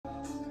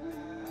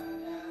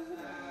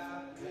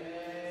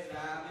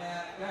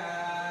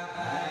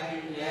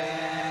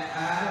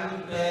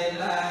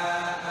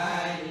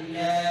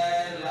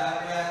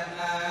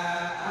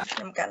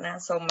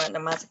សូមន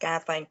មស្ការ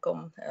ថ្វាយគុំ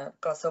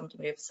ក៏សូមជ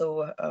ម្រាបសួរ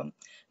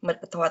មិត្ត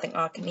ពធទាំង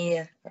អស់គ្នា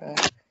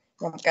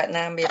ខ្ញុំកណ្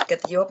ណាមានកិ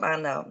ត្តិយសបាន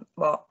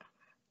បក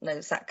នៅ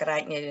សក្កា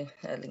រៈនៅ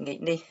ល្ងាច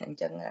នេះអញ្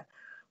ចឹង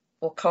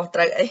ពួកខុសត្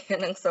រូវអី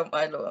នឹងសូម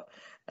ឲ្យ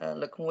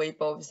លោកមួយ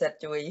ពោពិសិដ្ឋ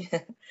ជួយ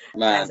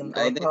បាទសម្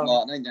ដីនេះប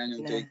កនេះខ្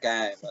ញុំជួយកែ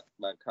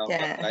បាទខុស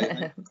ត្រូវ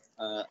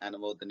អនុ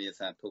មោទនា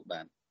សាធុ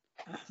បាទ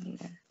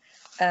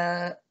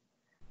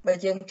បើ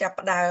យើងចាប់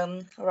ផ្ដើម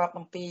រាប់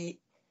អំពី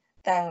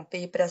តាំងពី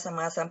ព្រះសម្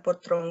មាសម្ពុទ្ធ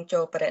ទ្រង់ចូ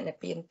លបរិនិ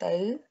ព្វានទៅ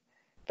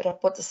ព្រះ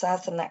ពុទ្ធសា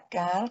សន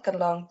កាលក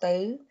ន្លងទៅ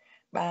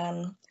បាន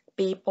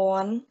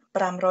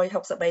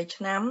2563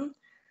ឆ្នាំ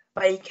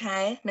3ខែ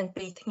និង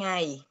2ថ្ងៃ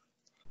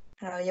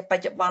ហើយប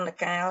ច្ចុប្បន្ន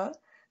កាល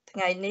ថ្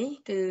ងៃនេះ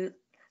គឺ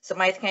ស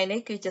ម័យថ្ងៃនេះ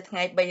គឺជាថ្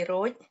ងៃ3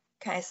រោច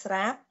ខែស្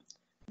រាប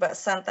វ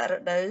សន្តរ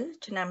ដូវ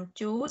ឆ្នាំ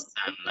ជូត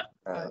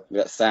វ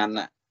សា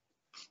នៈ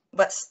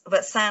វ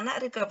សានៈ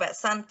ឬក៏វ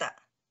សន្តៈ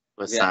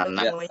វសា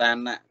នៈវសា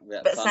នៈពា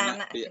ក្យ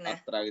អត់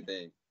ត្រូវទេ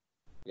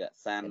វ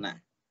សានៈ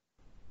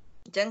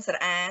អញ្ចឹងស្រ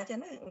អាចឹង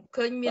ណា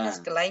ឃើញមាន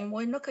កន្លែងមួ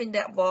យនោះឃើញ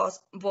ដាក់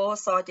វ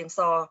សជាងស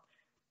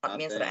អត់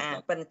មានស្រអា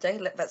ប៉ុន្តែចេះ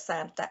វសា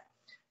នៈ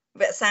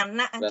វសា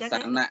នៈអញ្ចឹង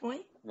មួយ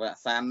វ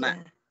សានៈ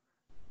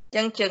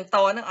ចឹងជើងត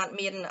ហ្នឹងអត់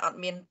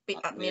មានពាក្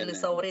យអត់មានលឺ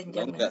សូរទេអញ្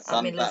ចឹងអ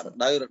ត់មានលឺសូររ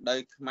ដូវ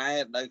ខ្មែរ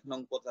រដូវក្នុ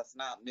ងពុទ្ធសាស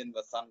នាអត់មានវ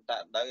សន្តៈ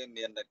រដូវ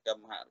មានតែក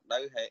ម្មហរដូ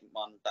វហេម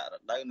ន្តៈរ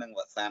ដូវនិងវ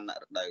សានៈ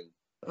រដូវ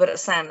វរ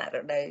សានៈរ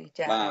ដូវ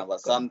ចាបាទវ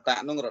សន្តៈ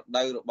នោះរ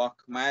ដូវរបស់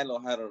ខ្មែរលោ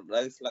ហៅរ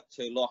ដូវស្លឹក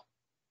ឈើលាស់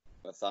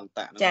វសន្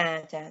តៈចា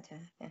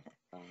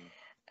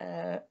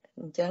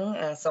អញ្ចឹង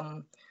សូម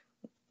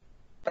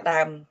ផ្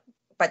ដើម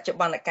បច្ចុប្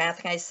បន្នកាល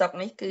ថ្ងៃសុក្រ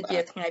នេះគឺជា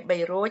ថ្ងៃ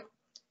3រោច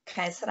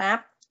ខែស្រាប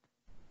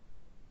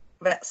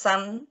វសា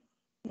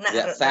នៈ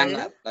រ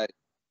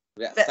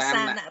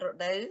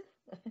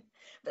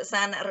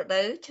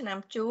ដូវឆ្នាំ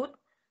ជូត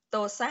ទ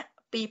ស័ក2564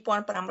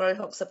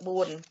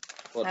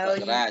ហើយ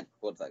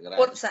ពុទ្ធសក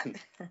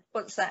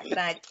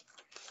រាជ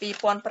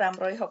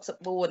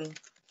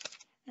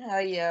2564ហើ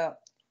យ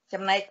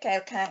ចំណែកកែ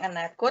ខាងអ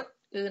នាគត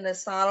គឺនៅ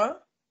សល់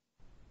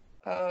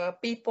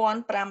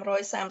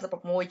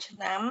2536ឆ្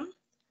នាំ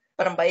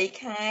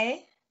8ខែ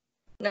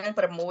និង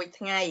6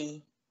ថ្ងៃ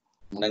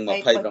និង26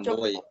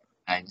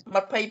 អ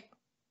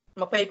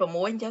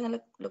ញ្ចឹង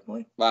លោកមួ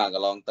យបាទក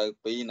ន្លងទៅ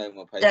2នៅ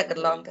20ចាក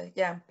ន្លងទៅ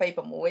ចា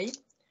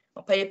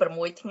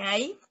26ថ្ងៃ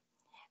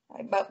ហើ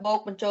យបើបូក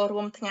បញ្ចូល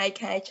រួមថ្ងៃ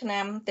ខែឆ្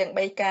នាំទាំង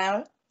3កាល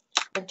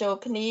បញ្ចូល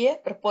គ្នា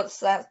ព្រះពុទ្ធ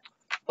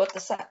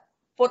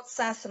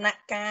សាសន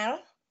កាល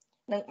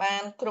នឹងបា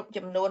នគ្រប់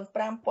ចំនួន5000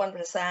ព្រះ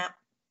ភា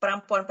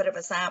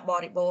សាប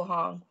រិបូរហ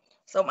ង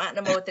សូមអ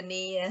នុមោទ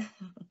នា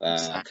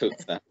សាធុ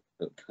សា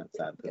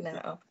ធុណា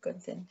អរគុណ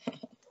ទេ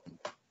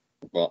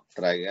បក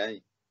ត្រូវហើយ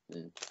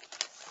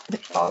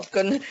អរ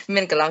គុណ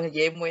មានកន្លងនិ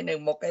យាយមួយនៅ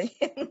មុខអី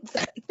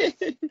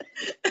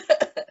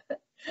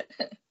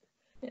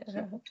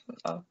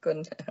អរគុណ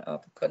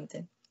ទេ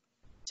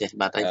ចេះ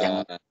បាត់ហើយយ៉ាង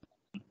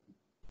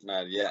បា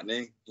ទរយៈ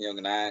នេះខ្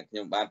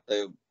ញុំបាទទៅ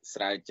ស្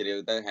រាវជ្រាវ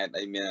ទៅហេតុ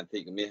អីមានអធិ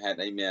កមាសហេតុ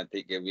អីមានអធិ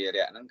កវី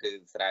រៈហ្នឹងគឺ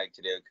ស្រាវ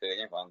ជ្រាវឃើញ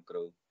ហ្នឹងបងគ្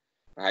រូ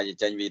ប្រហែលជា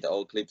ចេញវីដេអូ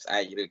ឃ្លីបស្អែ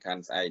កឬខា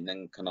ន់ស្អែកហ្នឹង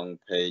ក្នុង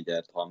page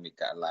ធម្មិ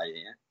កល័យ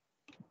ណា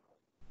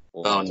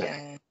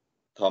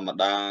ធម្ម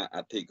តាអ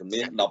ធិក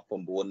មាស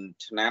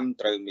19ឆ្នាំ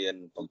ត្រូវមាន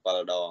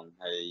7ដង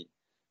ហើយ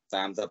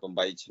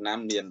38ឆ្នាំ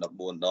មាន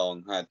14ដង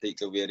ហើយអធិ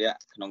កវីរៈ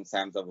ក្នុង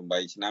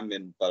38ឆ្នាំមា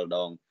ន7ដ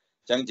ង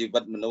អញ្ចឹងជីវិ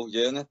តមនុស្ស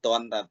យើងត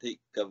ន់តែអធិ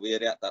កវី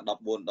រៈតែ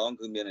14ដង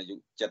គឺមានអាយុ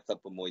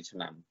76ឆ្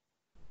នាំ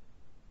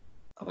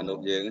មនុស្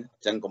សយើងអ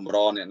ញ្ចឹងកម្រ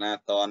អ្នកណា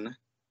តន់ណា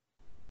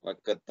បើ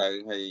គិតទៅ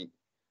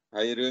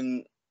ហើយរឿង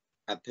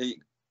អធិ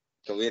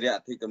កវីរៈអ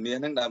ធិកមាស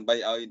ហ្នឹងដើម្បី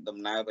ឲ្យដំ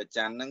ណើរប្រ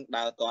ច័នហ្នឹង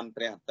ដើរតន់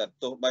ព្រះអាទិត្យ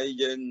ទោះបី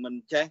យើងមិន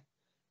ចេះ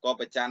ក៏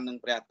ប្រច័ននឹង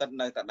ព្រះអាទិត្យ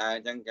នៅតែដើរអ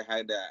ញ្ចឹងគេហៅ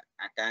ថា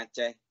អាការ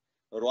ចេះ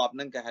រាប់ហ្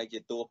នឹងគេហៅជា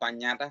តួប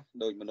ញ្ញត្តិ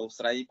ដូចមនុស្ស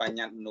ស្រីបញ្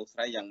ញត្តិមនុស្សស្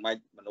រីយ៉ាងម៉េច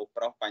មនុស្ស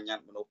ប្រុសបញ្ញត្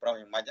តិមនុស្សប្រុស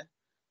យ៉ាងម៉េច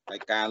ហើយ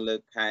ការលើ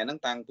កខែហ្នឹង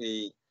តាំងពី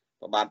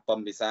ប្របាទពំ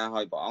ពិសា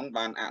ហើយព្រះអង្គ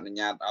បានអនុញ្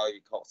ញាតឲ្យ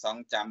វិខុស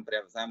ង្ឃចាំព្រះ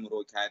វិសា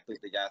100ខែទុ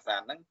តិយាសាទ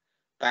ហ្នឹង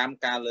តាម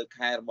ការលើក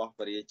ខែរបស់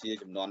ពរាជា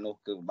ចំនួននោះ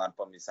គឺប្របាទ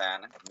ពំពិសា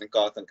ហ្នឹង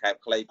ក៏សង្ខេប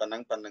ខ្លីប៉ុណ្ណឹ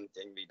ង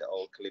ចេញវីដេ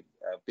អូឃ្លីប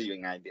2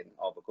ថ្ងៃទៀត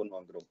អរគុណប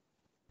ងគ្រូ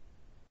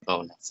អូ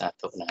នសា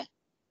ធុណាស់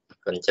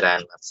គុណច្រើន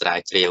ស្រាវ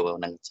ជ្រាវ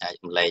នឹងចែក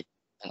ចម្លែក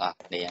ទាំងអស់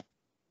គ្នា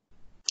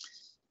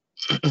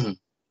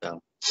បង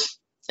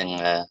ចឹង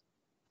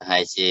ហើ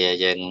យជា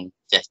យើង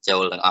ចេះចូ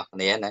លទាំងអស់គ្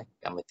នាណា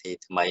កម្មវិធី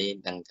ថ្មី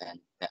ដឹងថា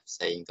អ្នកផ្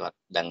សេងគាត់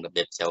ដឹងរ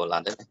បៀបចូលអ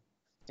ត់ទេ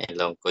ហើយ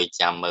លោកអង្គុយ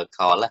ចាំមើលខ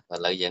លឥ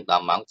ឡូវយើងដ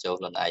ល់ម៉ោងចូល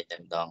ខ្លួនឯងតែ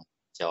ម្ដង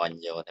join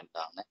យកតែម្ដ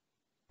ងណា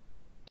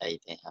អី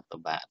ទេអត់ពិ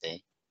បាកទេ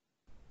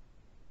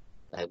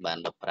ហើយបាន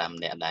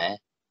15នាក់ដែរ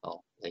អូ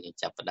យើង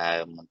ចាប់ផ្ដើ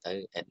មទៅ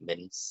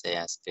admin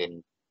share screen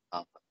អ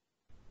ស់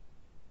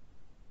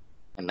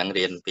នឹង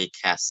រៀនពី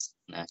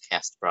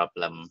Caste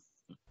Problem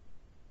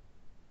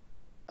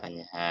ប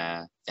ញ្ហា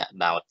ចាក់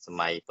ដោតស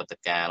ម័យពុទ្ធ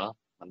កាល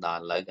មកដ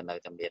ល់ឥឡូវក៏នៅ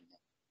តែមាន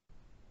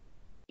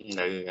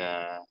នៅ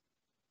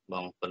ប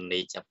ងពន្នី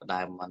ចាប់ផ្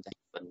ដើមមកតែ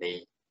ពន្នី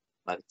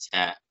បើក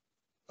ឆាក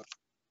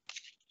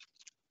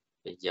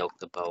ពីយក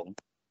ដំបង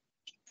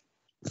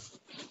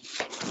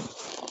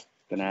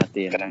កណា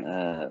ទៀត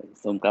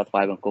សូមក្រាបថ្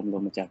វាយបង្គំលោ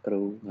កម្ចាស់គ្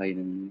រូហើយ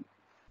នឹង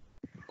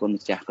គុណ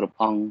ម្ចាស់គ្រប់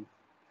អង្គ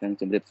និង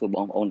ជម្រាបសួរប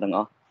ងប្អូនទាំងអ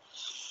ស់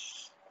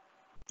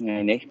ថ្ងៃ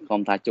នេះខ្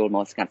ញុំថាចូលម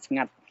កស្ងាត់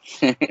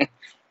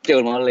ចូ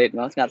លមកលេត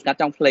មកស្ងាត់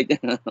ចង់ភ្លេចតែ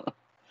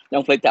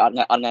អត់ថ្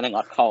ងៃហ្នឹងអ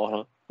ត់ call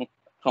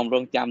ខ្ញុំរ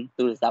ងចាំ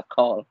ទូរស័ព្ទ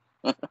call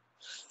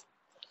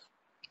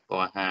ព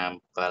ណ៌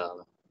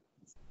57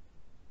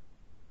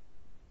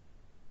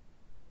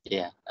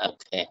 Yeah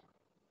okay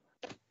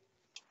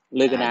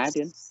លើកណា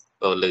ទៀត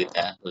អូលើ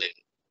តាលើ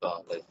បង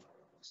លើ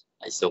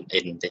ហើយសូម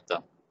in តិចប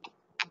ង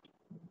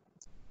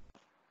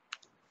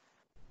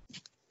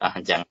អ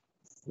ញ្ចឹង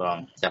បង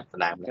ចាប់ផ្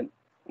ដើម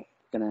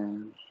កណា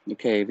អូ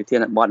ខេវិធាន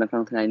បទនៅក្នុ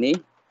ងថ្ងៃនេះ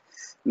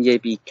និយាយ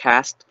ពី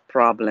caste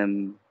problem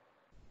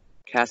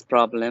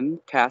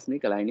caste នេះ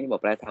កន្លែងនេះបើ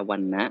ប្រែថាវ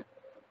ណ្ណៈ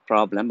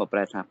problem បើប្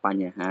រែថាប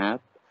ញ្ហា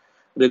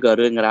ឬក៏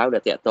រឿងរ៉ាវដែ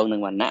លទាក់ទងនឹ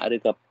ងវណ្ណៈឬ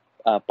ក៏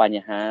ប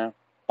ញ្ហា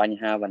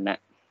វណ្ណៈ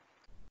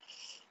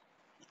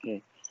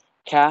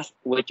Caste,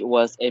 which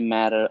was a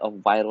matter of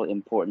vital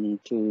importance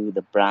to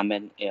the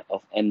Brahmin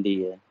of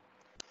India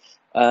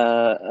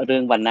រឿ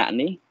ងវណ្ណៈ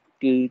នេះ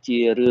គឺជា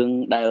រឿង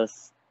ដែល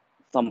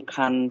សំ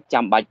ខាន់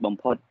ចាំបាច់បំ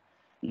ផុត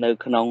នៅ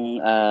ក្នុង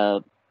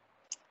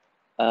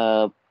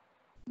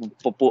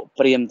ពពួក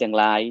ព្រាហ្មណ៍ទាំង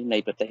ឡាយនៃ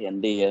ប្រទេសឥ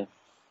ណ្ឌា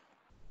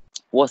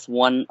was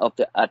one of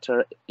the utter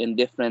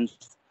indifference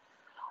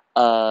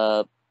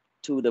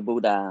to the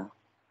Buddha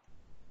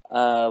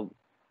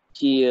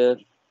ជា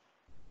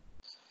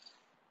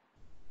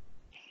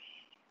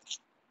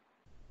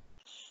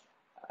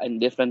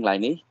indifferent ឡើយ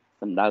នេះ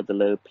សំដៅទៅ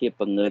លើភាព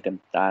បង្ងើយក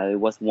ន្តើយ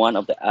was one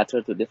of the utter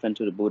to different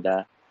to the Buddha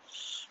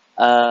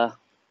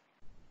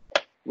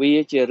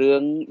វាជារឿ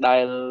ងដែ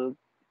ល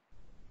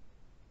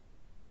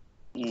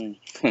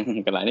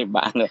កន្លែងនេះ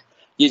បាន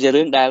វាជា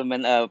រឿងដែលមិ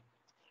ន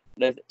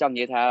ចង់និ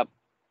យាយថា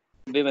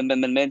វា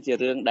មិនមែនជា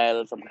រឿងដែល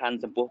សំខាន់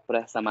ចំពោះព្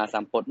រះសម្មាស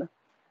ម្ពុទ្ធណា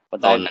ប៉ុ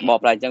ន្តែបក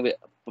ប្រែអញ្ចឹងវា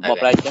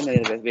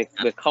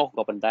ខុស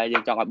ក៏ប៉ុន្តែយើ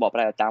ងចង់ឲ្យបកប្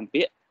រែតាម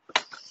ពាក្យ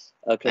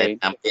អូខេ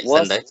តាមពាក្យ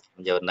សិនទៅ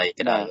យកន័យ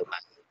ក្តៅ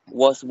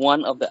was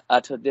one of the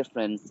utter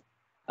difference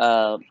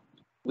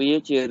វា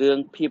ជារឿង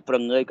ភាពប្រ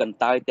ងើយកន្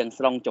តើយទាំង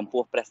ស្រុងចំ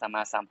ពោះព្រះសម្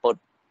មាសម្ពុទ្ធ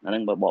អាហ្នឹ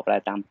ងបើបកប្រែ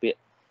តាមពាក្យ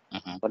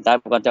ប៉ុន្តែ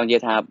គាត់ចង់និយា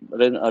យថា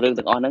រឿង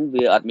ទាំងអស់ហ្នឹង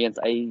វាអត់មាន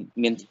ស្អី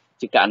មាន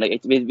ជាករណី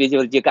វា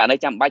ជាករណី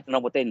ចាំបាច់ក្នុ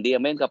ងប្រទេសឥណ្ឌា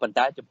មែនក៏ប៉ុន្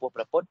តែចំពោះ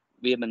ព្រះពុទ្ធ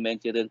វាមិនមែន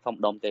ជារឿងធំ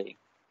ដុំទេ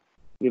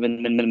វា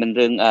មិន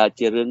រឿង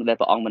ជារឿងដែល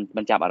ព្រះអង្គ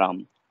មិនចាប់អារម្ម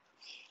ណ៍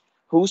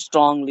who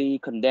strongly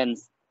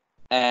condemns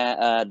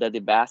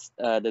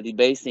the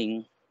debasing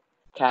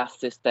caste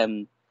system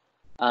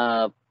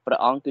ព្រះ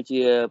អង្គគឺ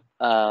ជា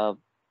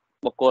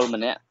បុគ្គល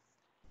ម្នាក់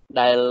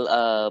ដែល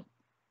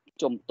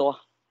ជំទាស់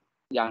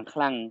យ៉ាងខ្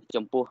លាំង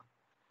ចំពោះ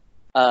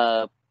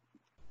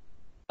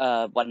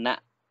វណ្ណៈ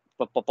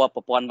ប្រ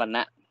ព័ន្ធវណ្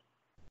ណៈ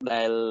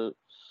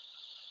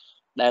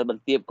ដែលប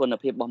ន្ទាបគុណ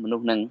ភាពរបស់មនុ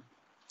ស្សនឹង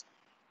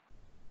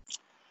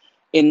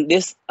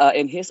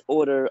in his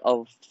order of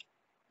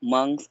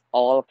monks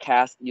all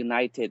castes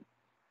united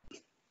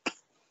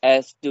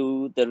as do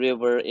the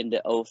river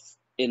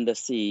in the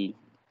sea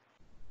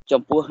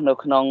ចំពោះនៅ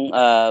ក្នុង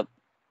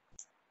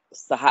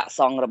សហស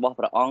ង្ឃរបស់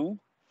ព្រះអង្គ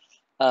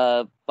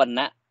វណ្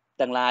ណៈ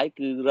ទាំងឡាយ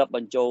គឺរាប់ប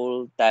ញ្ចូល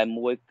តែ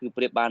មួយគឺ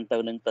ប្រៀបបានទៅ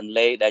នឹងទន្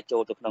លេដែលចូ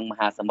លទៅក្នុងម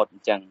ហាសមុទ្រអ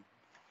ញ្ចឹង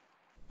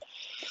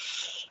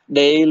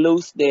they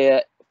lose their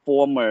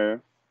former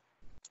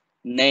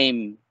name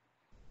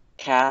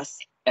caste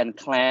and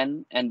clan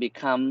and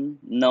become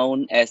known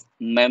as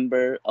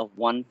member of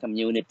one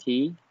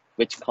community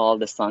which called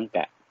the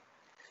sangha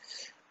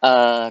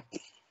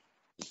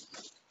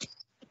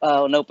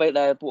នៅពេល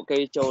ដែលពួកគេ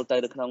ចូលទៅ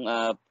ក្នុង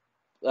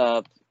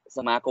ស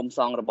មាគមស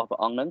ង្ឃរបស់ព្រះ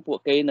អង្គហ្នឹងពួក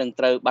គេនឹង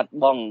ត្រូវបាត់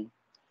បង់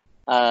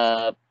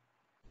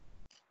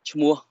ឈ្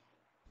មោះ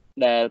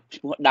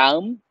ដើ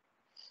ម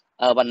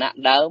វណ្ណៈ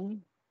ដើម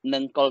និ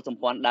ងកុលសម្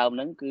ព័ន្ធដើមហ្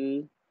នឹងគឺ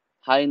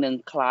ហើយនឹង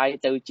คล้าย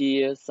ទៅជា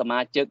សមា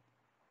ជិក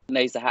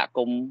នៃសហគ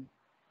មន៍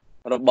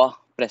របស់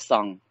ព្រះស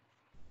ង្ឃ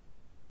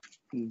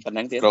ប៉ុណ្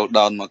ណឹងទៀត scroll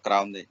down មកក្រោ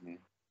មនេះ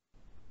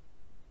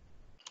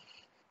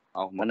អ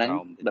ស់មកក្រោ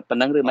មប៉ុ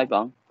ណ្ណឹងឬមិនប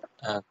ង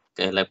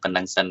គេលើប៉ុណ្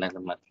ណឹងសិនណា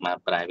មក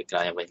ប្រែពីក្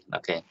រោយវិញអូ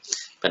ខេ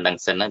ប៉ុណ្ណឹង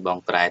សិនហើយបង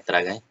ប្រែត្រូ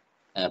វហើយ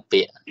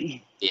ពាក្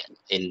យ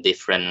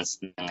indifference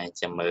ហ្នឹងហើយ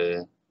ចាំមើល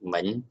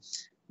មិញ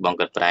បង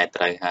ក៏ប្រែ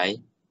ត្រូវហើយ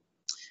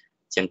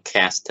ចឹង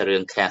caste រឿ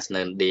ង caste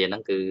នៅឥណ្ឌាហ្នឹ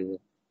ងគឺ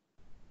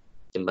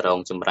ចម្រា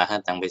ស់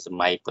តាំងពីស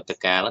ម័យពុទ្ធ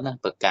កាលណា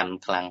ប្រកាន់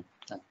ខ្លាំង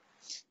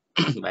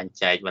បែង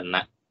ចែកវណ្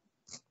ណៈ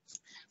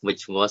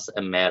which was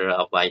a matter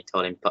of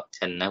vital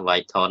importance ណា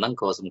vital ហ្នឹង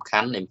ក៏សំខា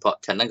ន់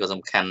important ហ្នឹងក៏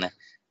សំខាន់ណា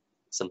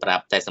សម្រា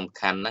ប់តែសំ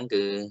ខាន់ហ្នឹង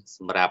គឺស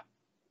ម្រាប់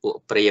ពួក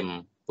ព្រាហ្មណ៍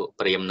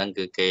ហ្នឹង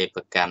គឺគេ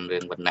ប្រកាន់រឿ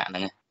ងវណ្ណៈហ្នឹ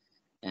ង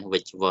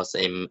which was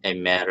a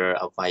matter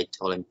of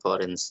vital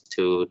importance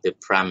to the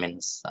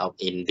Brahmins of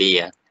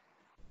India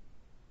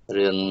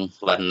រឿង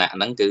វណ្ណៈហ្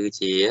នឹងគឺ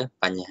ជា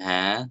បញ្ហា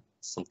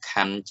សំ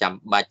ខាន់ចាំ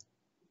បាច់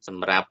ស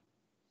ម្រាប់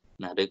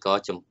ណាឬក៏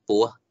ចំ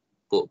ពោះ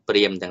ពួកព្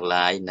រាហ្មណ៍ទាំង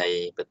ឡាយនៃ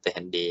ប្រទេស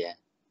ឥណ្ឌា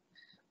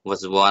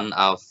was one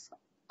of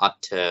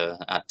utter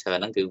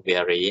ហ្នឹងគឺ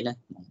very ណា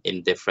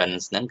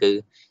indifference ហ្នឹងគឺ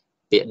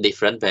ពាក្យ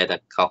different តែ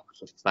ខុស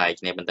ផ្សេង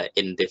គ្នាប៉ុន្តែ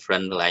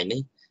indifferent កន្លែង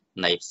នេះ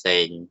នៃផ្សេ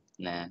ង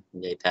ណានិ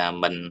យាយថា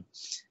មិន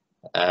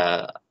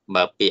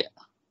បើពាក្យ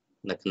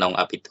នៅក្នុង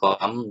អភិធ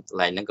ម្មកន្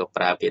លែងហ្នឹងក៏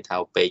ប្រើពាក្យថា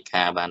ឧបេក្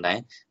ខាបានដែរ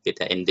ពាក្យ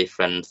ថា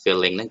indifferent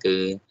feeling ហ្នឹងគឺ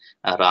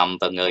អារម្មណ៍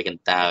ប្រងើយក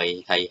ន្តើយ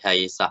ហើយ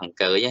សោះអង្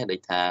គើយដូ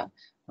ចថា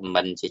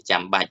មិនជា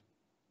ចាំបាច់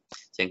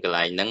ចឹងកន្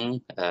លែងហ្នឹង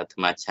អាត្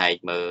មាឆែក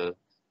មើល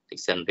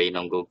dictionary ក្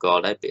នុង Google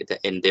ដែរពាក្យថា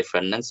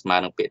indifferent ហ្នឹងស្មើ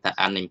នឹងពាក្យថា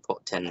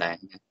unimportant ដែរ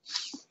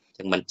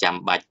ចឹងមិនចាំ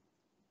បាច់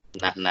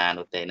ណា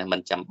នោះទេណាមិ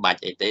នចាំបាច់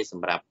អីទេស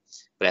ម្រាប់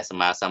ព្រះសម្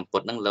មាសម្ពុ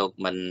ទ្ធហ្នឹងលោក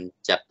មិន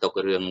ចាត់ទុក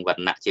រឿងវ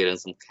ណ្ណៈជារឿង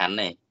សំខាន់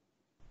ទេ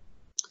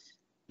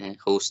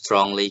who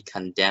strongly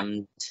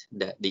condemned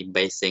the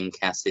debasing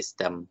caste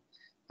system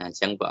អញ្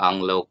ចឹងព្រះអង្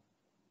គលោក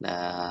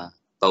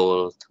ពោល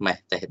ថ្មេះ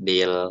តេះ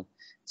ដៀល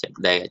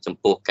ចំ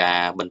ពោះកា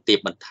របន្ទាប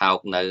បន្ថោក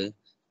នៅ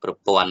ប្រ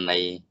ព័ន្ធនៃ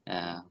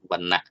វ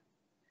ណ្ណៈ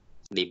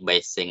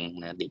debasing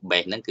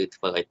debase ហ្នឹងគឺ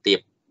ធ្វើឲ្យ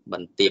ប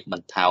ន្ទាបប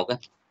ន្ថោក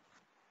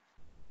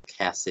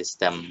caste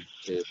system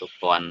គឺប្រ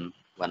ព័ន្ធ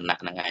វណ្ណៈ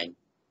ហ្នឹងឯង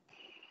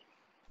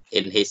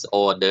in his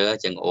order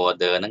ចឹង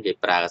order ហ្នឹងគេ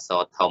ប្រើអក្ស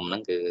រធំហ្នឹ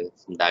ងគឺ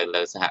សំដៅ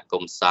លើសហគ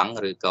មន៍សង្ឃ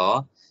ឬក៏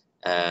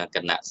គ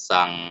ណៈស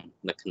ង្ឃ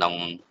នៅក្នុង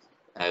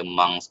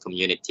monks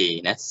community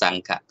ណាសង្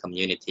ឃ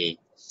community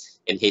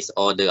in his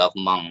order of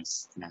monks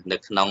នៅ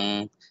ក្នុង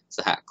ស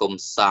ហគម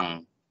ន៍សង្ឃ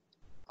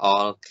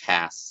all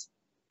caste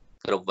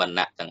គ្រប់វណ្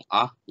ណៈទាំងអ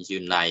ស់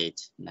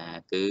unite ណា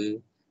គឺ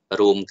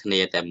រួមគ្នា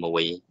តែមួ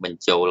យបញ្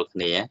ចូលគ្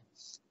នា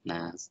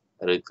ណា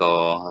ឬក៏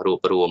រួ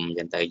បរួម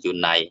យ៉ាងទៅ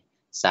unite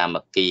សាម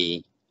គ្គី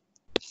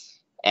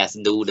as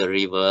do the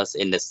rivers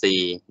in the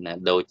sea ណា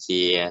ដូច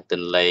ជាទ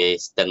ន្លេ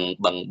ស្ទឹង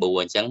បឹងបួ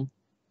អញ្ចឹង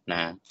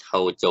ណា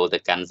ហូរចូលទៅ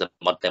កាន់ស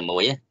មុទ្រតែមួ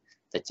យ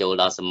តែចូល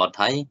ដល់សមុទ្រ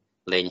ហើយ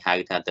លែងហៅ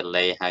ថាទន្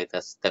លេហៅថា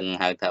ស្ទឹង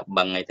ហៅថា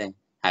បឹងអីទេ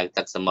ហៅ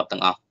ទឹកសមុទ្រទាំ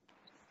ងអស់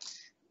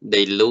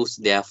they lose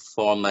their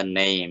former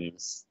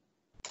names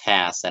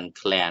caste and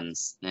clans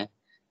ណា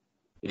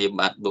វា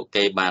ពួក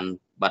គេបាន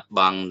បាត់ប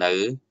ង់នៅ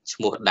ឈ្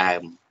មោះដើ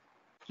ម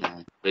ណា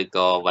ឬ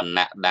ក៏វណ្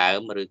ណៈដើ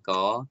មឬ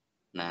ក៏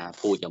ណា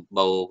ពូជអម្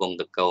បូរវង្ស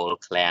តកូល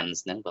clans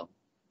ហ្នឹងបង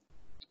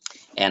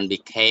and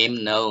became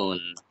known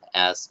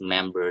as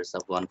members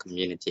of one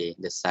community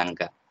the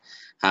sangha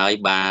ហើយ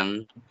បាន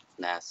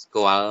ណាស្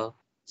គាល់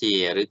ជា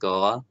ឬក៏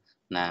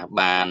ណា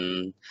បាន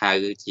ហៅ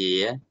ជា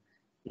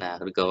ណា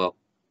ឬក៏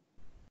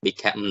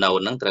become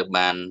known ហ្នឹងត្រូវ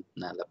បាន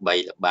ណាល្បី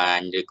ល្បាញ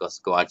ឬក៏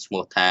ស្គាល់ឈ្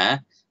មោះថា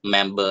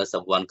members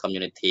of one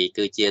community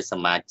គឺជាស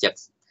មា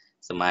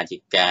ជិ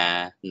កា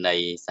នៃ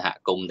សហ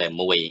គមន៍តែ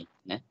មួយ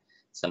ណា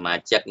សមា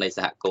ជិកនៃស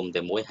ហគមន៍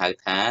តែមួយហៅ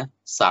ថា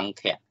សង្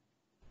ឃៈ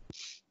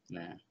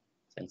ណា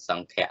ចឹងស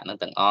ង្ឃៈហ្នឹង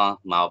ទាំងអស់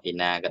មកពី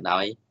ណាក៏ដោ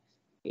យ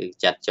គឺ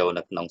ចាត់ចូល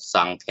នៅក្នុងស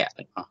ង្ឃៈ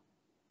ទាំងអស់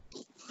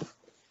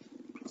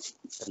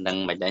នឹង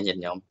មិនដែរញាតិ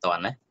ញោមត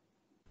ន់ណា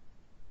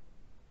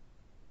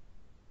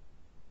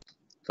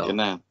គេ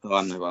ណាត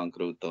ន់ហើយបង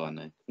គ្រូតន់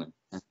ហើយ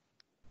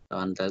ត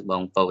ន់ទៅប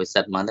ងពវិសិ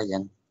ទ្ធមកទៅចឹ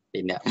ងពី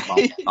អ្នកប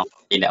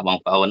ង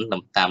ប្អូន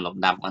តាមលំ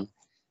ដាប់ហ្នឹង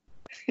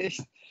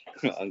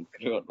អង្គ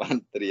គ្រូបាន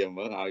ត្រៀម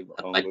មើលឲ្យបង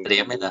ត្រៀ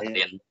មតែ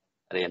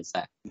រៀន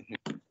សាក់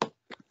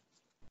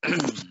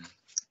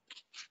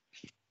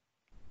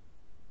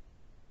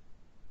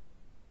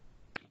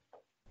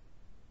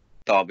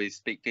តបពី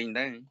speaking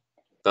ដែរ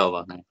តប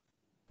ហ្នឹង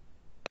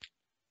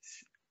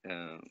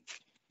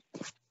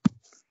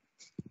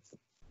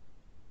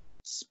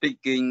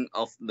speaking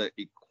of the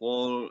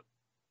equal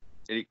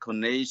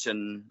recognition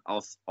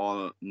of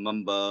all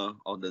members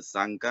of the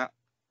Sangha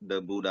the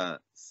Buddha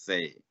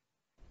say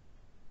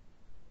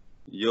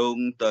យោង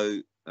ទៅ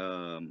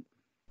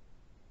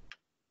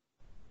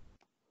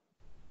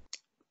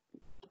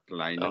កន្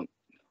លែងហ្នឹង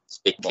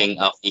speaking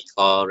of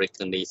equal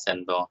recognition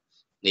បង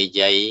និ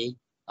យាយ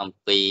អំ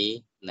ពី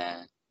ណា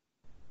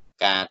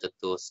ការទ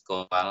ទួលស្គា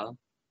ល់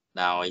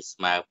ដោយស្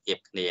មើភាព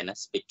គ្នាណា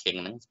speaking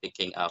ហ្នឹង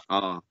speaking of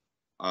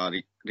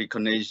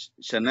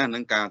recognition ហ្នឹ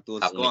ងការទទួល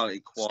ស្គាល់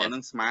equal ហ្នឹ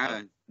ងស្មើ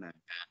ណា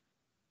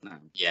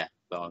យ៉ា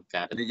បង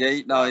ការនិយាយ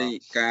ដោយ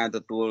ការទ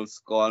ទួល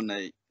ស្គាល់នៃ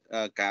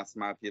ការស្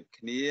មើភាព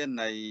គ្នា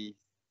នៃ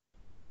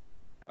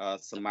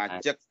សមា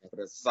ជិកព្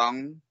រះសង្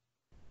ឃ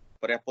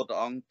ព្រះពុទ្ធ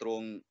អង្គទ្រ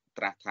ង់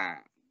ត្រាស់ថា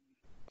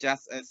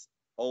just as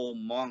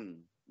among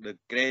the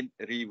great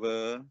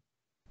river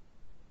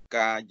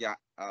កាយា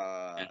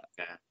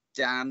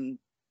ចាន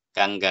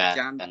កង្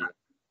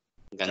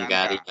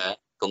កា river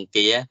គង្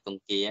គាកង្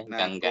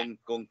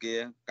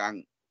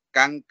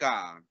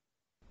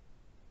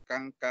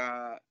កា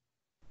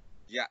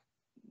យ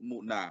មុ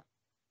ណា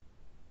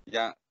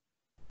យ៉ា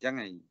ចឹង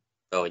ហើយ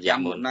យ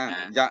មុនាហ្នឹង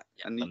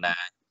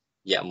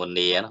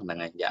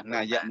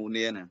ហើយយមុ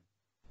នាណា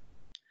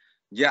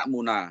យ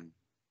មុណា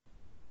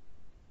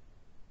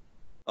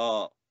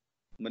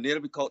មនាល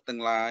វិខទាំ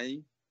ងឡាយ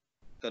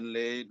ទន្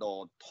លេដ៏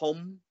ធំ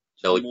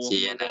ដូច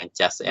ជានឹង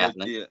just as ហ្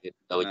នឹង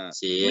ដូច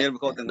ជាមនាលវិ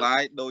ខទាំងឡា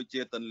យដូច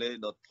ជាទន្លេ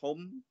ដ៏ធំ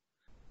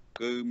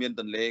គឺមាន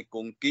ទន្លេគ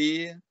ង្គា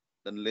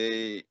ទន្លេ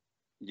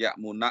យ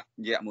មុ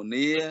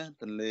នា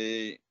ទន្លេ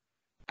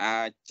អា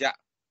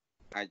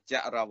ច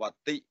រវ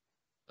តិ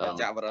អា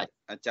ច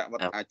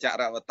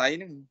រវតី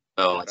ហ្នឹង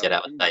ចរ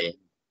វតី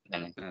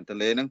ហ្នឹងទន្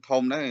លេហ្នឹង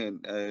ធំណាស់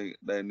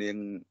ដែលនាង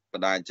ប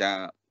ដាចា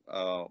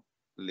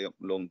liệp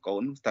lông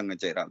cốn tăng ở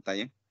chạy rạp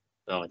tay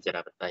chạy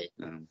rạp tay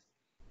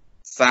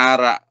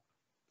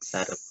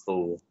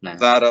Saraphu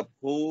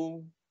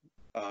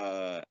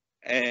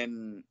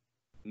and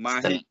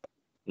Mahi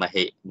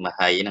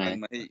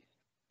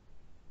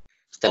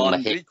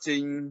on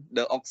reaching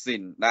the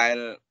oxen đài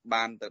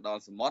ban từ đó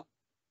smart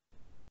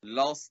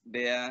lost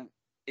their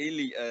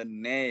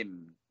alien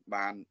name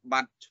ban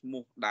bắt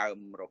mục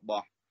đàm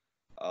robot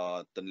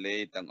tình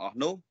lệ tầng ở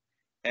nút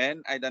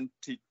and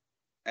identity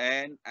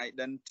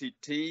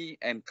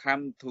and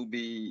come to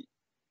be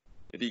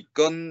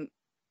reckoned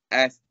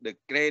as the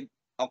great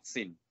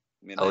oxen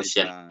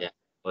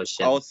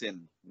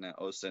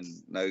ocean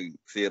nơi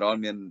phía đó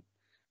miền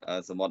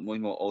một mũi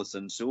một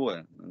ocean sú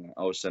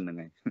ocean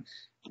này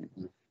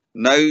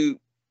nơi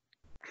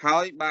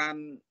hỏi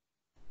ban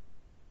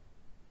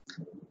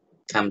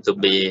come to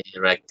be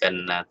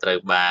reckoned từ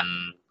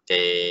ban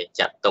cái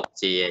chặt tục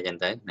chia chân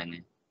tới này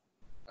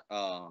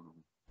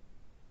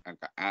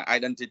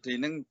identity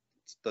nâng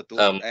từ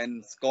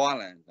and score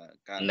là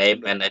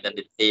name and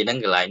identity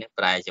nâng cái lại nó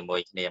phải cho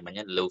mỗi người mà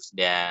nhớ lose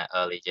their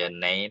earlier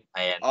name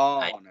and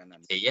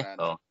identity and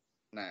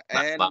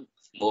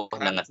mua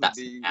nâng đặt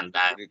and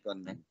that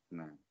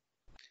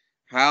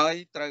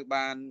hỏi từ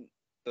ban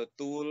từ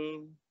tool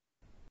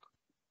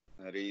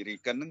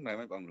recon nâng này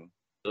mấy bạn luôn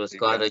tôi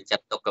score rồi chặt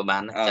tục các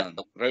bạn chặt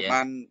tục rồi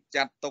ban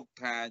chặt tục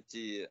tha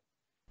chỉ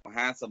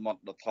hai sầm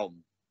một đột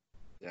thùng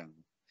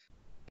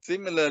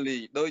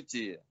similarly đôi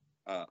chỉ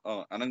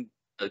anh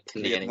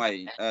liệt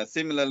mày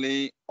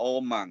similarly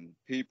among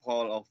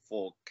people of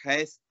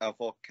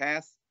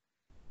forecast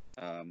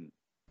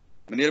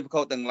mình đi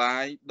câu từng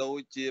lái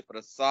đôi chiaปร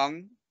ะสง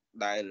ค์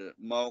ដែល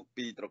មក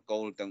ពីត្រកូ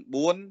លទាំង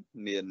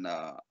4មាន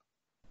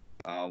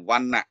វ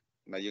ណ្ណៈ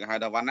ដែលយើងហៅ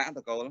ថាវណ្ណៈ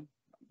ត្រកូល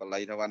បល័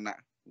យថាវណ្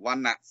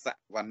ណៈស័ក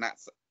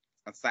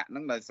ហ្នឹ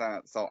ងដោយសារ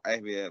សអេស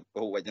វាព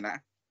ហុវចនៈ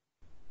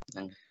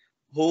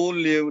who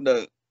live the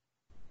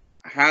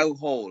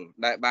household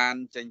ដែលបាន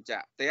ចេញចា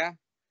ក់ផ្ទះ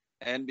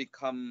and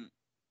become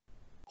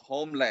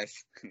homeless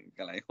ក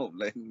ន្លែង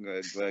homeless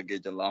គេ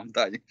ច្រឡំ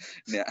តែ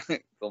អ្នក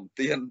កុំ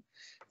ទៀន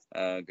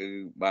គឺ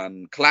បាន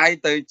คล้าย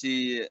ទៅជា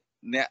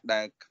អ្នក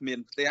ដែលគ្មាន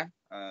ផ្ទះ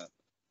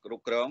គ្រ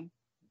ប់គ្រង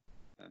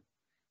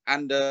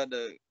under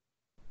the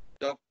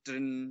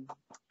doctrine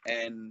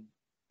and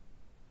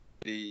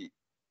the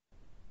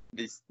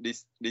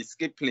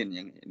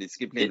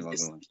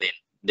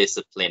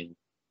discipline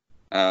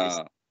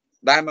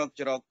ដែលមក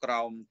ជ្រកក្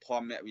រោមធ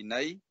ម្មវិ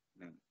ន័យ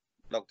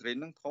doctrine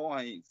ហ្នឹងធម៌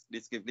ហើយ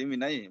discipline វិ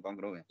ន័យបង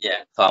គ្រូ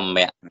ធម្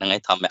មៈហ្នឹងឯ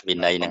ងធម្មវិ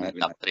ន័យហ្នឹង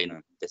doctrine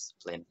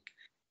discipline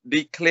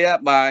declare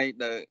by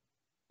the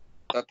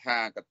តថា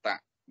គតៈ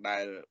ដែ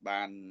ល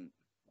បាន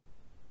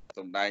ស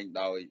ម្ដែង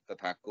ដោយត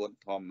ថាគត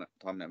ធម្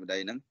មវិន័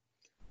យហ្នឹង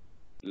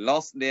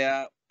lost their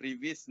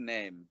previous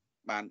name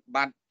បាន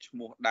បាត់ឈ្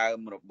មោះដើម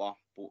របស់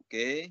ពួក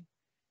គេ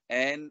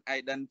and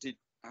identity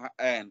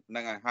ហ្នឹ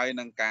ងហើយ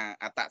នឹងការ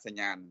អត្តសញ្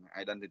ញាណ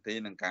identity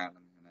នឹងការ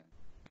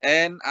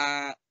and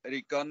are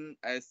reckoned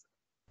as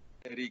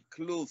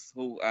recluse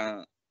who are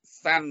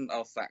son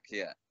of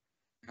Sakya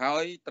ហើ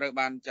យត្រូវ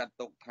បានចាត់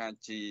ទុកថា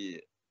ជា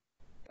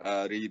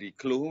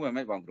recluse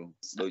មែនបងគ្រូ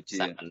ដូចជា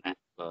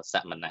ស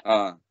មណៈ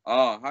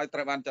ហើយត្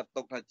រូវបានចាត់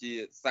ទុកថាជា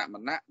សម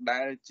ណៈ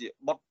ដែលជា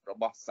បុត្ររ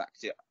បស់ស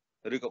ក្យៈ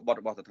ឬក៏បុត្រ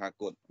របស់តថា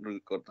គតឬ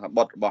ក៏ថា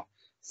បុត្ររបស់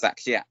ស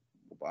ក្យៈ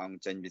ព្រះអង្គ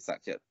ចេញពីស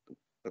ក្យៈ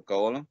ត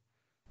កូល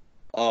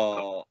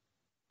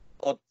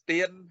អត់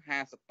ទៀន55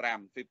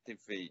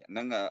 55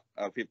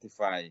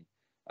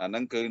ហ្នឹ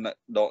ងគឺ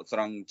ដកស្រ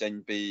ង់ចេញ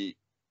ពី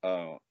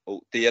ឧ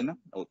ទាន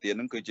ហ្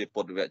នឹងគឺជា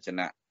ពុទ្ធវច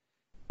នៈ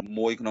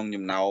មួយក្នុង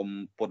ចំណោម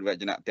ពុទ្ធវ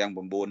ចនៈទាំង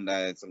9ដែ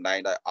លសម្ដែង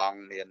ដោយអង្គ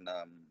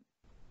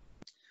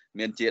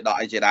មានជាដក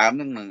អីជាដើមហ្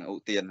នឹងនឹងឧ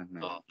ទានហ្នឹង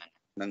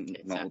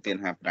ក្នុងឧទាន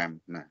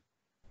55ណា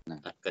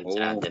កិន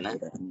ច្រើនទេណា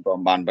ប្រ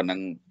ហែលប៉ុណ្ណឹង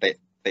តេ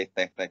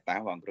តា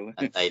បងគ្រូ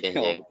អីទេ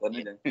យើង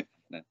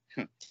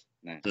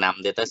ឆ្នាំ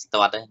ទៀតទៅ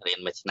start រៀន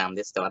មួយឆ្នាំ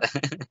ទៀត start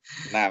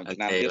ឆ្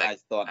នាំទៀតអាច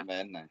start មែ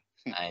នណា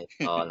ហើយ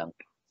ឡើង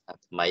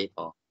ថ្មីប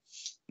ង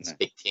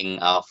speaking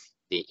of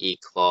the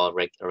equal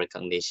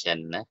recognition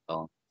ណាប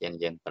ង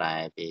យើងប្រែ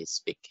ពី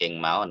speaking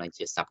មកហ្នឹង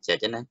ជា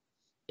subject ណា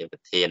ជាប្រ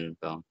ធាន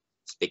បង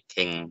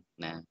speaking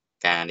ណា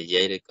ការនិ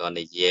យាយឬក៏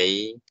និយាយ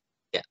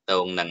តាក់ទ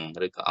ងនឹង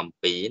ឬក៏អំ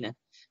ពីណា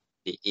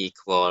the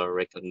equal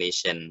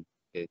recognition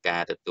គឺកា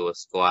រទទួល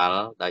ស្គា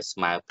ល់ដោយស្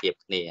មើភាព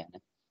គ្នាណា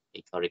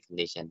equal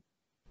recognition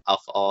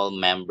of all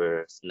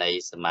members នៃ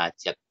សមា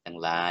ជិកទាំង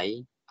ឡាយ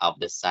of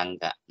the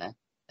sangha ណា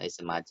នៃស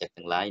មាជិក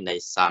ទាំងឡាយនៃ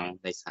សង្ឃ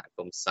នៃសហគ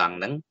មន៍សង្ឃ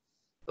ហ្នឹង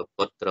ព្រះ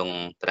ពុទ្ធទ្រង់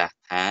ត្រាស់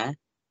ថា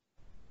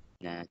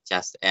ណា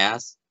just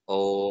as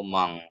all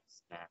monks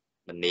ណា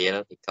មនាល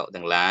ភិក្ខុ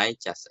ទាំងឡាយ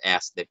just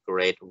as the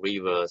great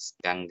rivers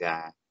Ganga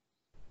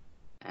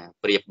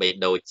ប្រៀបបី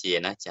ដូចជា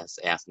ណា just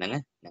as ហ្នឹង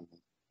ណា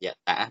យ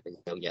តៈប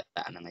ញ្ចូលយ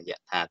តៈហ្នឹងយ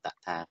ថាត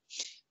ថា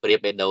ប្រៀប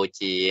បីដូច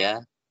ជា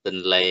ទ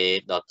ន្លេ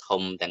ដ៏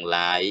ធំទាំង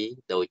ឡាយ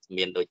ដូច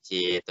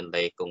ជាទន្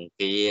លេគង្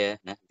គា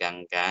ណា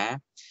Ganga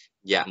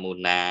យមុ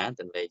ណា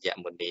ទន្លេយ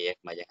មុនី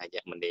មកយ៉ាងយ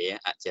មុនី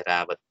អចរា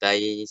វតី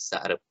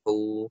សារភូ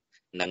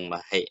និងម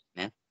ហិ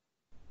ណា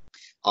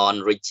on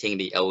reaching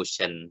the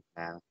ocean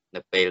នៅ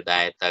ពេល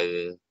ដែលទៅ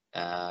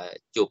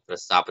ជួបប្រ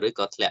សពឬ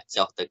ក៏ធ្លាក់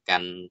ចុះទៅកា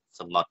ន់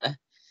សមុទ្រណា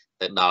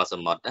ទៅដល់ស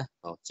មុទ្រណា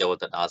ចូល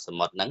ទៅដល់ស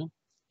មុទ្រហ្នឹង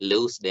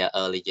lose their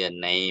earlier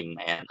name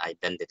and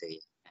identity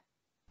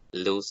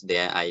lose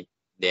their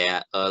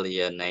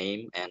earlier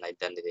name and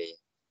identity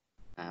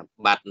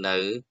បាត់នៅ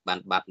បាន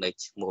បាត់នៅ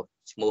ឈ្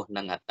មោះ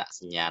និងអត្ត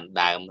សញ្ញាណ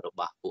ដើមរ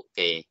បស់ពួក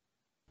គេ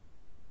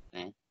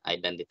ណា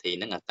identity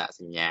ហ្នឹងអត្ត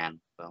សញ្ញាណ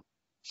បង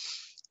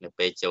នៅ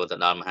ពេលចូលទៅ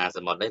ដល់មហាស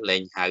មុទ្រនេះលេ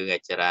ងហៅអ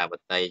ចរាប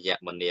តីយ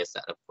មនីស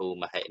រភូ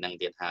មហិនឹង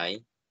ទៀតហើយ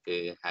គឺ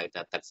ហៅ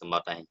ថាទឹកសមុ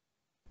ទ្រហើយ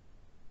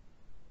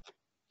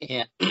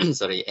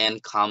sorry and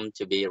come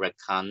to be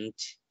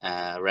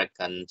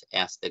reckoned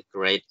as the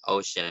great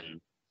ocean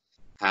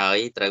ហើយ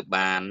ត្រូវ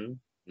បាន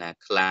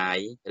คล้าย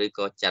ឬ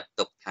ក៏ចាត់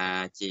ទុកថា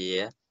ជា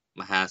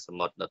មហាស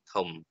មុទ្រដ៏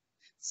ធំ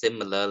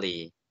similarly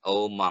O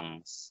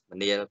monks ម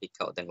នាលភិក្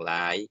ខុទាំង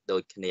ឡាយដូ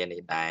ចគ្នា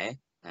នេះដែរ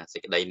សេ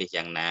ចក្តីនេះ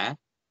យ៉ាងណា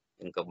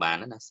នឹងក៏បាន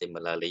ណា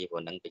similarly ព្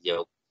រោះនឹងប្រយោ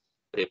គ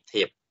ប្រៀប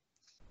ធៀប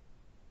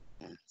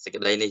សេច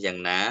ក្តីនេះយ៉ាង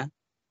ណា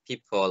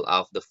people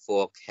of the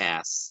four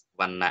castes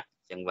វណ្ណៈ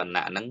ចឹងវណ្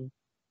ណៈហ្នឹង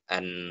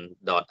n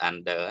dot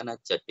under ណា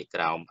ចុចពីក្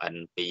រោម n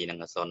 2នឹង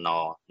អក្សរ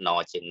ណ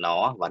ជាណ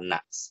វណ្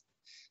ណៈ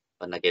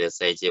ប៉ុន្តែគេទៅ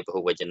សេជាព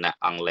ហុវចនៈ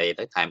អង់គ្លេស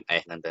ទៅថែម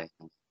s ហ្នឹងទៅ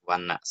វ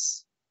ណ្ណៈ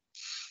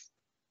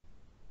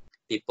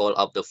people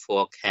of the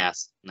four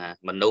castes ណា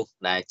មនុស្ស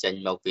ដែលចេញ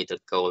មកពីត្រ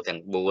កូលទាំង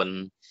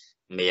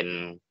4មាន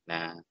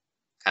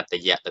ខត្ត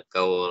យៈត្រ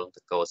កូ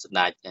លស្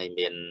ដេចហើយ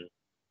មាន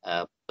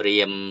ព្រា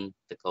ហ្មណ៍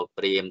ត្រកូល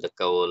ព្រាហ្មណ៍ត្រ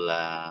កូល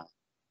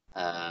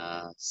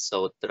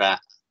សូត្រៈ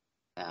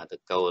ត្រ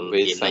កូល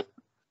វេសៈ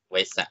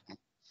វេសៈ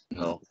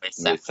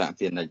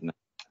ពាណិជ្ជហ្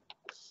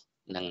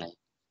នឹងហើយ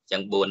អញ្ចឹ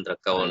ង4ត្រ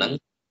កូលហ្នឹង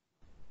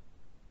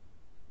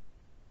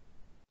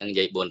នឹងនិ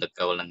យាយ4ត្រ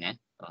កូលហ្នឹងណា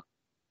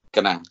ក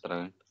ណាត្រូ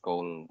វត្រកូ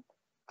ល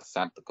ក្ស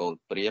ត្រត្រកូល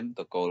ព្រាហ្មណ៍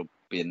ត្រកូល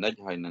ពាណិជ្ជ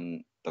ហើយនឹង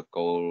ត្រ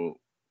កូល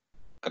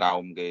ក្រោ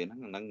មគេ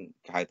ហ្នឹង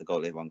គេហៅត្រកូល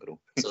អីបងគ្រូ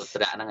សូត្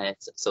រៈហ្នឹងឯង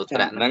សូត្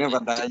រៈហ្នឹង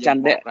ប៉ុន្តែច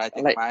ន្ទៈ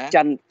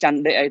ច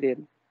ន្ទៈអីទៀត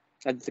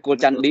ត្រកូល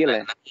ចន្ទឌីល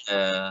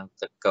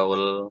ត្រកូល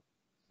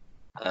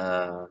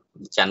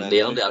ចន្ទឌី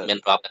លវាអត់មាន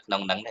រាប់នៅក្នុ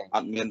ងហ្នឹងទេអ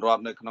ត់មានរា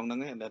ប់នៅក្នុងហ្នឹង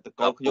ទេត្រ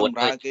កូលខ្ញុំ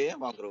ប្រើគេ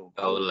បងគ្រូ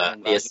ត្រកូល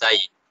ទាស័យ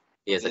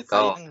ទាសក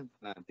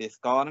ទាស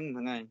កហ្នឹង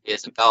ហើយទា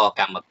សក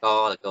កម្មក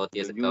រត្រកូល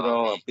ទាសកពា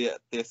ក្យ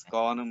ទាសក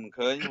ហ្នឹងមិន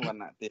ឃើញវ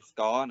ណ្ណៈទាស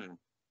កណា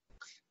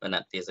វណ្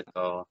ណៈទាសក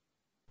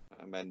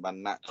មិនវ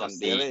ណ្ណៈចន្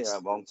ទឌីលទេ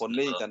បងពុន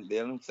នេះចន្ទឌី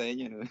លហ្នឹងផ្សេង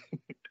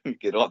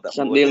គេរាប់តែ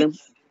ចន្ទឌីលហ្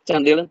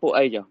នឹងពួក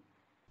អីចុះ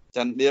ច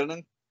ន្ទឌីលហ្នឹ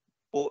ង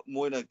ពួក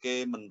មួយដែលគេ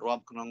មិនរា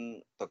ប់ក្នុង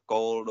ត្រ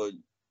កូល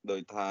ដោ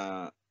យថា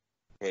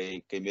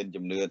គេមាន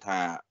ជំនឿថា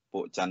ពួ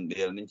កចន្ទ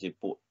ឌីលនេះជា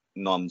ពួក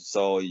នាំស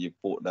យជា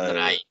ពួកដែល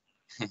រៃ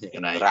អញ្ចឹ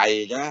ង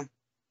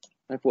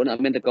ហើយពួកនោះអ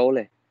ត់មានត្រកូល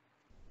ទេ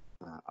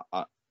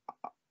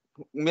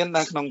មាន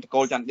តែក្នុងត្រកូ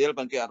លចន្ទឌីល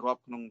ប៉ុន្តែគេអត់រា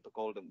ប់ក្នុងត្រ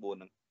កូលទាំង4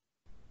ហ្នឹង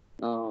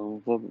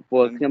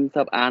ពួកខ្ញុំធ្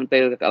លាប់អានពេ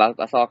លអ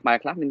ក្សរខ្មែរ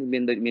ខ្លះមា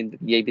ន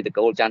និយាយពីត្រ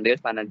កូលចន្ទឌីល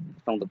បាន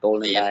ក្នុងត្រកូល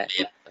នេះដែរ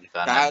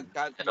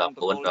កើតក្នុង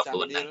ត្រកូលចន្ទ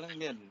ឌីលហ្នឹង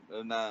មាន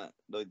ណា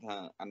ដូចថា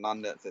អនន្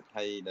តសេដ្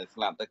ឋីដែលស្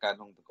លាប់ទៅកើត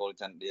ក្នុងត្រកូល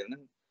ចន្ទឌីលហ្នឹ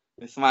ង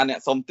វាស្មើអ្នក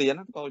សុំទាន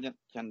ត្រកូល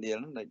ចន្ទឌីល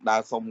ហ្នឹងដែលដើ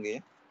រសុំគេ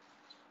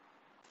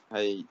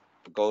ហើយ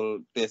ត្រកូល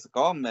ទេសក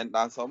មិនមែន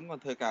ដើរសុំក៏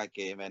ធ្វើការ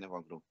គេមែនទេប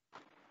ងគ្រូ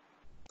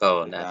ក៏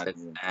ដើរ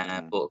ធ្វើការ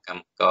ពួកក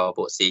ម្មករ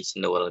ពួកស៊ីឈ្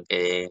នួល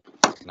គេ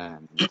ណា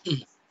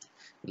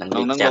ហ្នឹង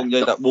និយា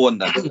យតែ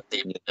4តា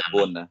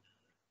4ណា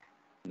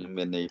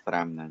មានន័យ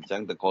5ណាអញ្ចឹ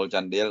ងត្រកូលច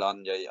ន្ទឌីលអត់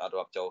និយាយអត់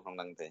រាប់ចូលក្នុង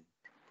ហ្នឹងទេហ្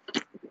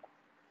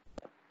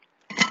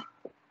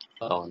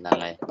នឹង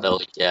ហើយ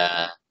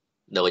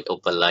ដូចឧ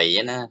បល័យ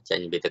ណាចេញ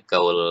ពីត្រ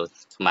កូល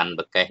ខ្មាន់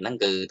បកេសហ្នឹង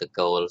គឺត្រ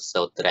កូល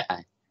សូត្រៈហើ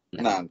យ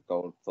ណាត្រកូ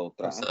លសូ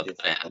ត្រៈ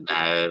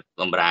ដើរ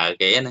បម្រើ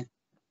គេណា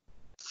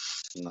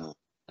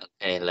អូ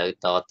ខេឥឡូវ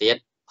តទៀត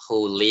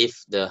who leave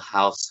the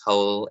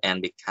household and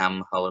become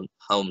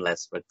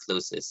homeless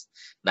recluses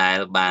ដែល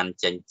បាន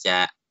ចេញចា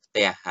កផ្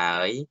ទះហើ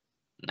យ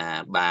ណា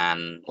បាន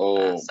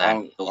សាង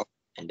ទុក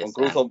បង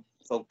គ្រូ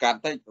សូមកាត់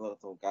តិច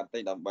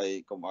ដើម្បី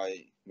កុំឲ្យ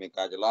មាន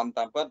ការច្រឡំ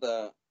តាមពិត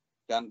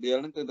ចន្ទឌីល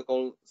ហ្នឹងគឺត្រកូ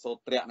លសូ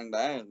ត្រៈហ្នឹង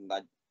ដែរសម្ដេ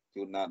ច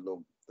ជួនណាតលោក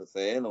សរ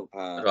សេរលោក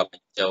ថារាប់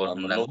ចូល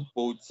មនុស្ស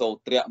ពូជសូ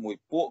ត្រៈមួយ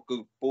ពួកគឺ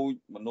ពូជ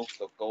មនុស្ស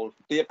ត្រកូល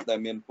ទៀតដែល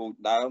មានពូជ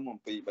ដើមអំ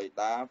ពីបិ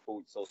តាពូ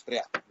ជសូត្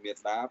រៈមេ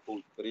តាពូ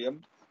ជព្រាហ្ម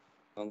ណ៍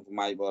ក្នុងស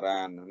ម័យបុ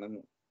រាណហ្នឹង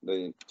ដូច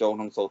ចូល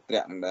ក្នុងសូត្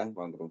រៈហ្នឹងដែរប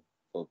ងគ្រូ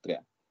សូត្រៈ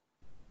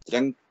អញ្ចឹ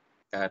ង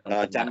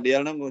ចន្ទឌីល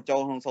ហ្នឹងក៏ចូ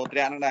លក្នុងសូត្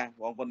រៈហ្នឹងដែរ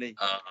បងប្អូននេះ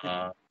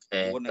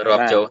រា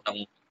ប់ចូលក្នុ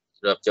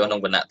ង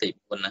វណ្ណៈទី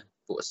4ណា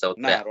ពួកសូត្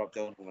រៈរាប់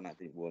ចូលក្នុងវណ្ណៈ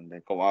ទី4តែ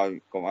កុំ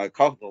ឲ្យ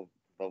ខុសទៅ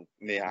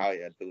នេះហើយ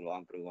ទូលអ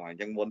ង្គគ្រូហើយអ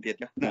ញ្ចឹងមុនទៀត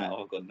ណាអ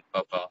រគុណ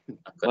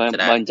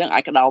បើអញ្ចឹងអា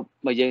ចក្តោប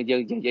បើយើង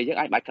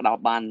អាចបាច់ក្តោប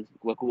បាន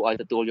គួរឲ្យ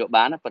ទទួលយក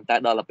បានប៉ុន្តែ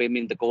ដល់ទៅពេល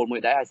មានតកូលមួយ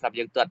ដែរឲ្យស្រាប់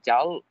យើងទាត់ចោ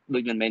លដូ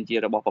ចមិនមែនជា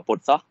របស់ប្រពុត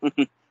សោះ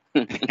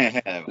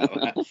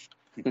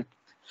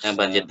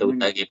បើនិយាយទូ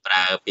ទៅគេប្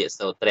រើពាក្យ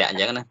សូត្រៈអញ្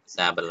ចឹងណាភា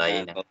សាបាលី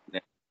ណា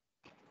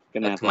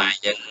ខ្មែរ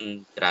យើង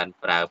ច្រើន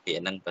ប្រើពាក្យ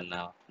ហ្នឹងប៉ុន្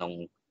តែក្នុង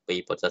ពី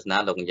ពុទ្ធសាសនា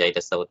លោកនិយាយ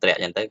ទៅសូត្រៈអ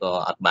ញ្ចឹងទៅក៏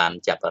អត់បាន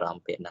ចាប់អារម្ម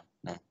ណ៍ពាក្យហ្នឹង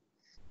ណា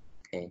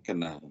អូខេក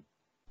ណា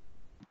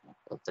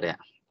សូត្រៈ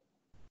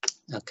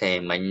ok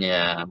mình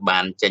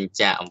ban chân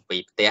cha ông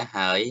bị té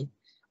hơi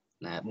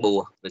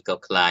bùa rồi có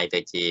khai từ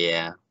chỉ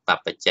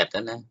papachet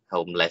đó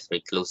homeless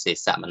reclusive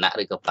samana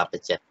rồi có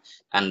papachet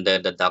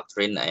under the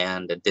doctrine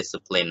and the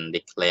discipline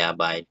declared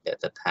by the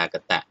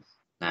Tathagata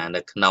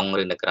នៅក្នុង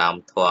ឬនៅក្រោម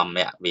ធម៌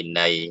វិ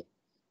ន័យ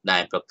ដែ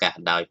លប្រកាស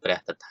ដោយព្រះ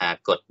តថា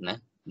គតណា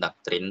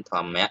doctrine ធ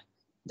ម្មៈ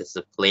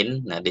discipline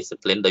ណា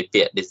discipline ដោយ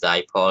ពាក្យ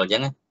disciple អញ្ចឹ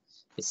ង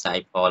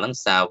disciple ហ្នឹង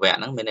សាវក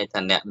ហ្នឹងមានន័យថា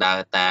អ្នកដើរ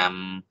តាម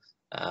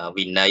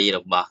វិន័យរ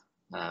បស់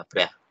ព្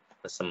រះ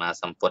សម្មា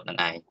សម្ពុទ្ធហ្នឹង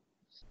ឯង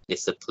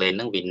discipline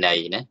ហ្នឹងវិន័យ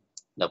ណា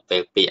ដល់ពេ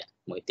លពាក្យ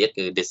មួយទៀត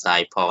គឺ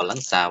disciple ហ្នឹង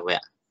សាវ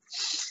ក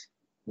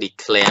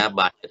declare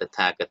បាទត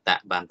ថាគត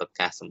បានប្រ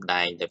កាសសម្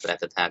ដែងដោយព្រះ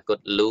តថាគត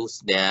lose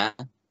their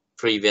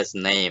previous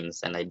names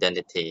and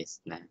identities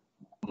ណា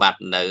បា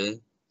ត់នៅ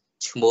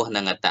ឈ្មោះ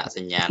និងអត្តស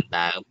ញ្ញាណ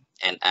ដើម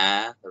and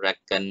are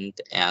reckoned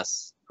as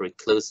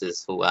recluses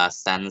who are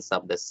sons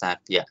of the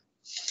Sakya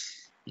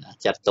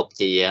ចាត់ទុក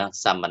ជា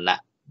សម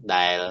ណៈ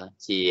ដែល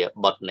ជា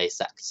បុត្រនៃ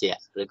សក្យៈ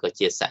ឬក៏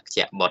ជាសក្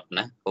យៈបុត្រ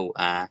ណា who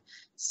are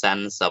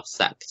sons of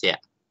Sakya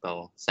បើ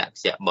ស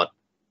ក្យៈបុត្រ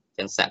អញ្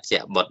ចឹងសក្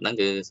យៈបុត្រហ្នឹង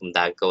គឺសំ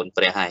ដៅកូន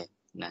ព្រះហើយ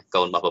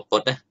កូនរបស់ពុ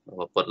ទ្ធណា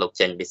ពុទ្ធលោក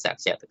ចេញពីស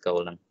ក្យៈតកូល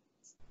ហ្នឹង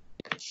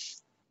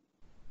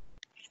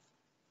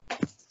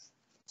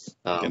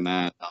គណៈ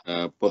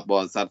ពុទ្ធប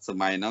រិស័ទស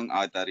ម័យហ្នឹង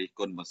ឲ្យតារិះ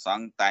គុណព្រះស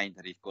ង្ឃតែង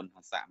តារិះគុណ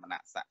សមណៈ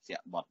សក្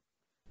យៈបុត្រ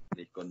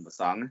រិះគុណព្រះ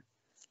សង្ឃ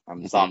អំ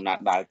សំណា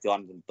ក់ដើរជ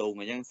ន់សន្ទូង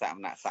អញ្ចឹងសម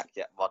ណៈសក្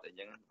យៈបុត្រអញ្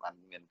ចឹងបាន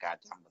មានការ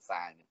ចាំភា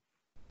សាហ្នឹ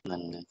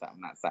ងសម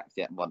ណៈសក្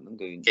យៈបុត្រហ្នឹង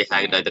គឺគេហៅ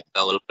ដោយត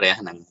កូលព្រះ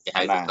ហ្នឹងគេ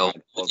ហៅតកូល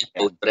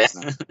ពូជព្រះ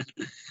ណា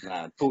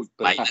ពូជ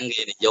ព្រះហ្នឹង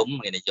គេនិយម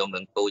រឿ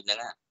ងពូជហ្នឹង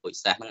ពូជ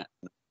សាសហ្នឹង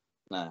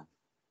ណា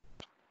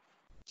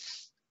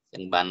ចឹ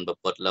ងបាន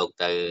ពុទ្ធលោក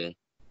ទៅ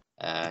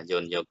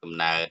យកកំ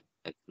ណើត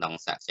ក្នុង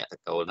សក្យៈត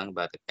កូលហ្នឹង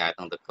បើទៅកើត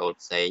ក្នុងតកូល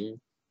ផ្សេង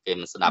គេ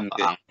មិនស្ដាប់ព្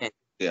រះអង្គទេ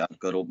គេអត់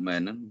គោរពមែ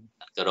នហ្នឹង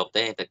អត់គោរព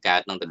ទេទៅកើ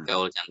តក្នុងតកូ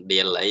លចន្ទៀ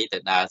លអីទៅ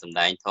ដើរសំ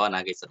ដែងធម៌ណា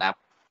គេស្ដាប់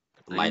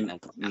សម័យហ្នឹង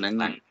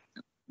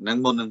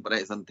មុននឹងបរិ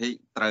សន្ធិ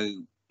ត្រូវ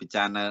ពិ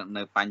ចារណា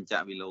នៅបញ្ច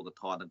វិលោក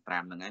ធម៌ទាំង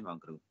5ហ្នឹងឯងបង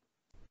គ្រូ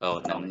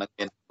ក្នុងនឹង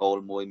មានគោល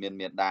មួយមាន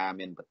មេដា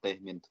មានប្រទេស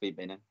មានទ្វីប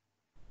អីហ្នឹង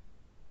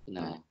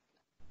ណា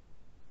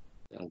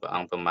ចឹងព្រះអ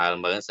ង្គប្រមាល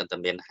មើលសិនតែ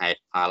មានហេតុ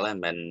ផលហ្នឹង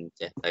មិន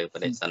ចេះទៅប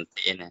រិសន្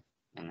ធិណា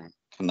ហ្នឹងហើ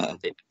យ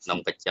ក្នុង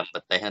បច្ចឹមប្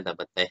រទេសតែ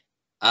ប្រទេស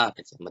ប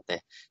ច្ចឹមប្រទេស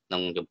ក្នុ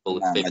ងចម្ពោះ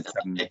ទ្វីប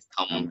ប្រទេស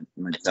ធំ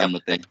បច្ចឹមប្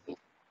រទេស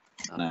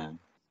ណា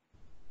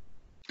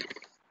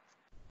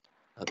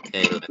អូ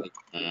ខេ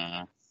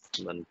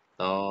បន្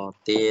ត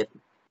ទៀត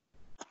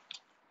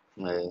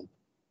មើល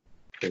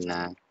ពី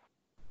ណា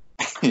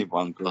ប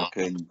ងគ្រូ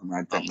ឃើញសមា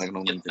ជិកនៅក្នុ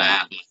ងនឹង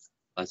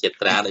បងចិត្ត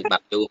ត្រាដូចបា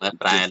ត់យូរហើយ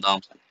ប្រែដង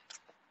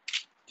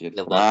ជាតិ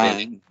រប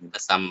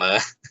ស់ summer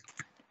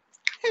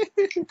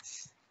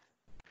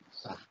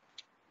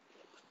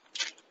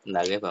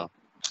នៅទេបង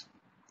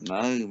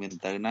នៅមាន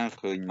ទៅណា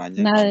ឃើញមាញ់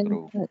ទេបងគ្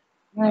រូ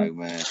នៅ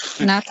មែន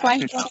ណាខ្វា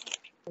ញ់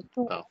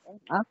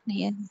អស់គ្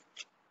នា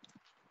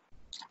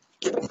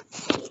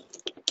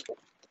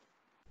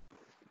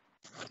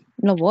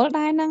រវល់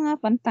ដែរហ្នឹង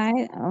ប៉ុន្តែ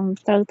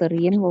ត្រូវទៅ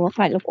រៀនព្រោះ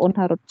ខ្លាចលោកប្អូន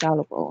ថារត់ចោល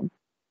លោកប្អូន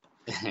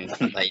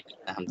តែ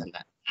តាមទៅ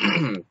ណា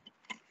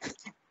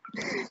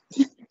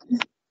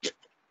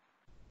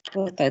ព្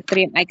រោះតែត្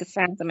រៀមឯក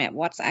សារសម្រាប់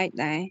វត្តស្អែក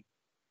ដែរ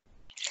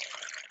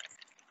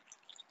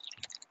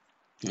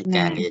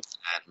ការងារច្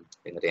រើន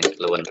រៀន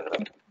ខ្លួន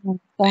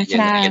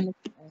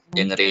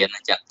យើងរៀន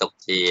ចាត់ទុក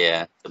ជា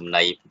ចំ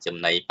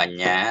ណីបញ្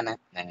ញាណា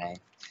ហ្នឹងហើយ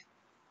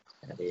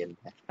រៀន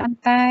ប៉ុន្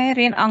តែ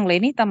រៀនអង់គ្លេស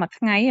នេះតែមួយ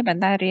ថ្ងៃទេប៉ុ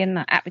ន្តែរៀន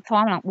អភិធ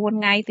ម្មឡើង4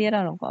ថ្ងៃទៀត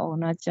លោកប្អូ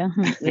នអញ្ចឹង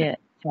វា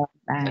ច្រើន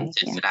ដែរ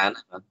ចេះច្រើន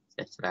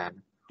ចេះច្រើន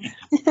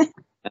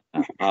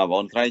ប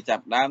ងត្រីចា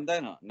ប់ដើមទៅ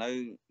នៅ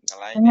កន្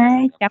លែង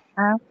ចាប់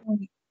ដើម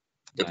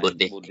The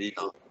Buddhist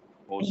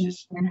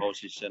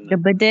position The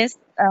Buddhist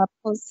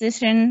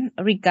position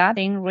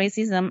regarding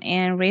racism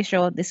and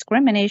racial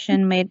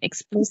discrimination made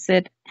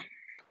explicit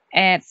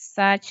at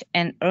such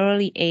an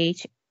early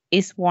age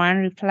is one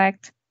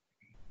reflect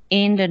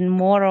in the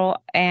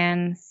moral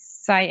and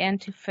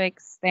scientific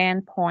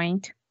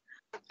standpoint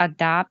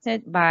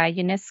adopted by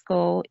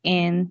UNESCO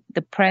in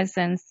the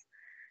present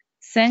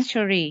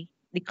century.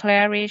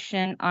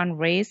 Declaration on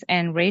Race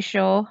and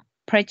Racial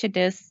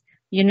Prejudice,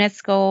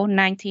 UNESCO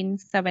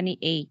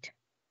 1978.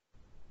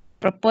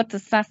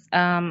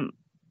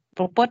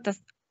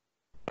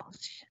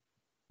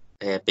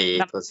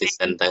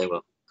 position ទៅ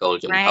គោល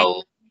ជំហរ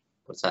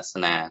ពុទ្ធសាស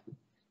នា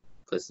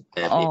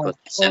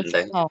position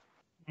ទៅ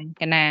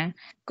កណា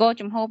គោល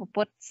ជំហរ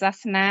ពុទ្ធសា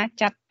សនា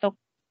ចាត់ទុក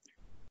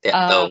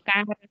កា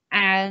ររើស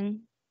អើង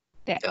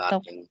តា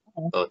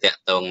ក់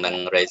ទងនឹង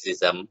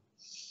racism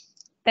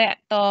តា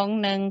ក់ទង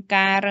នឹង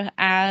ការរើស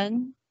អើង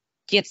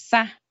ជាតិ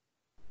សាសន៍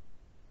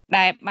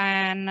ដែលបា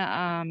ន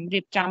រៀ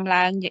បចំ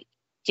ឡើង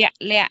ជាក់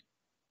លាក់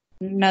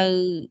នៅ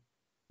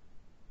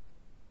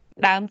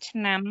ដើមឆ្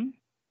នាំ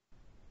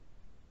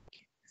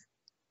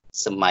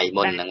សម័យ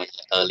មុនហ្នឹង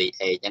early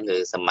age ហ្នឹងគឺ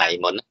សម័យ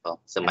មុនបង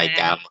សម័យ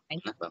កាលមុន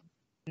ណាបង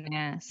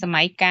ស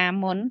ម័យកាល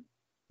មុន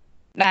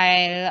ដែ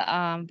ល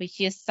វិទ្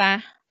យាសាស្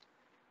ត្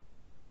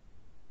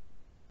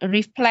រ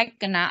reflect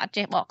កណាអត់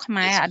ចេះបកខ្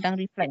មែរអត់ដឹង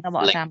reflect រប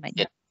ស់ថាម៉េច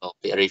ពាក្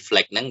យ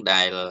reflect ហ្នឹង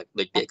ដែល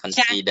ដូចពាក្យ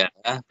consider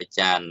ពិ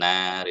ចារណា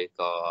ឬ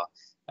ក៏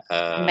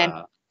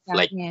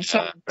reflect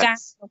ចា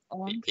ស់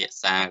ពិភាក្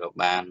សាក៏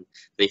បាន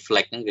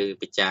reflect ហ្នឹងគឺ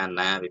ពិចារ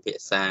ណាពិភា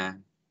ក្សា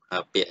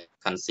ពាក្យ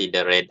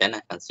considerate ដែរណា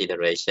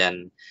consideration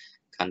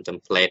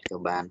contemplate ក៏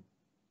បាន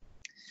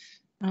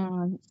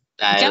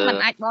តែចឹងมัน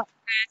អាចបក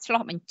ការឆ្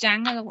លោះបញ្ចាំង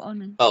ណាលោកបងអូ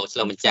នឆ្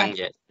លោះបញ្ចាំង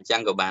អញ្ចឹ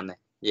ងក៏បានដែរ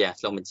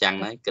ឆ្លោះបញ្ចាំង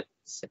ហ្នឹងគិត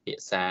ភា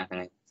សាហ្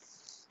នឹង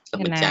ឆ្លោះ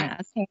បញ្ចាំង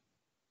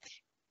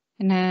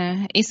ណា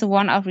is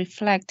one of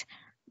reflect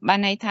បាន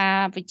ន័យថា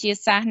វិទ្យា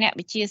សាស្ត្រអ្នក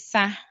វិទ្យា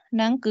សាស្ត្រហ្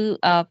នឹង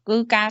គឺ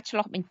ការឆ្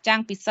លោះបញ្ចាំង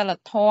ពីសិល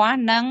ធម៌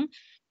និង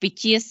វិ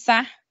ទ្យាសា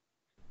ស្ត្រ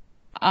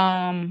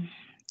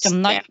ចំ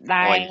ណុច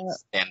ដែល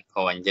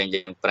standpoint យើ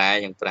ង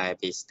ប្រែ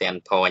ពី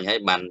standpoint ហើយ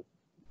បាន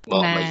ប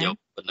កមកយក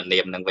ពន្ធនា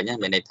មហ្នឹងវិញ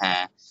មានន័យថា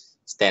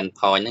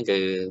standpoint ហ្នឹងគឺ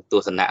ទ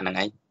ស្សនៈហ្នឹង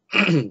ឯង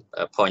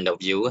point of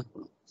view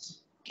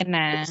ក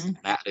ណា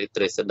ឬ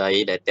ទ្រឹស្ដី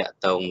ដែលតាក់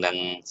ទងនឹង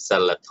សិ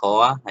លធ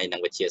ម៌ហើយនឹ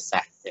ងវិទ្យាសា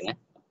ស្ត្រអញ្ចឹងណា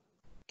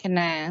ក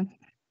ណា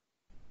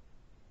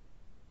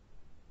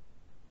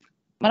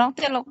ម្ដង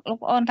ទៀតលោក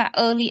ប្អូនថា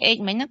early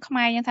age មិញហ្នឹងខ្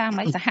មែរយើងថា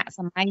មិនសហស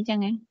ម័យអញ្ចឹង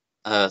ហ៎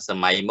ស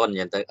ម័យមុន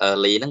យ៉ាងទៅ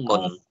early ហ្នឹងមុ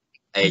ន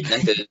age ហ្នឹ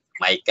ងគឺស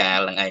ម័យកាល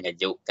ហ្នឹងឯងអា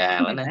យុកាល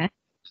ណា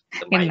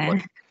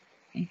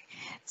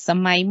ស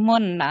ម័យមុ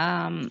ន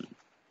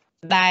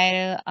ដែល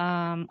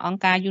អង្គ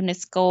ការ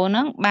UNESCO ហ្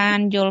នឹងបាន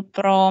យល់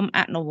ព្រម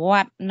អនុវ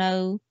ត្តនៅ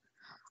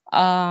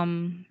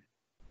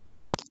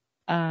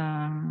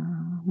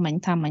មិញ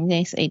ថាមិញទេ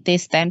ស្អីទេ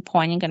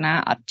standpoint ហ្នឹងកណា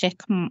អត់ចេះ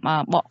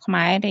បកខ្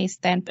មែរទេ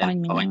standpoint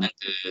ហ្នឹង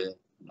គឺ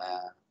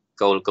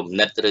គោលគំ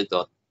និតឬ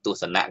ក៏ទស្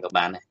សនៈក៏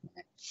បានដែរ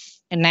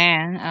ណា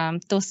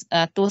ទ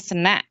ស្ស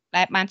នៈ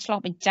ដែលបានឆ្លុះ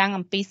បញ្ចាំង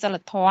អំពីសិល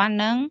ធម៌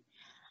និង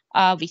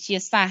វិទ្យា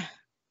សាស្ត្រ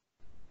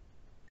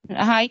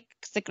ហើយ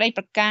សេចក្តី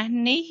ប្រកាស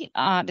នេះ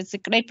សេ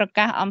ចក្តីប្រ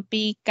កាសអំ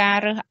ពីការ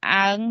រើស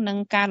អើងនិង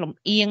ការលំ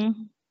អៀង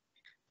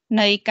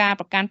នៃការ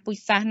ប្រកាន់ពូជ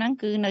សាសន៍ហ្នឹង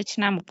គឺនៅឆ្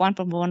នាំ1978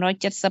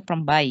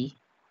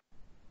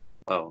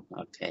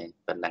អូខេ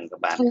ប៉ុណ្ណឹងក៏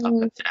បានអរ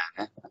គុណច្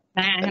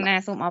រើនណា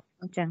សូមអរ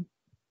គុណចឹង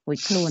រួច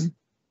ខ្លួន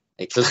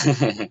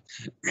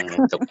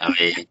ទុ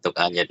ក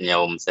ឲ្យញាតិញោ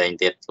មផ្សេង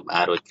ទៀតទុក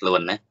ឲ្យរួចខ្លួន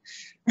ណា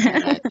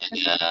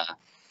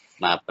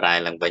មកប្រែ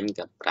ឡើងវិញ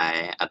ក៏ប្រែ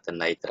អត្ថ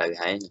ន័យត្រូវ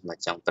ហើយមក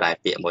ចង់ប្រែ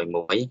ពាក្យ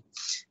មួយ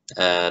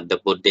the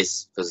Buddhist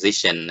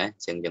position ណា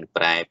ចឹងយើង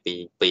ប្រែ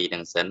ពីហ្នឹ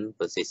ងសិន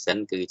position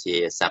គឺជា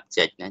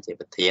subject ណាជា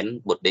ប្រធាន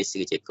Buddhist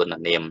គឺជាគុណ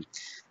នាម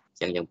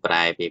ចឹងយើងប្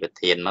រែពីប្រ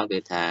ធានមកគឺ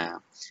ថា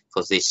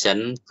position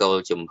គោល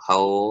ជំហ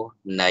រ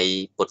នៃ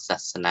ពុទ្ធសា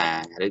សនា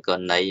ឬក៏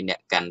នៃអ្នក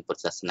កាន់ពុទ្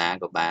ធសាសនា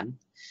ក៏បាន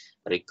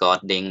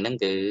recording ហ្នឹង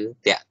គឺ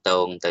តាក់ទ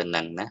ងទៅ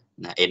នឹងណា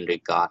in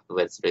regard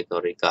with ឬក៏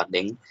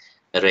regarding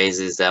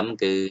racism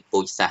គឺពូ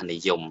ជសាសន៍និ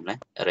យមណា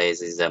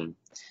racism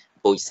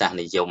ពូជសាសន៍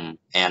និយម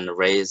and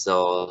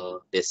racial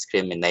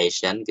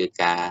discrimination គឺ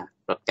ការ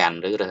ប្រកាន់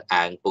ឬរើស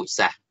អើងពូជ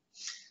សាសន៍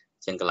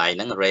ចឹងកន្លែងហ្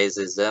នឹង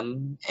racism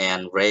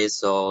and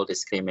racial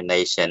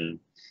discrimination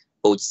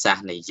ពូជសាស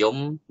ន៍និយម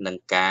និង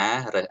ការ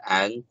រើស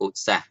អើងពូជ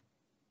សាសន៍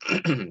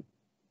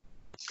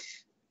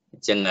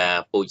ចឹង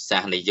ពូជសា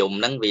សន៍និយម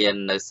ហ្នឹងវា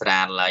នៅស្រា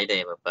លឡើយទេ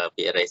ពាក្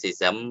យ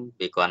racism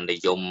វាគាត់និ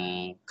យម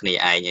គ្នា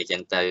ឯងអញ្ចឹ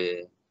ងទៅ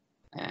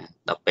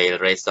ដល់ពេល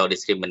racial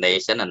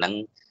discrimination អាហ្នឹង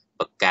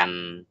ប្រកាន់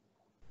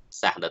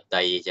សាសដ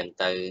តីអញ្ចឹង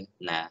ទៅ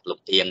ណាលុប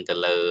អៀងទៅ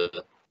លើ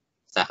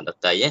សាសដ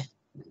តី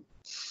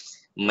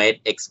made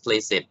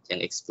explicit ចឹង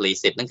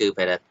explicit ហ្នឹងគឺ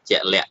ប្រែថាជា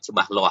ក់លាក់ច្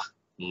បាស់លាស់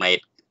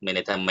made មាន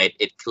ន័យថា made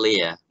it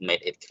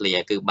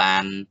clear គឺបា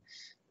ន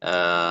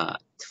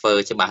ធ្វើ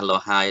ច្បាស់លា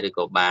ស់ហើយឬ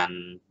ក៏បាន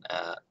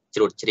ជ្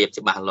រួតជ្រាប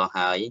ច្បាស់លាស់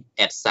ហើយ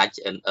at such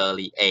an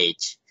early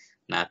age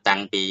ណាតាំ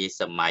ងពី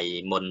សម័យ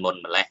មុន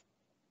ម្លេះ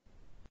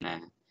ណា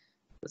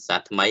ភាសា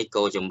ថ្មី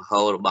គោលជំហ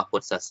ររបស់ពុ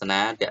ទ្ធសាស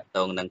នាតាក់ទ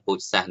ងនឹងពូជ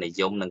សាសន៍និ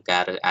យមនិងកា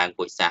ររើសអើង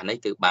ពូជសាសន៍នេះ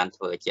គឺបាន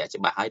ធ្វើជាក់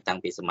ច្បាស់ហើយតាំង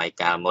ពីសម័យ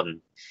កាលមុន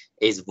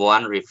is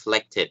one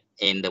reflected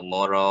in the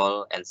moral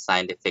and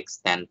scientific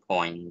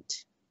standpoint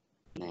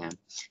ណា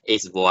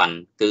is one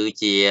គឺ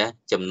ជា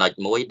ចំណុច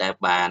មួយដែល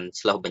បាន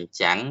ឆ្លុះបញ្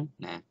ចាំង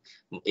ណា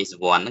is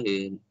one គឺ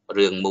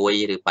រឿងមួយ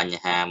ឬប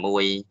ញ្ហាមួ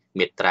យ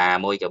មាត្រា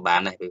មួយក៏បាន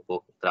ដែរពីព្រោះ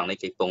ត្រង់នេះ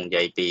គេពងនិ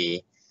យាយពី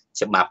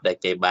ច្បាប់ដែល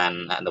គេបាន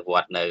អនុវ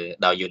ត្តនៅ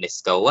ដោយ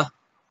UNESCO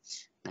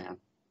ណា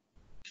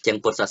ចឹង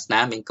ពុទ្ធសាសនា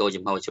មានគោល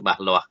ជំហរច្បា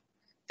ស់លាស់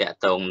តាក់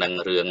ទងនឹង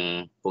រឿង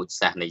ពូជ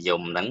សាសន៍និយ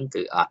មហ្នឹង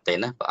គឺអត់ទេ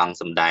ណាព្រះអង្គ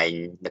សម្ដែង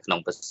នៅក្នុង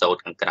ប្រសូត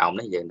ខាងក្រោម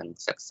នេះយើងនឹង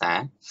សិក្សា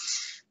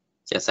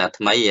ភាសា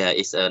ថ្មី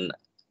is an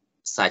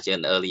such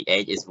an early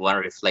age is one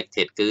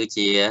reflected គឺ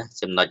ជា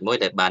ចំណុចមួយ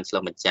ដែលបានឆ្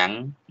លុះបញ្ចាំង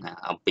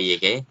អំពី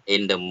គេ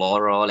in the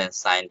moral and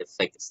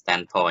scientific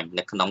standpoint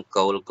នៅក្នុង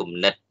គោលគំ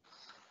និត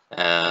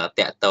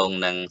តាក់ទង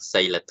នឹង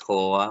សីលធ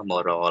ម៌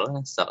moral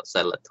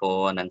សីលធ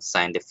ម៌និង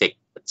scientific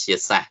វិទ្យា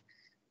សាស្ត្រ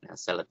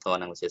សិលធម៌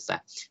និងវិទ្យាសាស្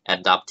ត្រ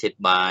adopted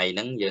by ហ្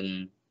នឹងយើង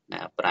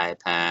ប្រែ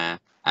ថា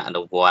អ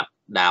នុវត្ត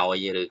ដោ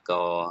យឬ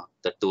ក៏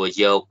ទទួល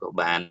យកក៏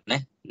បាន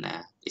ណា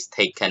is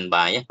taken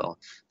by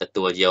ទ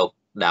ទួលយក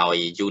ដោយ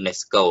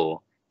UNESCO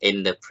in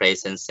the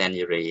present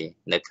century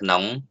នៅក្នុ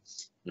ង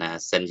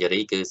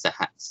century គឺសហ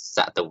ស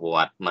តវ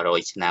ត្ស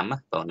100ឆ្នាំ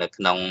នៅ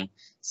ក្នុង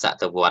ស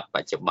តវត្សប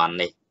ច្ចុប្បន្ន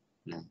នេះ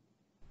ណា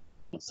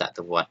សត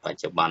វត្សបច្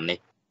ចុប្បន្ននេះ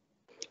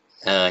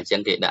អញ្ចឹ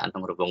ងគេដាក់ក្នុ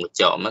ងរង្វង់កញ្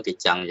ចក់មកគេ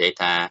ចង់និយាយ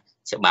ថា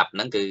ច្បាប់ហ្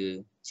នឹងគឺ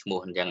ឈ្មោះ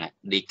អញ្ចឹង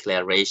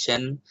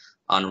Declaration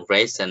on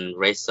Race and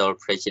Racial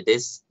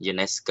Prejudice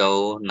UNESCO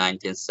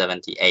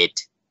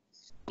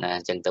 1978 ណាអ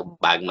ញ្ចឹងទៅ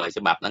បើកមើល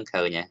ច្បាប់ហ្នឹង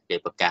ឃើញគេ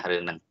ប្រកាសរឿ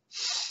ងហ្នឹង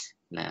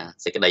ណា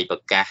សេចក្តីប្រ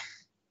កាស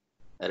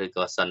ឬ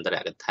ក៏សន្ទរ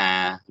កថា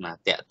ណា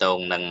តាក់ទង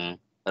នឹង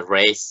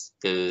race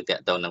គឺតា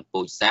ក់ទងនឹង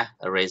ពូជសាសន៍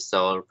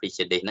racial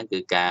prejudice ហ្នឹងគឺ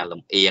ការ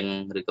លំអៀង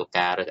ឬក៏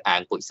ការរើសអើ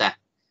ងពូជសាសន៍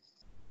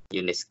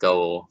UNESCO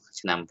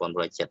ឆ្នាំ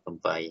1978បង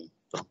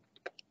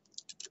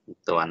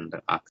តាន់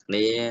ទាំងអស់គ្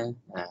នា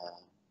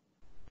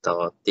ត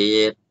ទៀ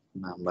ត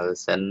មកមើល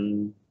សិន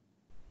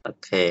អូ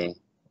ខេឥ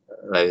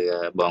ឡូវ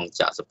បង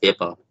ចាក់សភាព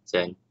បង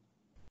ចេញ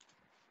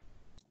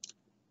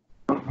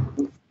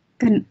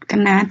ក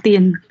ណាទៀ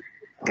ន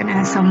កណា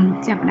សុំ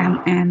ចាប់ដើម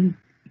អាន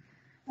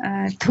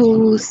To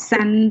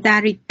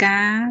Sandarika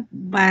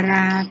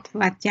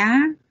Bharadwaja,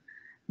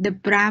 the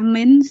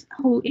Brahmins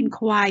who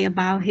inquire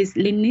about his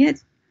lineage,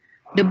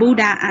 the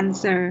Buddha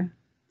answered,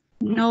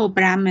 No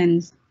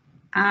Brahmins,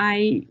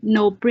 I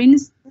no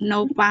prince,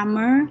 no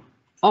farmer,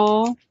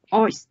 or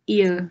ox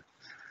ear.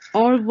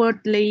 All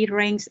worldly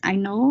ranks I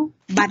know,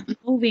 but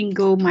moving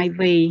go my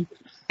way,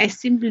 as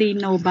simply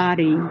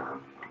nobody.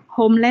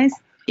 Homeless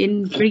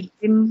in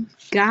grim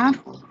garb,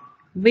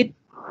 with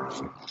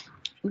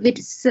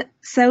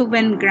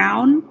servant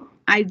ground,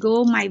 I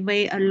go my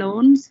way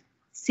alone,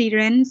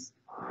 sirens,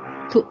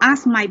 to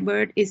ask my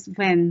bird is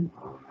when.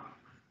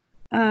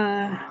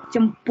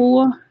 ចំពោះ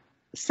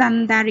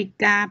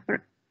Sandarika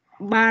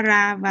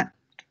Bharadwaja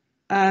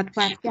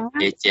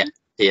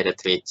ភារ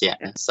ទ្វេជ្ជៈ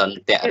សន្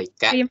តរិ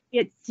កៈ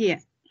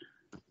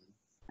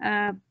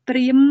ព្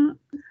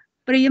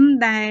រាម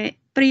ដែល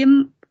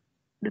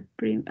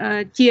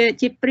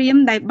ជាព្រាម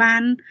ដែលបា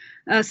ន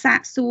សា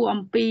កសួរ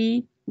អំពី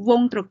វ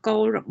ងត្រកូ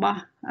លរប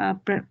ស់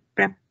ព្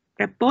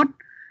រះពុទ្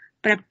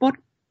ធ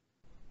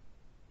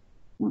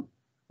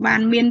បា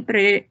នមានព្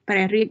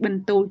រះរាជប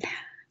ន្ទូល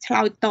ឆ្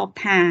លើយតប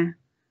ថា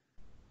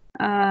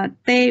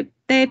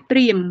ទេព្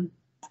រាម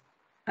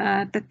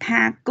ត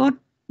ថាគត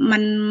មិ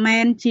នមែ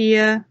នជា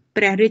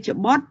ព្រះរាជ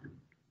បុត្រ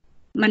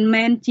មិន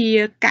មែនជា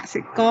ក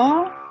សិក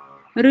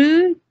រឬ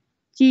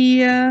ជា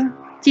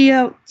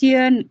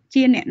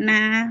អ្នក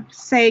ណា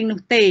ផ្សេងនោះ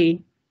ទេ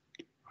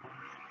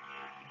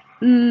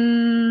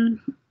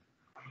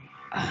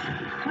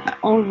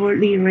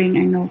overly ring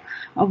I know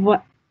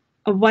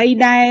អ្វី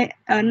ដែល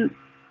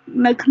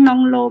នៅក្នុង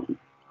លោក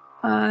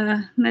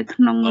នៅក្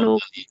នុងលោក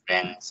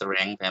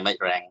rank តែមិន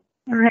rank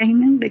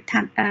ហ្នឹងដូចថា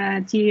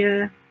ជា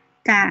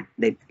ការ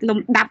ដូចលំ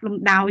ដាប់លំ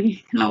ដោយ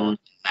ក្នុង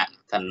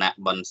ឋានៈ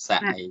បុណ្យស័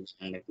ក្តិអី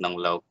នៅក្នុង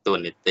លោកទួ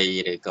នាទី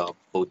ឬក៏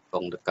ពូជព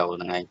ងតកូល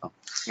ហ្នឹងឯងបង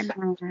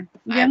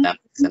យើង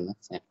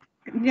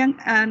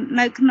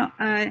នៅក្នុ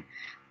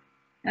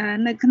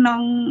ង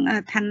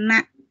ឋានៈ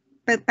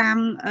ទៅតាម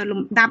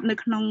លំដាប់នៅ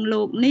ក្នុង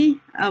លោកនេះ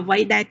អ្វី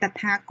ដែលត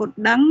ថាគត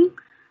ដឹង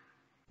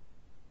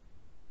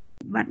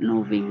but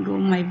moving go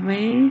my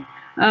way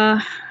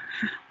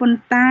ប៉ុន្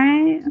តែ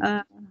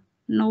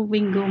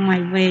moving go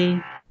my way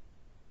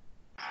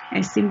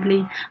as simply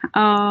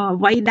អ្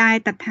វីដែល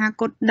តថា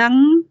គតដឹង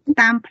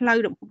តាមផ្លូវ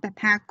របស់ត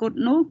ថាគត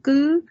នោះគឺ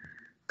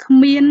គ្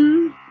មាន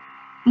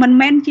មិន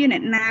មែនជាអ្ន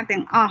កណា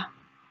ទាំងអស់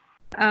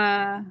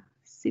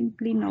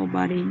simply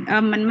nobody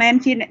មិនមែន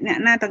ជាអ្នក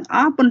ណាទាំងអ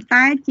ស់ប៉ុន្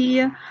តែជា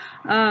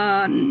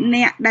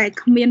អ្នកដែល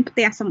គ្មានផ្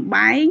ទះសម្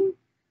បែង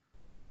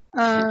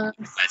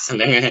ហ្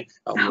នឹង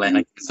អំឡែង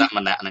សម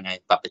ណៈហ្នឹងឯង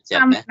បព្វជិត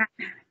ណា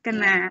ក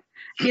ណា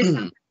ជាស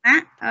មណៈ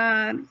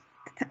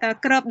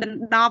ក្របដណ្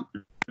ដប់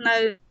នៅ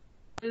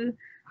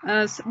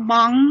ស្ប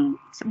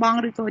ង់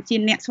ឬក៏ជា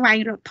អ្នកស្វែង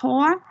រកធ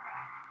ម៌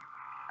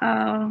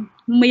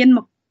មាន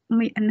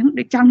ហ្នឹង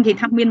ដូចចង់និយាយ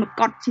ថាមានមក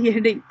កត់ជា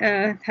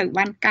ត្រូវ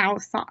បានកោ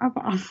សក់ប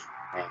ង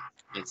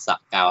មានស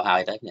ក់កោហើ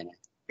យទៅហ្នឹង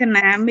ក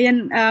ណាមាន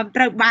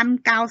ត្រូវបាន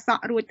កោស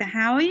ក់រួចទៅ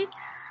ហើយ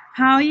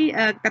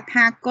ត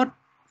ថាគត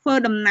ធ្វើ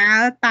ដំណើរ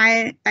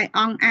តែ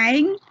អង្គឯ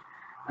ង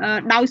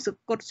ដោយសុ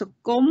គតសុ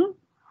គម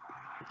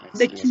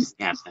ដូចស្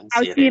ងាត់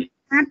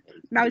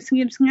ដោយស្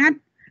ងៀមស្ងាត់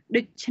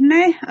ដូច្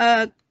នេះ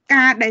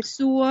ការដែល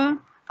សួរ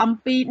អំ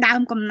ពីដើ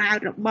មកំណើត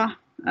របស់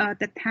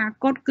តថា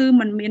គតគឺ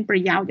มันមានប្រ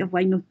យោជន៍អ្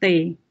វីនោះទេ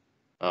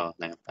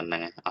ហ្នឹងប៉ុណ្ណឹ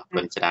ងអរ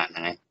គុណច្រើនហ្នឹ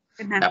ងហើយ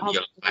ដាក់យ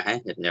ល់ខ្លះហើយ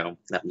ញោម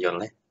ដាក់យល់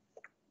ទេ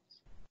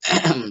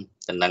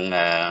តំណឹង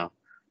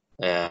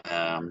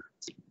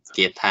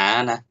គាថា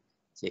ណា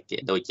ជាគេ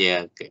ដូចជា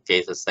គេ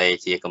សរសេរ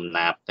ជាកំ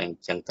ណាព្យអ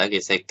ញ្ចឹងទៅគេ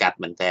សេកាត់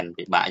មែនតើ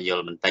ពិបាកយ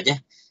ល់បន្តិចណា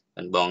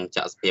មិនបង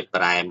ចាក់ស្ភាព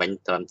ប្រែមិញ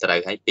ត្រឹមត្រូវ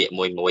ហើយពាក្យ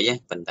មួយ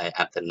ប៉ុន្តែ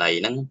អត្ថន័យ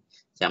ហ្នឹង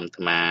ចាំអា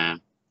ត្មា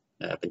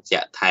បញ្ជា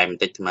ក់ថែមប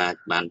ន្តិចអាត្មា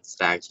បាន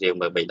ស្រាវជ្រាវ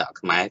មើលបិដក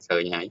ខ្មែរឃើ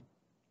ញហើយ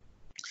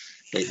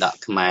បិដក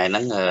ខ្មែរហ្នឹ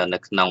ងនៅ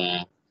ក្នុង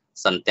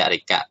សន្តរិ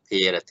កៈភា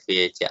រទ្វា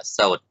ជៈ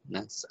សោត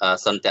ណា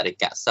សន្តរិ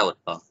កៈសោត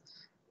បង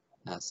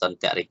សន្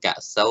តរិកៈ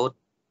សោត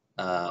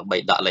បិ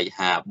ដកលេខ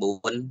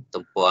54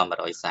ទំព័រ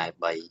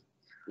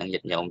143នឹងញា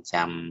តិញោម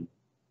ចាំ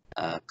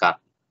ក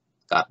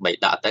ត់បិ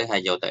ដកទៅហើ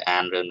យយកទៅអា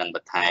នរឿងនឹងប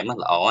ន្ថែម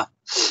ល្អ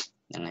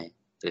ហ្នឹងហើយ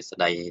từ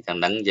đây thằng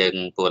nắng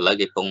dân của lấy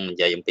cái phung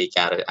dày bị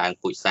cả rồi ăn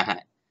bụi xa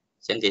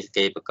chẳng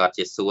cáiประกอบ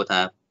ជាសួរ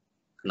ថា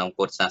ក្នុង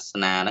ពុទ្ធសាស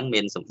នាហ្នឹង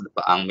មានព្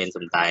រះអង្គមាន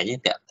សំដែង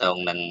ទេតកតង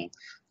នឹង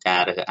កា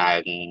ររើសអើ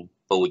ង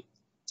ពូជ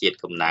ជាតិ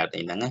កំណើត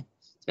អីហ្នឹងណា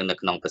ចឹងនៅ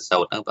ក្នុងប្រសូ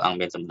តហ្នឹងព្រះអង្គ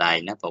មានសំដែង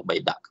ណាព្រោះបី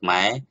ដកខ្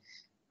មែរ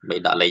បៃ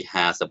ដកលេខ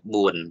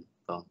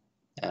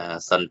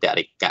54សន្ត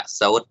រិកៈ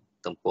សូត្រ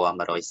ទំព័រ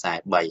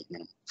143ហ្នឹ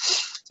ង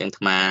ចឹងអា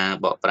ត្មា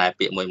បកប្រែ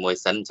ពាក្យមួយ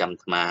សិនចាំអា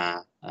ត្មា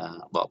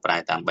បកប្រែ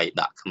តាមបៃ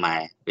ដកខ្មែ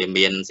រវា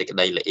មានសេចក្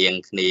តីលៀង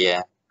គ្នា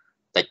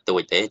តិចតួ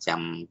ចទេ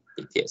ចាំ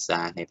ពិភាក្សា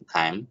គ្នាបន្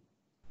ថែម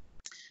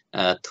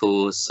ធូ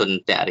ស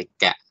ន្តរិ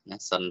កៈណា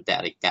សន្ត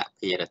រិកៈ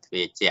ភិរទ្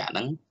វាជៈហ្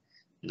នឹង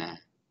ណា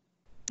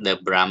The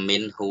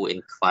Brahmin who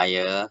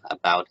inquire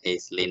about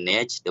his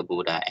lineage the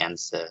Buddha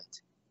answered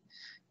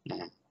ណា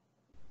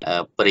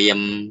ព្រាហ្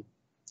មណ៍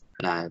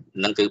ណា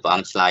ហ្នឹងគឺព្រះអ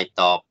ង្គឆ្លើយ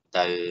តប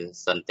ទៅ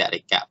សន្ត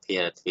រិកៈភិ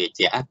រទ្វា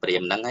ជៈព្រា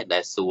ហ្មណ៍ហ្នឹងឯងដែ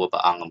លសួរព្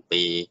រះអង្គអំ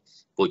ពី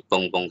ពូជព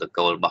ងវង្សត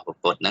កូលរបស់ព្រះ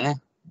ពុទ្ធហ្នឹងណា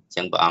អញ្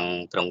ចឹងព្រះអង្គ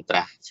ទ្រង់ត្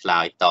រាស់ឆ្លើ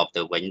យតប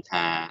ទៅវិញ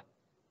ថា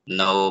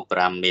No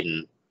Brahmin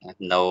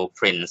no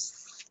prince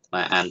ម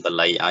កអានបា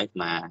លីឲ្យ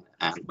មក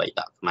អានបៃ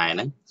ដកខ្មែរហ្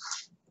នឹង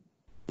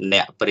អ្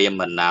នកព្រាហ្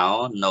មណោ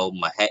no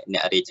មហិអ្ន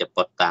ករាជ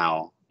ពុទ្ធោ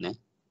ណា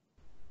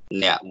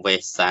អ្នកវេ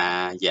សា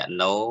យ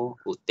ណោ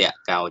ឧត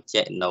កោ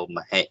ចេណោម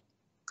ហិ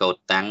កោ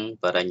តាំង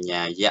បរិញ្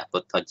ញាយៈពុ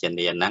ទ្ធជ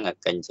នានអ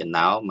កញ្ច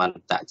ណោម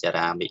ន្តច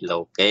រាមិលោ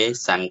កេ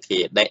សង្ឃា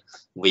ដិ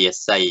វា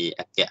ស័យ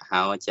អគ្គ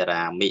ហោច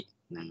រាមិ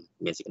ហ្នឹង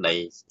មានសេចក្តី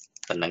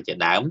ប៉ុណ្ណឹងជា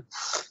ដើម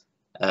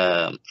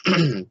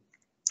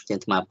ជាអា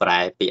ត្មាប្រែ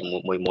ពាក្យ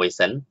មួយ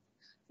សិន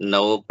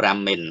No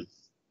Brahmin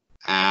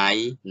I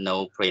no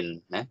prince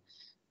ណា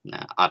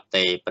អត់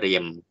ទេព្រា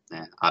ហ្មណ៍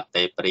ណាអត់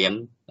ទេព្រាហ្ម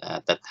ណ៍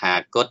តថា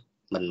គត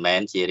មិនមែ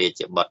នជារា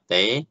ជបុត្រ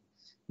ទេ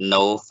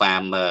No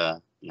farmer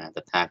ណាត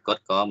ថាគត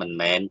ក៏មិន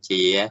មែន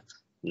ជា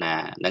ណា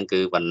ហ្នឹងគឺ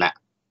វណ្ណៈ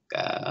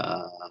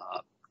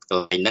ក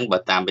ន្លែងហ្នឹងបើ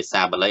តាមភា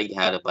សាបាលីគេ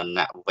ហៅថាវណ្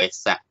ណៈវេ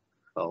សៈ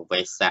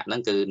វេសៈហ្នឹ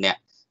ងគឺអ្នក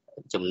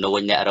ចំនួន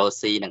អ្នករស់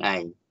ស៊ីហ្នឹងឯ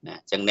ងណា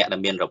អញ្ចឹងអ្នកដែ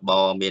លមានរប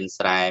រមាន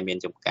ស្រែមាន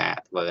ចំការ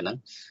ធ្វើហ្នឹង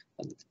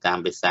តាម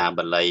ភាសា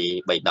បាលី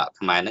បៃដក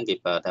ខ្មែរហ្នឹងគេ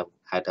ប្រើថា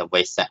ហៅថា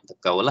វេសៈត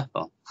កូលប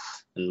ង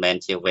មិនមែន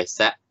ជាវេ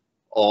សៈ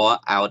or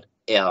out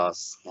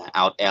else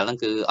out else ហ្នឹង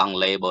គឺអង់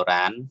គ្លេសបុ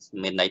រាណ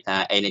មានន័យថា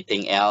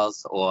anything else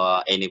or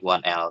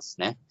anyone else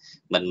ណា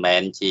មិនមែ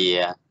នជា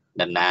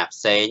ដណាផ្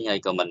សេងហើយ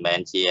ក៏មិនមែន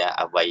ជា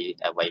អ្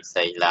វីផ្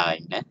សេងឡើយ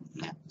ណា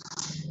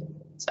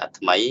សា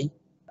ថ្មី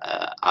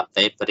អត់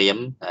ទេព្រាហ្ម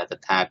ណ៍ត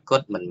ថាគ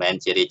តមិនមែន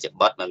ជារាជ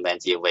បុត្រមិនមែន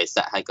ជាវេ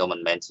សៈហើយក៏មិ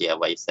នមែនជា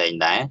អ្វីផ្សេង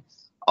ដែរ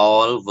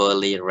all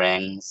worldly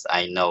ranks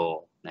I know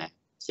ណាអ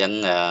ញ្ចឹង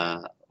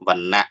វ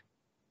ណ្ណៈ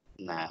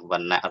ណាវ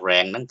ណ្ណៈ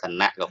rank ហ្នឹងឋា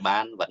នៈក៏បា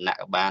នវណ្ណៈ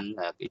ក៏បាន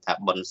គេថា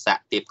បុណ្យស័ក្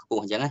តិទាបខ្ព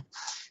ស់អញ្ចឹងណា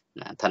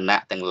ឋានៈ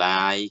ទាំង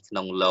ឡាយក្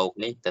នុងលោក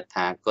នេះត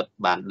ថាគត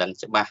បានដឹង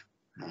ច្បាស់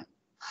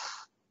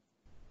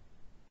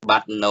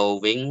but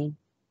knowing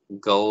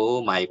go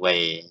my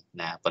way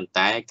ណាប៉ុន្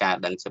តែការ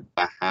ដឹងច្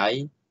បាស់ហើយ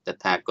ត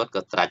ថាគត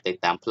ក៏ត្រាច់ទៅ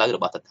តាមផ្លូវរ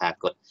បស់តថា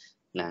គត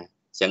ណា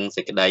អញ្ចឹង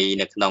សេចក្តី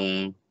នៅក្នុង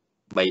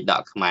បៃដ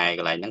កខ្មែរក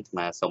ន្លែងហ្នឹង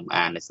អាសូម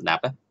អានឲ្យស្ដា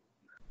ប់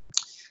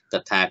ត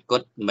ថាគ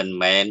តមិន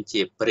មែន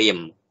ជាព្រាហ្ម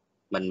ណ៍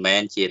មិនមែ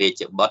នជារា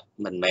ជបុត្រ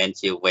មិនមែន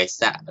ជាវេ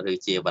សៈឬ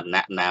ជាវណ្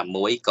ណៈណា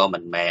មួយក៏មិ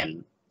នមែន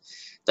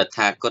ត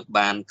ថាគត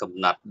បានកំ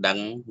ណត់ដឹង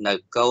នៅ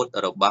កោដ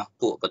របស់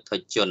ពួកពុទ្ធ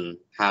ជន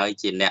ហើយ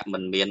ជាអ្នកមិ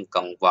នមានក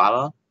ង្វ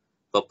ល់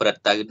ប្រព្រឹត្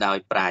តទៅដោយ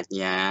ប្រាជ្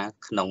ញា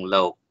ក្នុង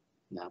លោក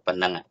ណាប៉ុ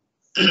ណ្ណឹង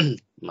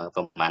មើល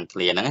ប្រហែល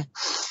clear ហ្នឹងអ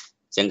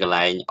ញ្ចឹងកន្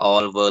លែង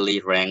all worldly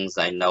ranks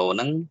I know ហ្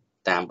នឹង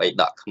តាមបៃ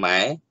ដកខ្មែ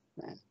រ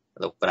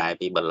លោកប្រែ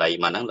ពីបាលី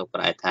មកហ្នឹងលោក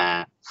ប្រែថា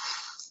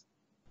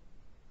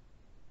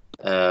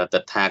ត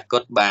ថាគ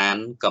តបាន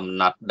កំ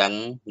ណត់ដឹង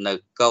នៅ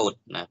កោដ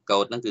ណាកោ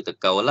ដហ្នឹងគឺត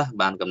កូល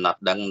បានកំណត់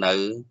ដឹងនៅ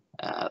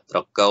ត្រ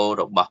កូល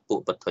របស់ពួក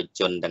ពុទ្ធ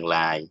ជនទាំង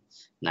ឡាយ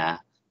ណា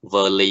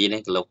worldly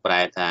នេះលោកប្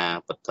រែថា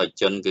ពុទ្ធ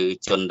ជនគឺ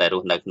ជនដែលរ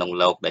ស់នៅក្នុង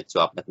លោកដែល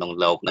ជាប់នៅក្នុង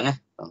លោកហ្នឹងណា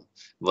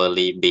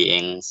worldly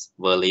beings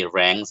worldly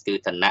ranks គឺ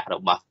ឋានៈរ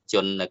បស់ជ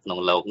ននៅក្នុង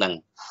លោកហ្នឹង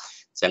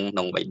អញ្ចឹងក្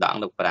នុងបៃដក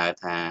លោកប្រើ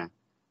ថា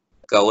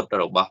កោដ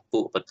របស់ពួ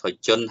កពុទ្ធ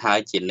ជនហើយ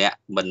ជាអ្នក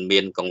មិនមា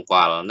នកង្វ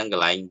ល់ហ្នឹងក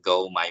ន្លែង go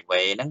my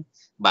way ហ្នឹង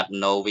but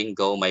knowing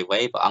go my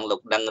way ព្រះអង្គលោក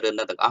ដឹងរឿង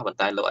នៅទាំងអស់ប៉ុន្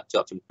តែលោកអត់ជា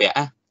ប់ជំពាក់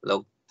លោ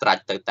កត្រា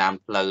ច់ទៅតាម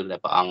ផ្លូវដែល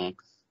ព្រះអង្គ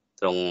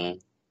ទ្រង់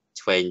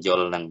ឆ្វេងយ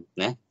ល់ហ្នឹង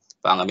ណា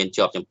ព្រះអង្គអត់មាន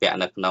ជាប់ជំពាក់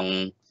នៅក្នុង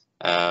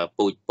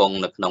ពូជពង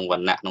នៅក្នុងវ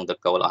ណ្ណៈក្នុងត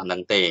កូលអស់ហ្នឹ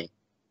ងទេ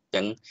អញ្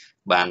ចឹង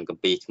បានគ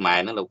ម្ពីរខ្មែរ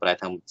ហ្នឹងលោកប្រែ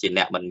ថាជា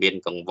អ្នកមិនមាន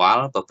កង្វ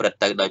ល់ប្រព្រឹត្ត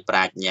ទៅដោយប្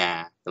រាជ្ញា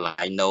កន្លែ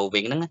ង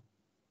knowing ហ្នឹង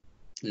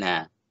ណា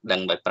ដឹ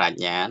ងដោយប្រា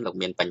ជ្ញាលោក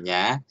មានបញ្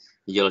ញា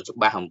យល់ច្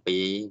បាស់អំពី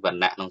វ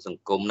ណ្ណៈក្នុងស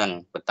ង្គមហ្នឹង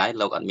ប៉ុន្តែ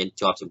លោកអត់មាន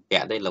ជាប់ជំពា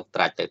ក់ទេលោកត្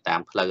រាច់ទៅតាម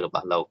ផ្លូវរប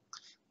ស់លោក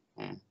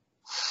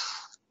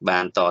បា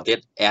នតទៀត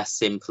as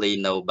simply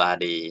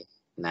nobody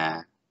ណា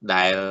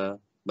ដែល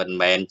មិន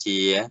មែនជា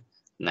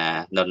ណា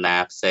នរណា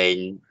ផ្សេង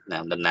ណា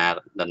ន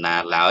រណា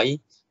ឡើយ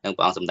នឹង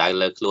ព្រះអង្គសម្ដៅ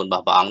លើខ្លួនរប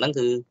ស់ព្រះអង្គហ្នឹង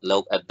គឺលោ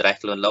ក address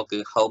ខ្លួនលោកគឺ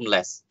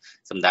homeless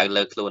សម្ដៅ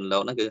លើខ្លួនលោ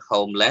កហ្នឹងគឺ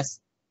homeless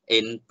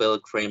in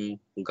pilgrim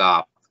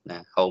garb ណា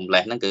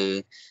homeless ហ្នឹងគឺ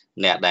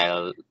អ្នកដែល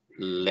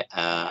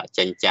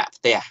ចេញចាក់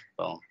ផ្ទះ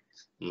បង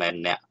មិនមែន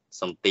អ្នក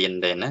សំទាន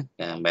ទេណា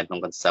មិនក្នុង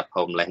concept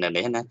homeless នៅ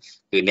នេះណា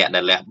គឺអ្នក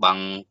ដែលលះប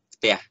ង់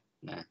ផ្ទះ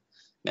ណា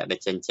អ្នកដែល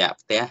ចេញចាក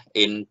ផ្ទះ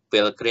in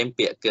pilgrim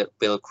ពាក្យ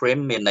pilgrim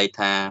មានន័យ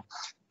ថា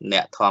អ្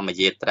នកធម្ម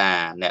យាត្រា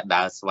អ្នក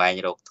ដើរស្វែង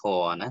រកធ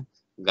ម៌ណា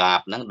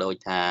garb ហ្នឹងដូច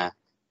ថា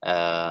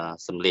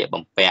សម្លៀក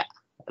បំពាក់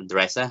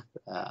dress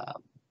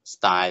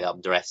style of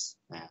dress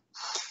ណា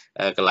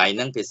កន្លែងហ្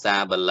នឹងភាសា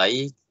បាលី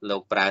លោ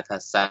កប្រើថា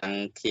សង្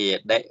ឃា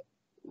ដិ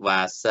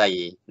វាសី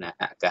ណា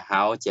អក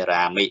ហោច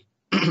រាមិ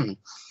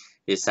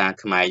ភាសា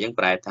ខ្មែរយើង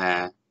ប្រែថា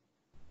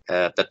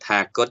តថា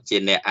គតជា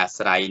អ្នកអា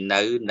ស្រ័យ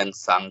នៅនឹង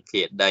សង្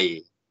ឃាដី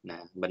ណា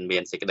មិនមា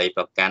នសេចក្តី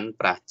ប្រកាន់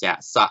ប្រះចាក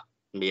សក់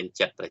មាន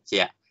ចិត្តត្រ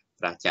ជាក់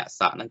ប្រះចាក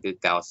សក់ហ្នឹងគឺ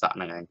កោសក់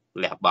ហ្នឹងឯង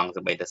លះបង់ទៅ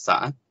បីតស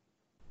ក់អ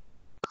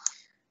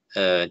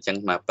ញ្ចឹង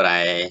មកប្រែ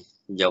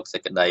យកសេ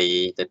ចក្តី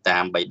ទៅតា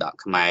មបៃដក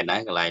ខ្មែរដែ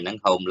រកន្លែងហ្នឹង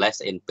homeless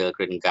in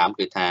pilgrimage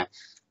គឺថា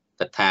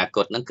តថាគ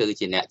តហ្នឹងគឺ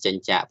ជាអ្នកចេញ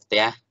ចាកផ្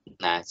ទះ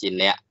ណាជា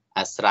អ្នក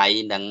អាស្រ័យ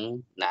នឹង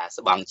ណា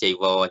ស្បង់ចី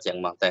វរអញ្ចឹង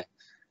មកទៅ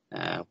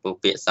ពួក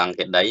ពាក្យសង្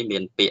ឃាដីមា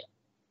នពាក្យ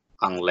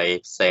អង់គ្លេស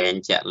ផ្សេង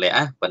ជាក់លា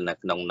ក់ប៉ុន្តែ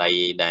ក្នុងន័យ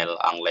ដែល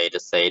អង់គ្លេសទៅ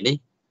សេនេះ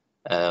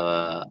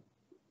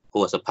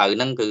ពួកសភៅហ្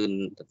នឹងគឺ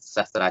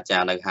សាស្ត្រាចា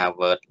រ្យនៅ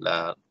Harvard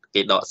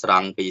គេដកស្រ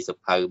ង់ពីស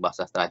ភៅរបស់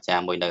សាស្ត្រាចារ្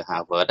យមួយនៅ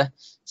Harvard អ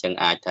ញ្ចឹង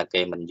អាចថា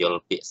គេមិនយល់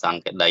ពាក្យសង្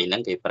ឃាដីហ្នឹ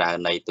ងគេប្រើ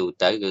ន័យទូ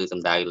ទៅគឺ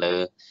សំដៅលើ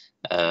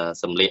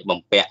សម្លៀកបំ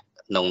ពាក់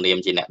ក្នុងនាម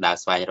ជាអ្នកដើរ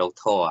ស្វែងរក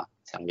ធម៌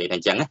ចង់និយាយថាអ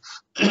ញ្ចឹង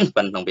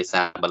ប៉ុន្តែក្នុងភា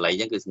សាបាលី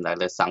ហ្នឹងគឺសំដៅ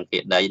លើសង្ឃា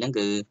ដីហ្នឹង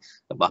គឺ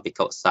របស់ភិក្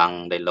ខុសង្ឃ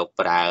ដែលលោក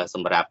ប្រើស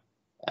ម្រាប់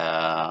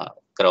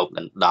គ្រប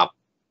ដណ្ដប់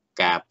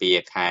ការពារ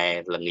ខែ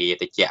ល្ងា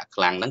តិច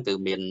ខ្លាំងហ្នឹងគឺ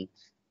មាន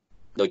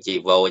ដូចជី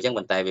វោអញ្ចឹង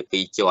ប៉ុន្តែវាពី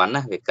រជាន់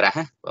ណាវាក្រា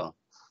ស់បង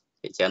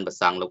គេច្រើនប្រ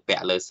សង់លោកពា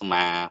ក់លើស្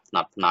មាផ្ន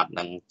ត់ហ្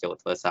នឹងចូល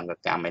ធ្វើសង្ឃ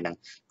កម្មអីហ្នឹង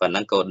ប៉ុណ្ណឹ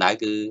ងគោលដៅ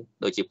គឺ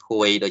ដូចជាភួ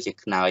យដូចជា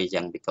ខ្នើយអញ្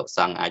ចឹងភិក្ខុស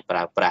ង្ឃអាចប្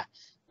រើប្រាស់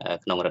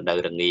ក្នុងរដូវ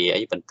រងា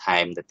អីបន្ថែ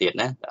មទៅទៀត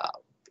ណា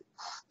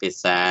ភា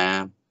សា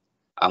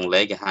អង់គ្លេ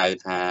សគេហៅ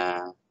ថា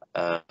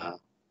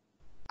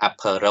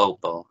upper robe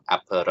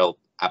upper robe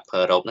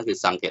ហ្នឹងគឺ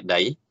សង្ឃា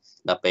ដី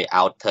ដល់ពេល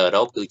outer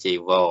robe គឺជី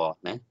វរ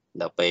ណា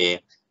ដល់ពេល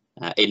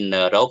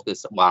inner robe គឺ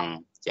ស្បង់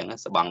អញ្ចឹង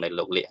ស្បង់ដែល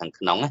លោកលាកខាង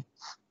ក្នុងណា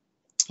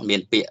មា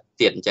នពាក្យ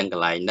ទៀតអញ្ចឹងក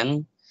ន្លែងហ្នឹង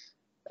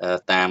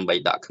តាមបៃ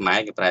ដកខ្មែរ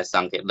គេប្រែស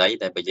ង្ឃាដី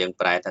តែបើយើង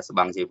ប្រែថាស្ប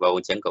ង់ជីវរ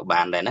អញ្ចឹងក៏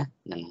បានដែរណា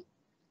ហ្នឹង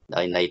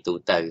ដោយន័យទូ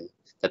ទៅ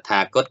តថា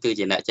គតគឺ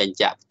ជាអ្នកចេញ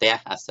ចាក់ផ្ទះ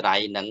អាស្រ័យ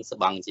នឹងស្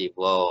បង់ជី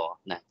វរ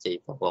ណាជី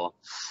វរ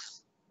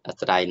អា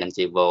ស្រ័យនឹង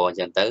ជីវរអញ្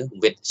ចឹងទៅ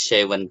with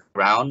shaven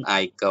crown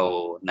I go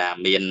ណា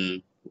មាន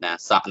ណា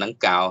សក់ហ្នឹង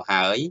កោ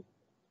ហើយ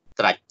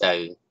ត្រាច់ទៅ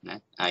ណា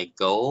I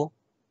go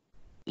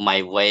my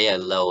way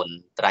alone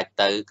ត្រាច់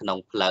ទៅក្នុង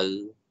ផ្លូវ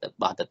រ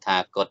បស់តថា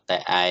គតតែ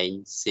ឯង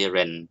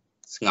serene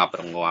ស្ងប់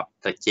រងាប់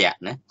ត្រជាក់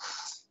ណា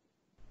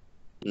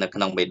នៅក្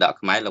នុងបេដក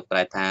ខ្មែរលោកប្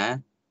រែថា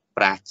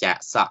ប្រះចាក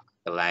សក់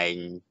កន្លែង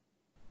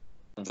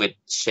with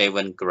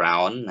shaven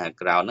ground ណា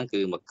ground ហ្នឹង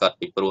គឺមកកត់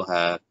ពីព្រោះ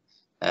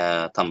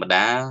ធម្ម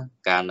តា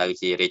កាលនៅ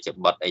ជារាជ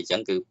បុត្រអីចឹ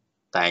ងគឺ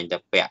តែងតែ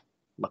ពាក់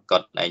មកក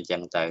ត់អីចឹ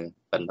ងទៅ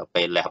ប៉ុន្តែ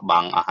ពេលលះប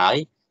ង់អស់ហើយ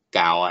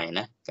កោហើយ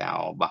ណាកោ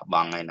បោះប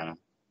ង់ហើយហ្នឹង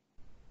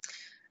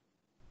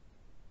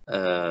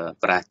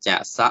ប្រះចាក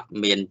សក់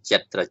មានចិ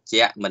ត្តត្រ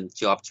ជាក់មិន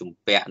ជាប់ជំ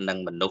ពាក់នឹង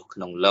មនុស្សក្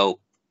នុងលោក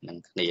នឹង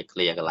គ្នាឃ្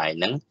លាកន្លែង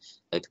ហ្នឹង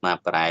ទៅអាត្មា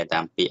ប្រែតា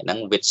មពាក្យហ្នឹង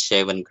with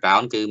shaven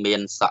crown គឺមា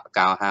នសក់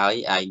កោហើយ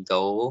I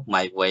go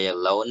my way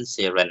alone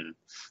serene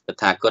ត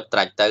ថាគតត្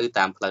រាច់ទៅ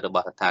តាមផ្លូវរប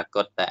ស់តថាគ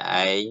តតែ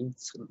ឯង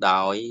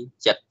ដោយ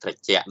ចិត្តត្រ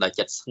ជាក់ដោយ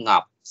ចិត្តស្ង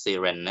ប់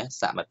serene ណា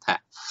សមថៈ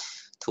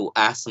to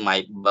ask my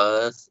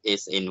birth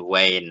is in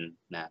vain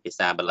ណាភា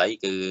សាបាលី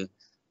គឺ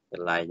ក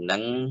ន្លែងហ្នឹ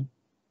ង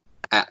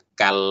អ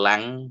កលាំ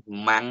ង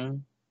ម៉ាំង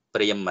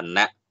ព្រាម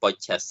ណៈពុ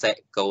ច្ឆសិ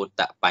កោ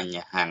តបញ្ញ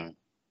ហੰ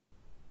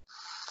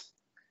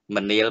ម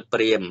នាលព្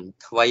រាម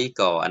ថ្វី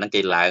ក៏អាហ្នឹង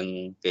គេឡើង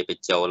គេប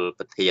ញ្ចូល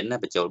ប្រធានណា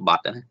បញ្ចូលបទ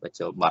ណាបញ្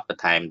ចូលបទប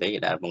ន្ថែមទេគេ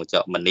ដាក់មកច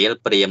កមនាល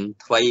ព្រាម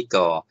ថ្វី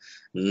ក៏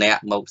អ្នក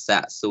មកសា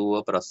កសួរ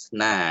ប្រស្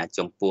នា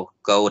ចំពោះ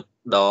កោត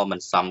ដ៏មិន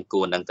សម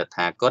គួរនឹងត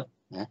ថាគត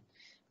ណា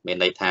មាន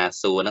ន័យថា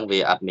សួរហ្នឹងវា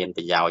អត់មាន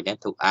ប្រយោជន៍ទេ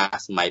to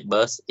ask my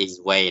birth is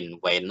vain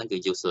ហ្នឹងគឺ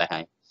useless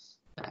ហើយ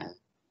អ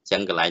ញ្ចឹ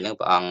ងកន្លែងហ្នឹង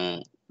ព្រះអង្គ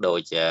ដូ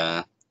ច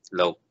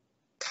លោក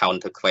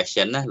counter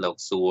question ណាលោក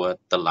សួរ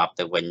ត្រឡប់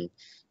ទៅវិញ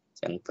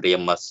ចឹងព្រាម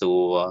មកសួ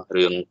រ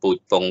រឿងពូជ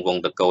ពងវង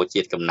តកោ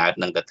ជាតិកំណើត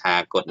នឹងតថា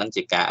គតហ្នឹង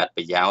ជាការអត់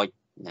ប្រយោជន៍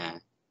ណា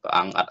ព្រះអ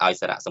ង្គអត់ឲ្យ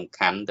សារៈសំ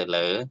ខាន់ទៅ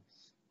លើ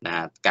ណា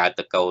កើត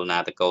តកូលណា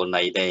តកូល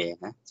ណីទេ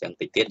ណាចឹង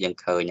តិចទៀតយើង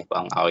ឃើញព្រះ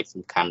អង្គឲ្យ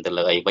សំខាន់ទៅ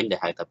លើអីវិញដែល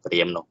ហៅថាព្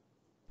រាមនោះ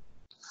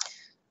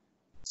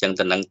ចឹង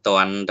តំណឹងត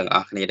ន់ទាំងអ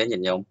ស់គ្នាដែរញា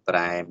តិញោមប្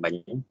រែមិញ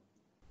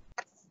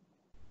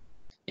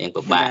យើង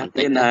ពិបាកបន្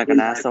តិចណាក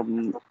ណា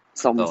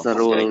សុំស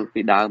រួល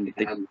ពីដើមបន្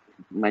តិច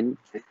មិញ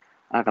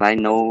អាកន្លែង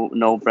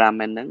no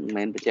brahman ហ្នឹងមិន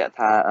មែនបញ្ជាក់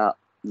ថា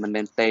មិន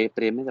មែនទេ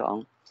ព្រាមទេបង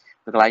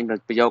កន្លែង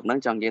ប្រយោគហ្នឹង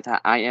ចង់និយាយថា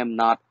I am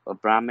not a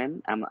brahman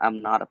I'm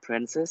not a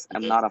princess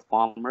I'm not a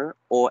farmer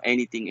or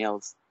anything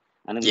else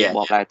អាហ្នឹងប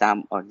កប្រែតាម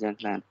អញ្ចឹង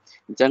ណា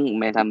អញ្ចឹងមិន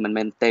មែនថាមិន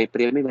មែនទេព្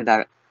រាមទេមានថា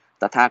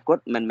តថាគត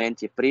មិនមែន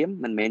ជាព្រាម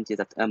មិនមែនជា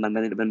មិន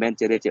មែន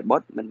ជារាជបុ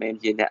ត្រមិនមែន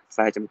ជាអ្នកខ្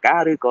សែចំកា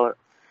រឬក៏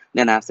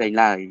អ្នកណាផ្សេង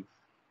ឡើយ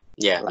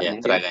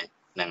ត្រូវហើយ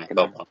ហ្នឹងហើយ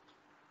បង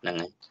ហ្នឹង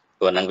ហើយ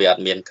ព្រោះនឹងវាអ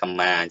ត់មានខ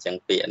មាអញ្ចឹង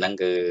ពាក្យហ្នឹង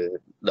គឺ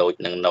ដូច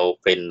នឹង no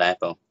print ដែរ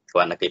បងគ្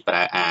រាន់តែគេប្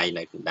រើ I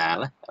នៅកណ្ដាល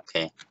អូ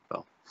ខេប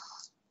ង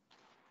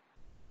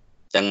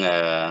អញ្ចឹង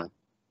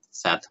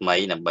សារថ្មី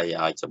ដើម្បី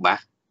ឲ្យច្បា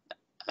ស់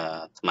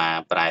ស្មា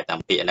ប្រែតាម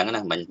ពាក្យហ្នឹង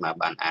ណាមិញស្មា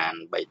បានអាន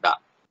3ដក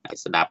ហើយ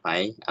ស្ដាប់ហើ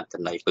យអត្ថ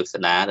ន័យពិ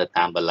ស្ដារទៅ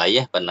តាមបាលី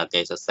ប៉ុន្តែគេ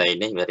សរសេរ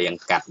នេះវារៀង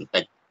កាត់បន្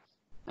តិច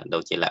ដូ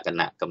ចជាលក្ខ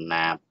ណៈកំ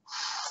ណាព្យ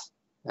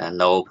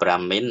no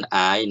brahmin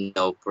I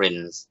no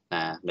prince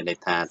មានន័យ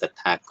ថាត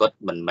ថាគត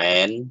មិនមែ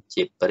ន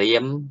ជាព្រា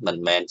ហ្មណ៍មិន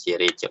មែនជា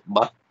រាជ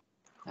បុត្រ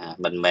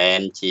មិនមែន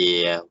ជា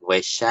វេ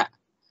ស្យ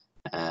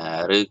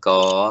ឬ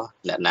ក៏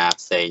អ្នកណា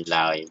ផ្សេង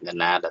ឡើយអ្នក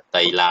ណាដ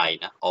តីឡើយ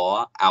ណា or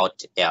out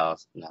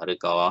else ឬ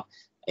ក៏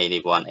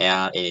anyone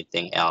else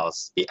anything else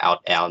ពី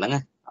out else ហ្នឹង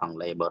អង់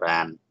គ្លេសបុ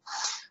រាណ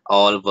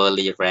all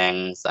worldly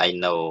ranks I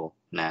know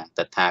ណាត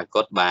ថាគ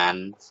តបាន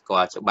ស្គា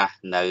ល់ច្បាស់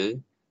នៅ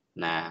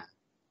ណា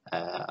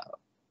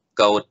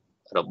កោដ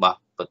របស់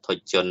ពុទ្ធ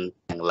ជន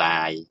ទាំង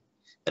ឡាយ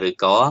ឬ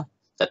ក៏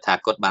តថា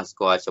គតបានស្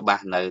គាល់ច្បា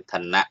ស់នៅឋា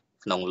នៈ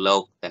ក្នុងលោ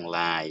កទាំង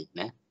ឡាយ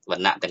ណាវ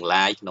ណ្ណៈទាំង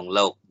ឡាយក្នុង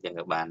លោកអញ្ចឹង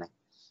ក៏បានដែរ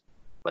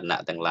វណ្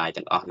ណៈទាំងឡាយ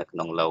ទាំងអស់នៅក្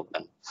នុងលោកហ្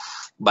នឹង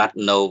but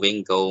knowing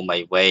go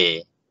my way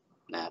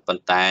ណាប៉ុ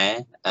ន្តែ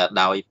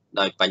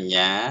ដោយបញ្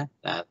ញា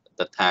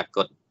តថាគ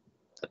ត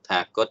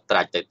ត្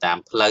រាច់ទៅតាម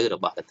ផ្លូវរ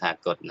បស់តថា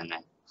គតហ្នឹង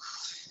ហើយ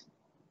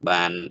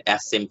បាន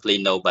as simply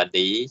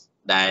nobody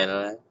ដែល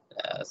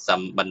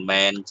មិន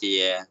មែនជា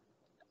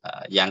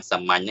យ៉ាងសា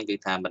មញ្ញហ្នឹងគឺ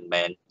ថាមិន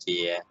មែនជា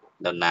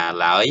នរណា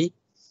ឡើយ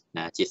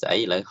ណាជាស្អី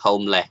ឥឡូវ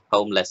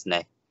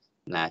homelessness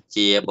ណា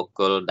ជាបុគ្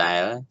គលដែ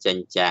លចេញ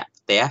ចាក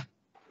ផ្ទះ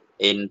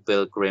in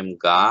pilgrim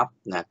garb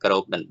ណាគ្រ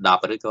បដណ្ដ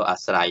ប់ឬក៏អា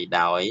ស្រ័យ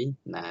ដោយ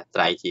ណាត្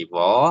រៃជីវ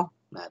រ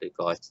ណាឬ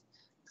ក៏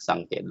ស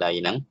ង្ឃេដី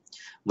ហ្នឹង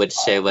with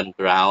shaven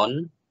ground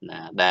ណា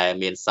ដែល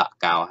មានសក់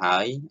កោហើ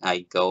យ I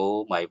go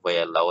my way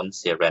alone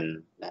siren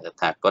ណាត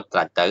ថាគតត្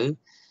រាច់ទៅ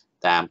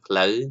តាមផ្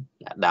លូវ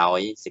ដោយ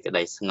សេចក្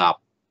តីស្ងប់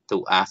to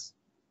us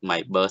my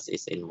birth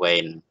is in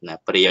vain ណា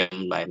ព្រាម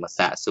ដែលមក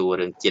សាកសួរ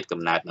រឿងជាតិ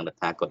កំណើតngត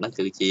ថាគតហ្នឹង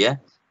គឺជា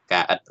កា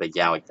រឥតប្រ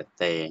យោជន៍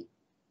ទេ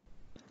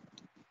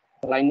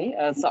កន្លែងនេះ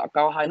សក់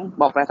កោហើយហ្នឹង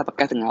បកប្រែថាប្រ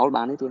កាសទាំងោល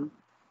បានទេទួន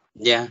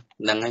យ៉ា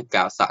ហ្នឹងហើយ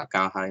កោសក់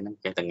កោហើយហ្នឹង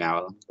គេទាំងោល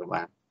ក៏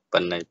បាន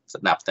ប៉ុន្តែ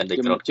ស្ដាប់តែដូច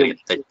ក្រត់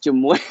តិចជា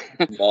មួយ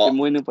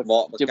នឹង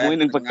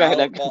ប្រកាស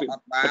ដែលបកអ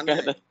ត់បាន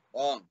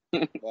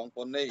បង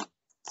ប៉ុននេះ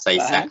សៃ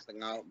សាក់ទាំ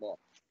ងោលបក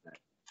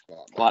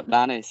អត់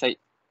បានទេ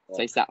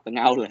សៃសាក់ទាំ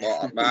ងោលបក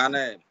អត់បាន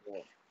ទេ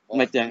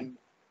មិនចឹង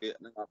ពាក្យ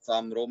ហ្នឹងអត់ស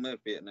មរម្យទេ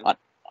ពាក្យហ្នឹង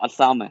អត់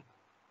សមទេ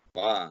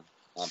បាទ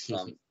អត់ស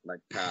មដា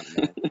ច់ខាត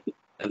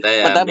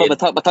តែ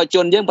បថុជ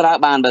នយើងប្រើ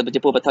បានបើ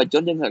ចំពោះបថុជ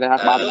នយើងគេថា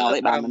បើទាំងោលទេ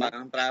បាន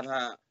ប្រើ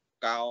ថា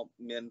កោ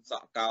មានស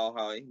ក់កោ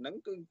ហើយហ្នឹង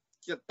គឺ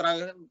ចិត្តត្រូវ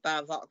តា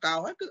សក់កោ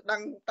ហើយគឺដឹ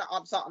ងតែអ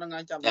ត់សក់ហ្នឹង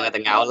ហើយចាំតែ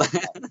ទាំងោល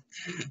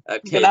អូ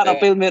ខេដល់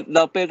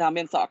ពេលថា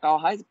មានសក់កោ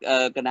ហើយ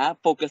កណា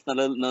focus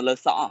នៅលើ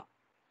សក់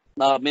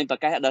ដល់មានប្រ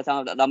កេះដ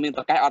ល់មាន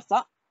ប្រកេះអត់ស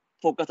ក់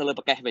focus ទៅលើ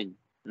ប្រកេះវិញ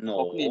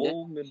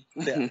មាន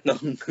តែต้อ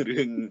ง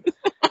រឿង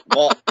ប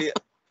កពាក្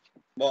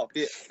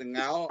យទាំ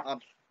ងោលអ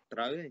ត់ត្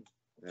រូវទេ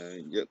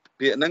យក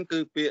ពាក្យហ្នឹងគឺ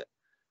ពាក្យ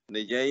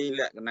និយាយ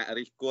លក្ខណៈ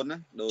រិះគន់ណា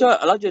ដូចចុះ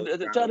ឥឡូវ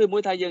ចុះឬមួ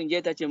យថាយើងនិយា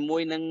យតែជាមួ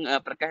យនឹង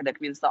ប្រកាសដែល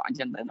គ្មានសក់អញ្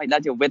ចឹងតែមិនដែ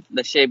លជា with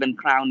the shaven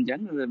crown អញ្ចឹង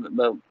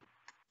បើ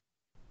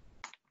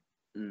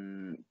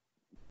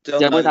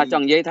ចាំមើលថាច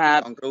ង់និយាយថា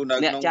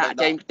អ្នកចាក់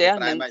ចេញផ្ទះ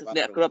និង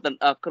អ្នកគ្រប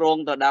ក្រង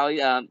ទៅដោយ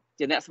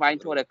ជាអ្នកស្វែង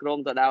ធួដែលក្រង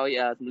ទៅដោយ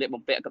សម្លៀក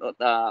បំពាក់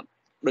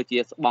ដូចជា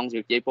ស្បង់ជ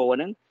ជែកពោហ្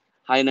នឹង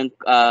ហើយនឹង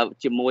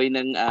ជាមួយ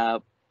នឹង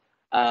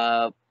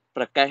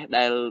ប្រកាស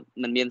ដែល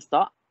មិនមានស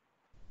ក់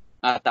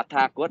ត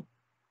ថាគត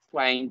ស្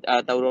វែង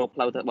ទៅរកផ្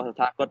លូវរបស់ត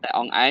ថាគតតែ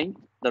អង្គឯង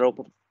ទៅរក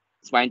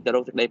ស្វែងទៅរ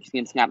កសេចក្តីស្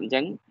ងៀមស្ងាត់អញ្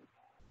ចឹង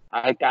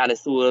ហើយការដែល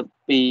សួរ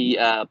ពី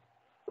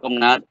កំ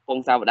ណើតពង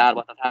សាវតារប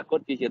ស់តថាគត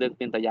គឺជារឿង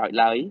មានប្រយោជន៍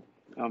ឡើយ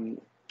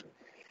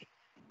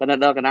ប៉ុន្តែ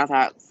ដល់កណា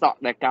ថាសក់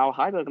ដែលកោ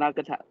ហើយបើកណា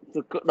គិតថា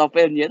ដល់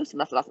ពេលញៀនស្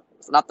ដា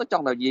ប់ទៅច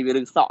ង់តែនិយាយ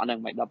រឿងសក់ហ្នឹង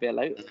មិនដល់ពេលឥ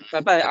ឡូវ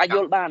តែអាចយ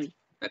ល់បាន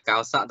កោ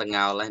សក់ទាំ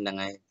ងោលហ្នឹង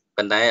ហើយ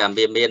ប៉ុន្តែ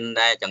មាន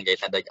ដែរចង់និយាយ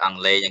ថាដូចអង់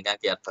គ្លេសអញ្ចឹង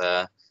គេអត់ប្រើ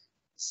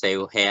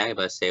save hair គេ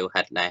ប្រើ save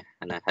head ដែរ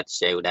អាណា head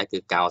shave ដែរគឺ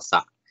កោស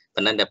ក់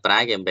ប៉ុន្តែតែប្រា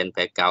យគេមិនមែន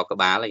ប្រើកោក្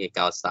បាលទេគេ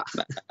កោសក់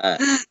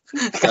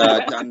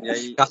ចង់និយា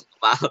យកោ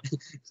ក្បាល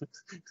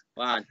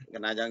បាទក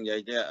ណាចង់និយាយ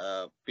ជា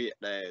ពាក្យ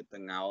ដែល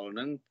ទាំងោលហ្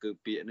នឹងគឺ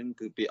ពាក្យហ្នឹង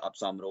គឺពាក្យអត់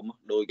សមរម្យ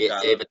ដោយកា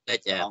រជេរបន្តិច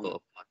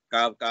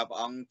កើព្រះ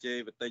អង្គជេរ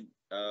បន្តិច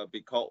ភិ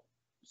ក្ខុ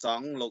ស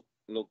ង្ឃ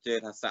លោកជេរ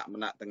ថាសម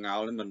ណៈទាំងោល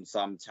នេះមិនស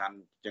មឆាន់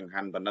ចង្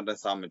ហាន់បណ្ឌិតតែ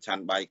សមឆា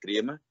ន់បាយក្រៀ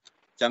ម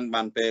ចឹង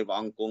បានពេលព្រះ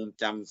អង្គគង់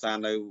ចាំសារ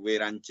នៅវេ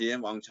រញ្ជា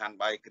ព្រះអង្គឆាន់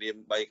បាយក្រៀម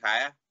3ខែ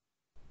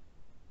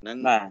ហ្នឹង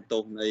ទោ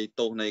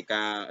សនៃ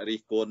ការ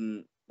រិះគន់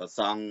ប្រ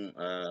សង់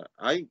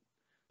ហើយ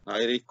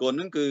រិះគន់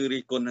ហ្នឹងគឺ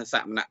រិះគន់ស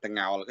មណៈទាំ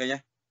ងោលឃើញទេ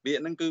ពាក្យ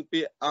ហ្នឹងគឺ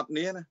ពាក្យអត់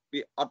នេះណាពា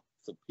ក្យអត់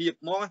សុភាព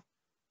មក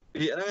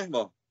ពាក្យហ្នឹងប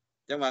ង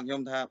អញ្ចឹងបាទខ្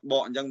ញុំថាប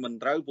កអញ្ចឹងមិន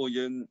ត្រូវព្រោះ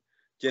យើង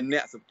ជាអ្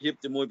នកសុភាព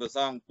ជាមួយប្រស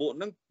ង់ពួក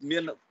ហ្នឹងមា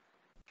ន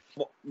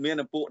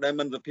ពួកដែល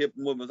មិនសុភាព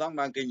ជាមួយប្រសង់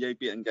បានគេនិយាយ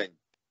ពាក្យអញ្ចឹង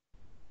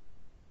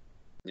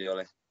យល់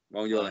ទេប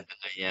ងយល់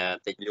ហើយ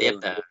តិចទៀត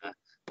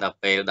ដល់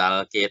ពេលដ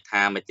ល់គេ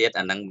ថាមួយទៀត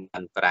អាហ្នឹងមិ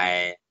នប្រែ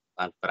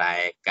បានប្រែ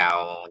កោ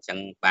អញ្ចឹង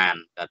បាន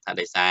ថា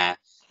ដោយសារ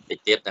តិច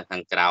ទៀតទៅខា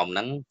ងក្រោមហ្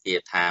នឹងជា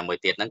ថាមួយ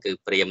ទៀតហ្នឹងគឺ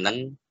ព្រាមហ្នឹង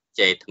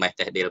ចេថ្មេះ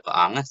ចេះដៀលព្រះ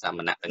អង្គសា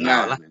មណៈតងោ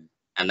ល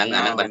អាហ្នឹង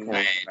បាន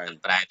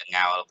ប្រែត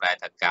ងោលប្រែ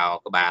ថាកោ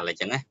ក្បាលអ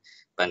ញ្ចឹងណា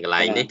បានកន្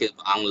លែងនេះគឺ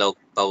ព្រះអង្គលោក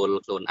ពោល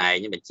ខ្លួនឯ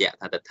ងបញ្ជាក់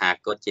ថាតថា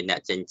គតជាអ្នក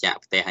ចិញ្ចាក់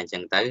ផ្ទះអញ្ចឹ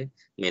ងទៅ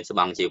មានស្ប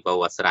ង់ជីវោ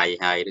អាស្រ័យ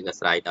ហើយឬក៏អា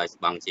ស្រ័យដោយ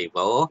ស្បង់ជី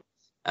វោ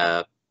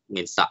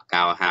មានសក់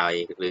កោហើយ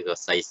ឬក៏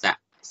សីស័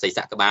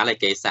កក្បាលឯ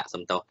កេស័ក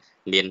សំទោស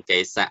មានកេ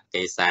ស័ក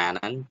កេសាហ្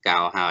នឹងកោ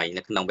ហើយ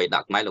នៅក្នុងបេដ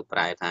កខ្មែរលោកប្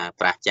រែថា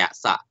ប្រាចាក់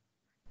សក់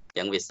អញ្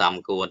ចឹងវាសំ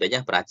គួរតិច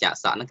ប្រាចាក់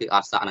សក់ហ្នឹងគឺអ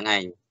ត់សក់ហ្នឹងឯ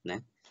ងណា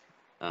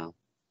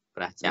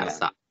ប្រាចាក់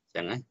សក់អញ្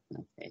ចឹងណា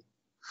អូខេឥ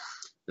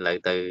ឡូវ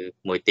ទៅ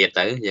មួយទៀត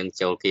ទៅយើង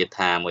ចូលគា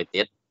ថាមួយ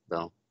ទៀតប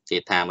ងគា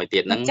ថាមួយទៀ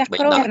តហ្នឹងបេដ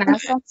កណា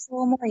សុំសួ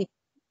រមួយ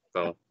ប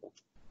ង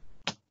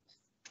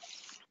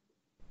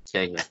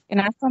ចេញក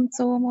ណាសុំ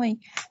សួរមួយ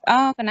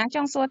កណាច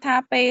ង់សួរថា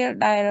ពេល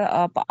ដែល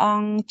ព្រះអ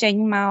ង្គចេញ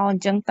មកអ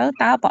ញ្ចឹងទៅ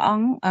តើព្រះអ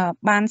ង្គ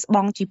បានស្ប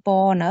ង់ជីព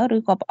រនៅឬ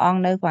ក៏ព្រះអង្គ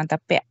នៅគ្រាន់តែ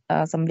ពាក់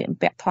សម្លៀកបំ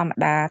ពាក់ធម្ម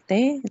តា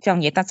ទេចង់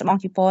និយាយថាស្បង់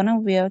ជីពរហ្នឹង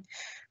វា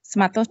ស្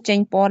មាត់ទោះចេញ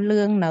ពណ៌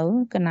លឿងនៅ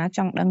កណាច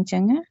ង់ដឹងអញ្ចឹ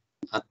ងណា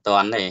អត់តា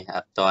ន់ទេ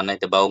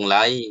ដំបូង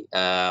ឡើយ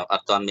អ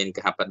ត់តាន់មានក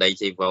ហបដី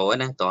ជីវរ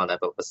ណាតោះតែ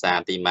ភាសា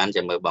ទីម៉ាន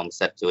ចាំមើលបង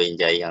សិតជួយនិ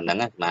យាយហ្នឹង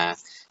ណា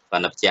បា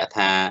នបញ្ជាក់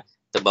ថា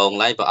ដំបូង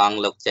ឡើយព្រះអង្គ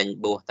លោកចេញ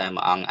បួសតែ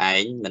មួយអង្គឯ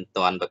ងមិន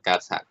ទាន់បង្កើត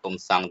សហគម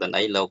ន៍សង្ឃទៅ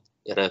អីលោក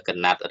រើសក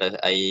ណាត់រើស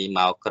អីម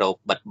កគ្រប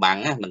បិទបាំង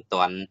ណាមិន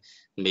ទាន់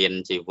មាន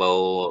ជីវរ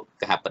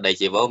កហបដី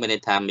ជីវរមានន័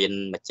យថាមាន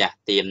ម្ចាស់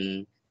ទាន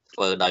ធ្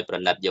វើដោយប្រ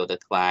ណិតយកទៅ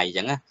ថ្វាយអញ្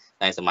ចឹងណា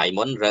តែសម័យ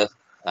មុនរើស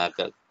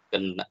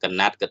ក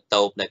ណាត់ក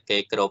តោបដែលគេ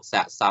គ្រប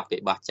សាកសពគេ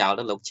បោះចោល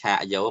ទៅលោកឆាក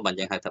យកបើ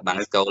យើងហៅថាបាំង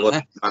ស្គល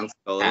ណាបាំងស្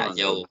គលឆាក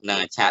យកនឹង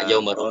ឆាកយ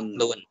កមករួមខ្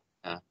លួន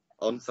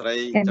អូនស្រី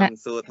ចង់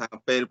សួរថា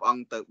ពេលព្រះអ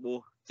ង្គទៅបួ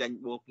សចេញ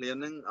បួសភ្លាម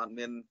ហ្នឹងអត់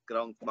មានក្រ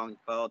ងស្បង់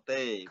ពោ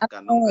ទេកា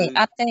លនោះ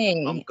អត់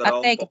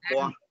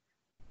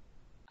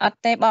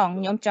ទេបង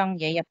ខ្ញុំចង់និ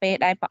យាយពេល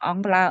ដែលព្រះអ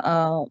ង្គឡើង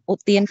ឧ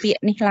ទានពាក្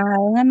យនេះឡើ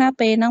ងណា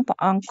ពេលហ្នឹងព្រះ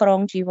អង្គក្រង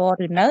ជីវរ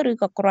ឬនៅឬ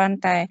ក៏គ្រាន់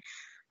តែ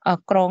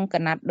ក្រងក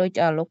ណាត់ដូច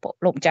លោ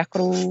កម្ចាស់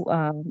គ្រូ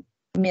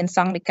មានស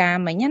ង្ឃដីកា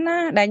មិញណា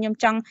ដែលខ្ញុំ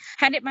ចង់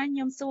ហេតុនេះបានខ្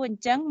ញុំសួរអ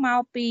ញ្ចឹងម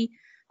កពី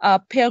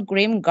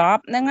pilgrim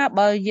garb ហ្នឹង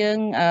បើយើង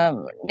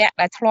អ្នក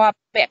ដែលធ្លាប់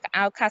ពាក់កៅ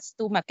អៅ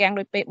costume មកទាំង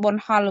ដូចពេលបុណ្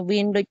យ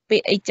Halloween ដូចពេ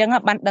លអីចឹង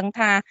បានដឹង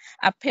ថា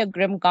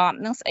pilgrim garb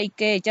ហ្នឹងស្អី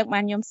គេអញ្ចឹងបា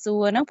នខ្ញុំសួ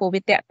រហ្នឹងព្រោះ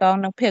វាតាក់ទង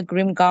នឹង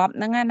pilgrim garb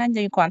ហ្នឹងណា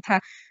យើងគ្រាន់ថា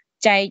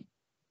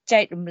ចែ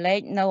ករំលែក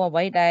នៅអ្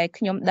វីដែល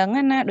ខ្ញុំដឹង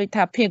ណាដូច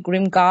ថា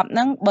pilgrim garb ហ្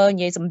នឹងបើនិ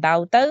យាយសំដៅ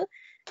ទៅ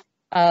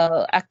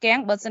អាកាំង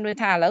បើសិនដូច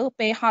ថាឥឡូវ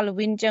ពេល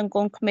Halloween ចឹង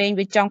កូនក្មេង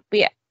វាចង់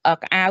ពាក់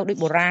កៅអៅដូច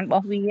បុរាណរប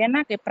ស់វា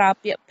ណាគេប្រើ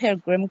ពាក្យ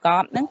pilgrim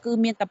garb ហ្នឹងគឺ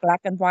មានតែ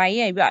black and white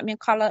ឯងវាអត់មាន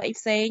color អី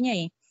ផ្សេងទេអ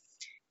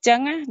ញ្ចឹង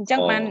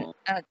បាន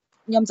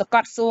ខ្ញុំសង្ក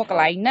ត់សួរកន្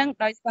លែងហ្នឹង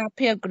ដោយសារ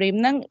pilgrim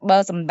ហ្នឹងបើ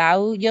សំដៅ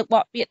យើងប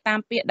កពាក្យតាម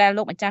ពាក្យដែល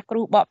លោកម្ចាស់គ្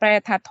រូបកប្រែ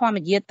ថាធម្ម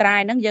យាត្រា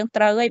ហ្នឹងយើង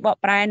ត្រូវឯងបក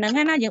ប្រែហ្នឹង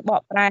ណាយើងប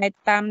កប្រែ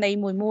តាមន័យ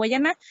មួយ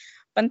ណា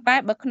ប៉ុន្តែ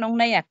បើក្នុង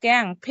ន័យអា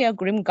កាំង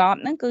pilgrim garb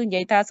ហ្នឹងគឺនិ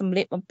យាយថាសម្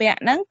លៀកបំពាក់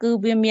ហ្នឹងគឺ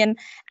វាមាន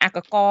អាក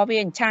កវា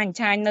អញ្ឆា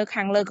ញនៅ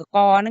ខាងលើកក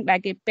ហ្នឹងដែល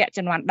គេពាក់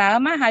ជំនាន់ដើ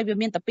មហើយវា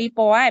មានតែពីរព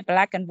ណ៌ឯង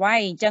black and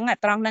white អញ្ចឹង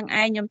ត្រង់ហ្នឹង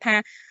ឯងខ្ញុំថា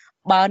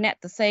បើអ្នក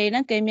ទៅសេហ្នឹ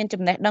ងគេមាន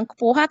ចំណេះដឹងខ្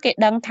ពស់គេ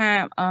ដឹងថា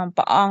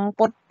ព្រះអង្គ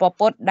ពុ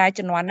ទ្ធដែល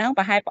ជំនាន់ហ្នឹង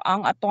ប្រហែលព្រះអ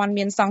ង្គអត់ទាន់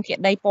មានសង្ឃា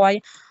ដីពណ៌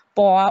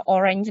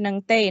orange ហ្នឹង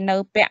ទេនៅ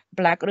ពាក់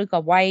black ឬក៏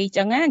white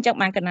អញ្ចឹង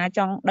បានកណាច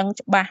ង់ដឹង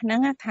ច្បាស់ហ្នឹង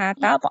ថា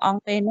តើព្រះអង្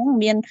គពេលហ្នឹង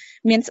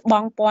មានស្ប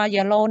ង់ពណ៌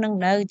yellow ហ្នឹង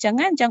នៅអញ្ចឹ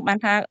ងបាន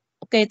ថា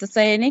គេទៅ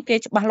សេនេះគេ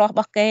ច្បាស់លាស់រ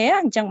បស់គេ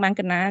អញ្ចឹងបាន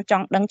កណាច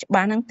ង់ដឹងច្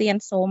បាស់ហ្នឹងទៀន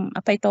សូមអ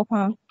ភ័យទោសផ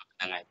ង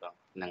ហ្នឹងហើយបង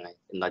ហ្នឹងហើយ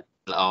ចំណុច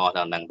ល្អដ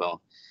ល់ហ្នឹងបង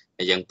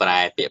យើងប្រែ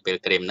ពាក្យពេល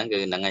ក្រិមហ្នឹងគឺ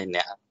ហ្នឹងហើយ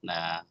អ្នក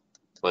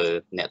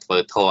ធ្វើ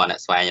ធម៌អ្នក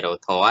ស្វែងរក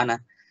ធម៌ណា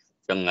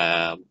អញ្ចឹង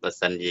បើ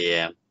សិនជា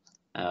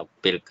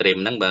ពេលក្រិម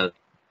ហ្នឹងបើ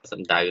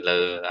សំដៅលើ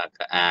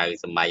កៅអៅ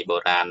សម័យបុ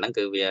រាណហ្នឹង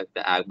គឺវា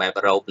កៅអៅបែប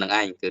រ៉ូបហ្នឹង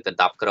ឯងគឺទៅ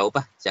10គ្រប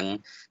អញ្ចឹង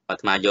អា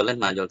ត្មាយល់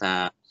ថា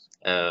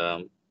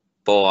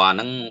ពណ៌ហ្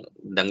នឹង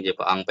ដឹងជា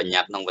ព្រះអង្គបញ្ញ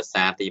ត្តិក្នុងភា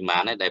សាទីម៉ា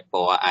នឯដែលព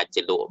ណ៌អាច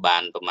ជាលក់បា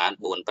នប្រហែល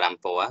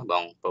 4-5 ពណ៌ប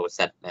ងប្រូ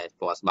សិត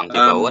ពណ៌ស្បង់ជី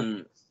វរ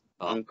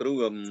អង្គគ្រូ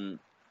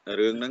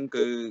រឿងហ្នឹង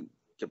គឺ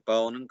ចពោ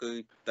ហ្នឹងគឺ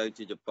ទៅ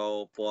ជាចពោ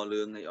ពណ៌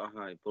លឿងអីអស់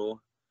ហើយព្រោះ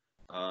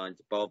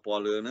ចពោព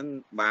ណ៌លឿងហ្នឹង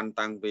បាន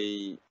តាំងពី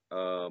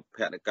ភ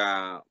ក្តិកា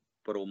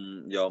ព្រំ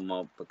យកម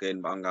កប្រគេន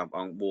ព្រះ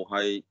អង្គបួស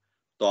ហើយ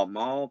តបម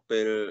ក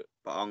ពេល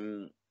ព្រះអង្គ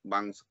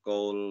បាំងសក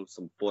លស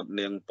ម្ពុត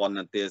នាងប៉ុន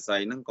ទាស័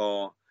យហ្នឹងក៏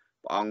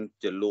ព្រះអង្គ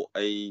ជាលក់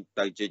អី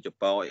ទៅជាច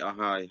ពោអីអស់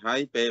ហើ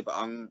យពេលព្រះ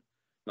អង្គ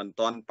មិន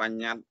ទាន់ប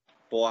ញ្ញត្តិ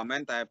ពណ៌មែ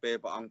នតែពេល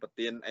ព្រះអង្គប្រ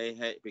ទានអេ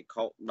ហិភិក្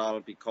ខុដល់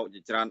ភិក្ខុជា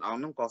ច្រើនអង្គ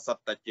ហ្នឹងក៏សុទ្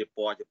ធតែជាព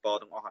ណ៌ចពោ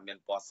ទាំងអស់អត់មាន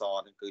ពណ៌ស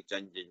ហ្នឹងគឺចេ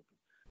ញជា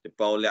ច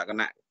ពោលក្ខ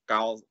ណៈ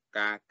កោ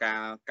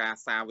ការ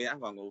សាវៈ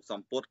បងស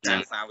ម្ពុតកា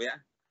រសាវៈ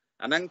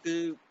អាហ្នឹងគឺ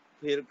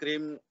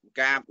pilgrim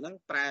garb ហ្នឹង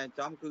ប្រែ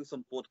ចំគឺស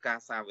ម្ពុតការ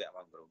សាវៈប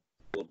ងគ្រូស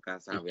ម្ពុតការ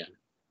សាវៈ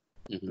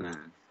ណា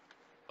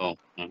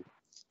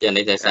យ៉ាង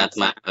នេះតែសាថ្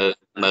ម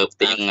មើលផ្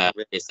ទៀង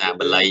ភាសា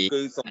បាលី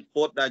គឺសម្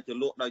ពុតដែលជា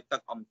លក់ដោយទឹ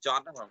កអំច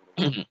ត់ណាបងគ្រូ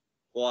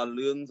ពណ៌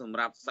លឿងសម្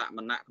រាប់សម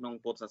ណៈក្នុង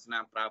ពុទ្ធសាសនា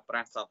ប្រើប្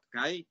រាស់សពថ្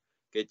ងៃ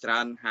គេច្រើ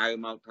នហៅ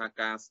មកថា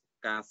ការ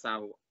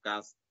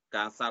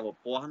ការសាវ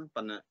ពស់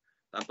ប៉ុន្តែ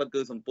តាមពិតគឺ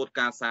សម្ពុត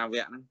ការសា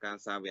វៈហ្នឹងការ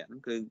សាវៈហ្នឹ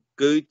ង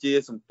គឺជា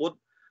សម្ពុត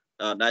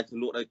ដែលជ្រ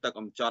លក់ដោយទឹក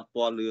អំចត់ព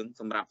ណ៌លឿង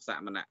សម្រាប់សា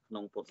មណៈក្នុ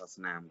ងពុទ្ធសាស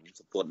នា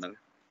សម្ពុតហ្នឹង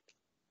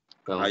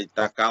ហើយ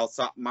តាកោស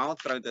ក់មក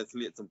ត្រូវតែស្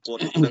លៀកសម្ពុត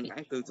ហ្នឹងឯ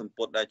ងគឺសម្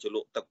ពុតដែលជ្រល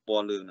ក់ទឹកព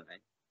ណ៌លឿងហ្នឹងឯ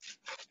ង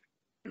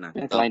ណា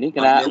កន្លែងនេះគេ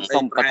ថា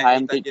សុំបន្ថែម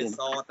តិច ជា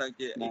សទៅ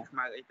ជាអីខ្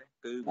មៅអីទៅ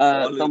គឺ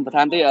សុំបន្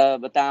ថែមតិច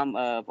បើតាម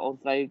បងអូន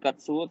ស្រីគាត់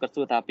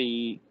សួរថាពី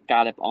កា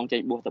រដែលព្រះអង្គចេញ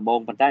បួសដំបូង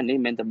ប៉ុន្តែនេះ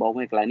មិនមែនដំបូង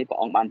ទេកន្លែងនេះព្រះ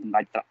អង្គបានសម្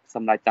រេចត្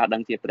រាស់ដឹ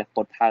ងជាព្រះ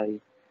ពុទ្ធហើយ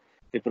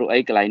ពីព្រោះអី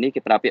កន្លែងនេះ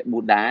គេប្រើពាក្យប៊ូ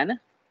ដាណា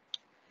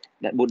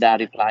ដែល Buddha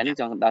reply នេះ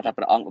ចង់សម្ដៅថា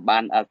ព្រះអង្គបា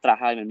នត្រាស់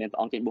ហើយមិនមែនព្រះ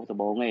អង្គចេញបួសដំ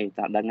បូងទេ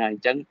ត្រាស់ដឹងហើយអ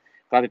ញ្ចឹង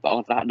ក្រោយពីព្រះអ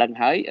ង្គត្រាស់ដឹង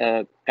ហើយ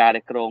ការ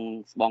ដែលក្រុង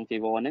ស្បង់ជី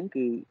វរហ្នឹង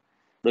គឺ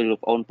ដោយលោក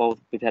ប្អូនពោល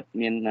ពិធិត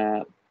មាន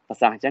ប្រ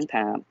សាសន៍អញ្ចឹង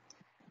ថា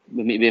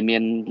វាមា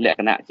នលក្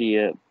ខណៈជា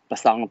ប្រ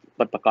សង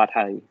ពិតប្រកប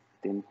ហើយ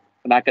ទី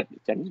បាទគិតអ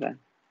ញ្ចឹង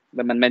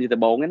បាទមិនមែនជា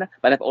ដំបូងទេណា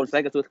បាទបងអូនស្រី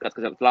ក៏សួរគាត់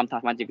ឆ្លំថា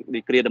បានជា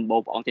ឌីគ្រីដំបូង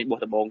ព្រះអង្គចេញបួស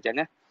ដំបូងអញ្ចឹង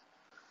ណា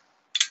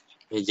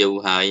វាយូរ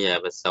ហើយ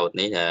ប្រសូត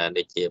នេះ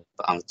ដូចជា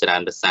ព្រះអង្គច្រើ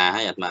នភាសា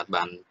ហើយអត់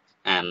បាន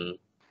អាន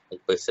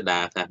ពិស្ដា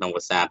ថាក្នុង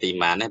ភាសាទី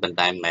ម៉ានទេប៉ុន្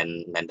តែមិន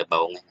មែនដំ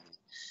បូងទេ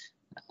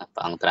ព្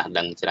រះអង្គត្រាស់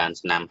ដឹងច្រើន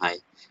ឆ្នាំហើយ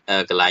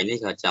កន្លែងនេះ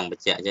ក៏ចង់ប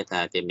ញ្ជាក់ចេះថា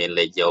គេមាន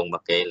លេខយោងរប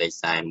ស់គេលេខ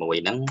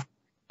41ហ្នឹង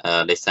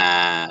ដោយសារ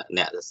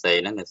អ្នកសរសេរ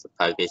ហ្នឹងនៅស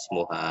ភៅគេឈ្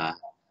មោះ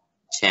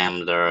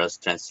Chandler's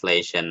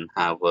Translation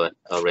Harvard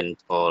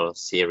Oriental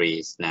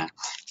Series ណាអ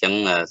ញ្ចឹង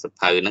ស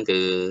ភៅហ្នឹងគឺ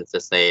ស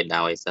រសេរ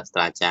ដោយសាស្ត្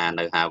រាចារ្យ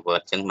នៅ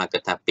Harvard អញ្ចឹងមកគិ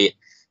តថាពាក្យ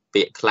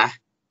ខ្លះ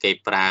គេ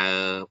ប្រើ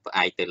ផ្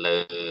អែកទៅលើ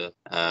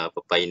ប្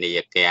រពៃណី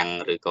អាកាំង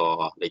ឬក៏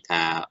ដូច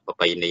ថាប្រ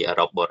ពៃណីអឺ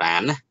រ៉ុបបុរា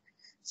ណណា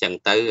អញ្ចឹង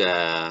ទៅ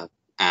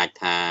អាច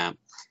ថា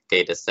គេ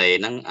ទៅសេ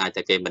ហ្នឹងអាច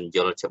តែគេមិនយ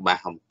ល់ច្បា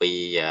ស់អំពី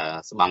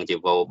ស្បង់ជី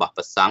វររបស់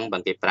ព្រះសង្ឃបើ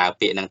គេប្រើ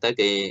ពាក្យហ្នឹងទៅ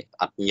គេ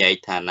អត់ញែក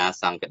ថាណា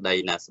សង្ឃក្តី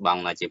ណាស្ប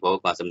ង់ណាជីវរ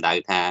ក៏សំដៅ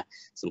ថា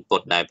សម្ពុត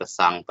ដែលព្រះ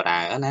សង្ឃប្រើ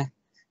ណា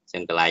អញ្ចឹ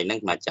ងកន្លែងហ្នឹង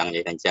មកចង់និ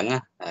យាយថាអញ្ចឹង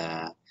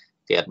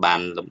គេអត់បាន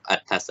លម្អិត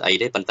ថាស្អី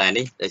ទេប៉ុន្តែ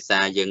នេះដោយសា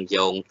រយើង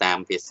យោងតាម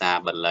ភាសា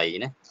បាលី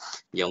ណា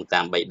យោងតា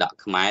មបិដក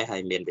ខ្មែរហើ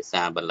យមានភា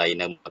សាបាលី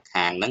នៅម្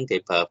ខាងហ្នឹងគេ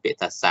ប្រើពាក្យ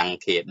ថាសង្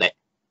ឃាដិ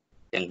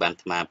ចឹងបានអា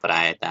ត្មាប្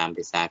រែតាម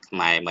ភាសាខ្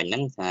មែរមិញហ្នឹ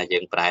ងថាយើ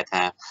ងប្រែ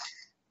ថា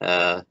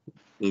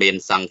មាន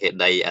សង្ឃា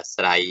ដិអា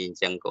ស្រ័យអញ្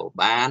ចឹងក៏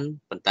បាន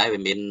ប៉ុន្តែវា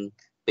មាន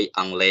ពាក្យ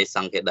អង់គ្លេសស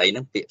ង្ឃាដិហ្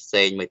នឹងពាក្យផ្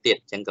សេងមួយទៀត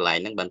អញ្ចឹងកន្លែង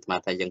ហ្នឹងបានអាត្មា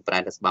ថាយើងប្រែ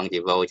ថាស្បង់ជី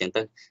វរអញ្ចឹង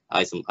ទៅ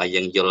ឲ្យ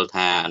យើងយល់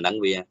ថាអាហ្នឹង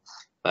វា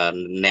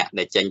អ្នក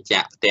ដែលចេញ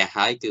ចាក់ផ្ទះ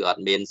ហើយគឺអ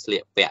ត់មានស្លៀ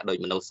កពាក់ដូច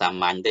មនុស្សសា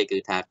មញ្ញទេគឺ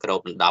ថាគ្រប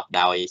ដណ្ដប់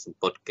ដោយសម្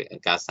ពុត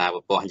កាសាវ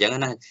ពស់អញ្ចឹង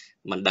ណា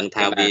មិនដឹង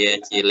ថាវា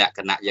ជាលក្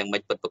ខណៈយ៉ាងម៉េ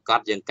ចពិតប្រាកដ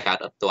យើងកើត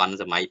អត់ទាន់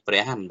សម័យព្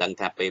រះមិនដឹង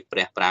ថាពេលព្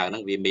រះប្រើហ្នឹ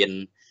ងវាមាន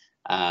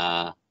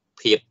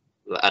ភាព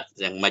ល្អិត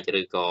យ៉ាងម៉េច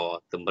ឬក៏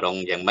ទម្រង់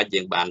យ៉ាងម៉េច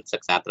យើងបានសិ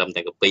ក្សាត្រឹម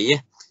តែកពី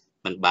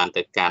មិនបាន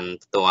ទៅកាន់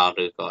ផ្ទាល់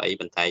ឬក៏អី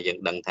ប៉ុន្តែយើង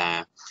ដឹងថា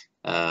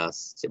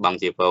ស្បង់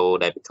ជីវរ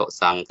ដែលភិក្ខុ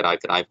សង្ឃក្រោយ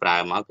ប្រើ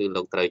មកគឺ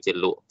លោកត្រូវជា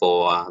លក់ព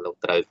ណ៌លោក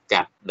ត្រូវ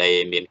កាត់ដេរ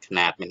មានຂ្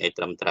នាតមានអី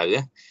ត្រឹមត្រូវ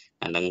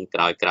អានឹងក្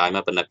រោយម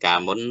កប៉ុន្តែកាល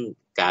មុន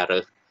ការរើ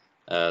ស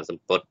ស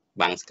ម្ពុត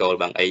បាំងស្គល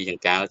បាំងអីយ៉ាង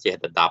កាលចេះ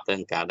ទៅ10ទៅ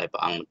កាលដែលព្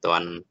រះអង្គមិនទា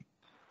ន់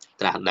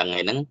ត្រាស់ដឹង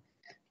អីហ្នឹង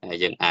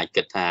យើងអាច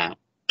គិតថា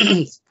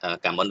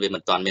កាលមុនវាមិ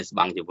នទាន់មានស្ប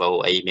ង់ជីវរ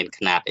អីមាន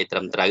ຂ្នាតអីត្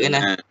រឹមត្រូវទេ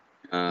ណា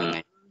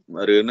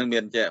រឿងហ្នឹង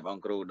មានចេះបង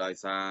គ្រូដោយ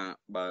សារ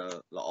បើ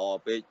ល្អ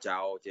ពេកចោ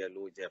លជា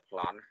លួចជាប្ល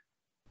ន់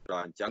ដ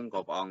ល់អញ្ចឹងក៏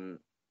ព្រះអង្គ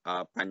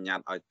បញ្ញ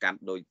ត្តិឲ្យកាត់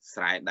ដោយ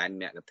ស្រែដែន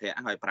អ្នកកធៈ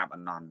ឲ្យប្រាប់អ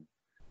នន្ត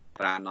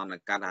ប្រាអនន្ត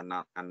កាត់អ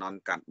នន្ត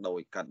កាត់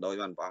ដោយ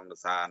បានព្រះអង្គដោយ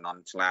សារអនន្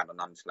តឆ្លាតហ្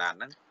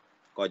នឹង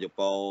ក៏ជ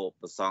ពោ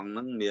ប្រសងហ្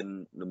នឹងមាន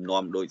លំ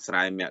នាំដោយស្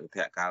រែមគ្គ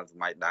ធៈកាលស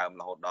ម័យដើម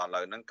រហូតដល់ឥឡូ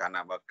វហ្នឹងកាល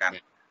ណាបើកាត់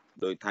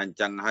ដោយថាអញ្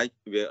ចឹងហើយ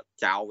វា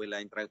ចោលវាលែ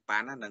ងត្រូវប៉ា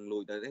ន់ណានឹងលួ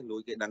ចទៅទេលួ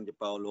ចគេដឹងជ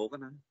ពោលោក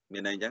ណាមា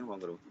នអីអញ្ចឹងបង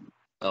គ្រូប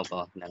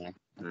ងហ្នឹង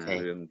ហើយ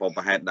រឿងបប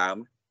ហេតុដើម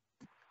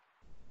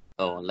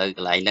លើក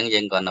ន្លែងហ្នឹងយើ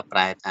ងគាត់ទៅប្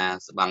រែថា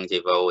ស្បង់ជី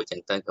វរអញ្ចឹ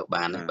ងទៅក៏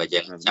បានបើយើ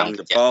ងចង់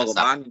ចពោក៏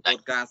បានពុទ្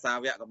ធកាសា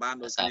វៈក៏បាន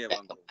ដូចគ្នាប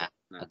ង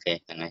អូខេ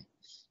ហ្នឹង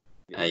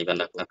ហើយបើ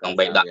ក្នុង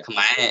បេដកខ្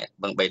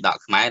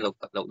មែរ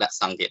លោកដាក់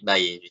សង្ឃាដិ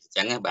អញ្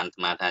ចឹងបានអា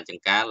ត្មាថាច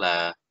ង្កាល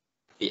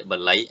ពាក្យបា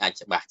លីអាច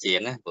ច្បាស់ជាង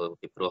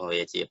ពីព្រោះ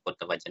វាជាពុទ្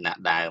ធវចនៈ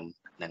ដើម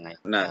ហ្នឹងហើយ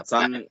ណាស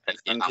ង្ឃាដិ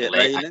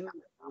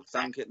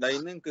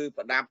ហ្នឹងគឺ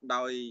ប្រដាប់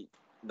ដោ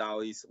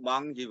យស្ប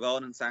ង់ជីវរ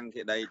និងសង្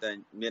ឃាដិតែ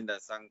មានតែ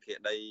សង្ឃា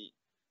ដិ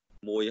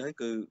មួយហើយ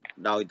គឺ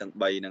ដោយទាំង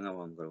3ហ្នឹង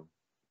បងគ្រូ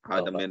ហើយ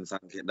តែមានស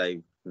ង្ឃាដិ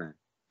ណា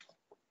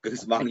គឺ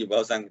ស្បង់ជីវ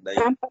រសង្ឃាដិ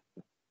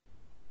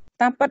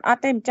តាមពិតអ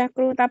ត់ទេម្ចាស់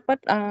គ្រូតាមពិត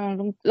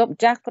លោកម្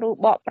ចាស់គ្រូ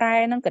បកប្រែ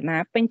ហ្នឹងកណា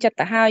ពេញចិត្ត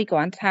ទៅហើយគ្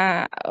រាន់ថា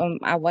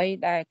អ្វី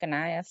ដែលក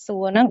ណាសួ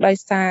រហ្នឹងដោយ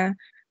សារ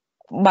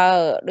បើ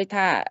ដូច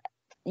ថា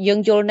យើង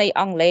យល់នៃ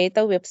អង់គ្លេស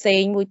ទៅវាផ្សេ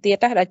ងមួយទៀត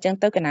ដែរដល់អញ្ចឹង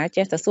ទៅកណា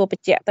ចេះតែសួរប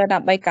ញ្ជាក់ទៅដើ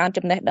ម្បីកើន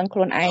ចំណេះដឹងខ្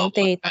លួនឯង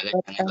ទេតែ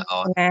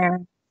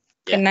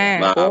កណា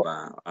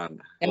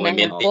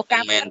មានពោះកា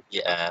មែន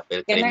ពេល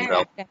ក្រេម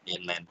រ៉ូមា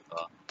នមែន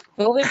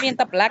ព្រោះវាមាន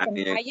តែប្លាក់ក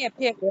ណាយ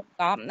ភាពរៀប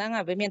ចំហ្នឹង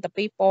វាមានតែ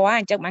2ពណ៌អ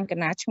ញ្ចឹងបានក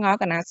ណាឆ្ងល់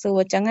កណាសួរ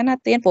អញ្ចឹងណា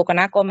ទៀនព្រោះក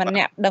ណាក៏មិន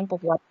អ្នកដឹងប្រ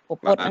វត្តិពុទ្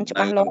ធហ្នឹងច្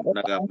បាស់លាស់នៅ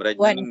អាមេរិក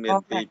ហ្នឹងមាន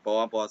2ពណ៌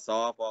ពណ៌ស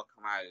ពណ៌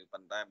ខ្មៅប៉ុ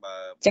ន្តែបើ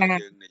យើ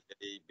ងនិ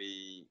យាយពី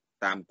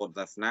តាមពុទ្ធ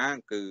សាសនា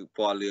គឺព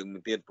ណ៌លឿងមួ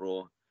យទៀតព្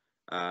រោះ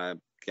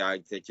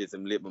គេជាស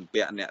ម្លៀកបំ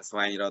ពាក់អ្នកស្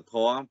វែងរកធ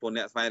ម៌ពួក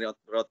អ្នកស្វែងរក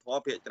ធ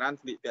ម៌ភាគច្រើន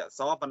ស្លៀកពាក់ស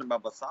ប៉ុន្តែបើ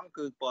ប្រសង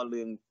គឺពណ៌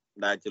លឿង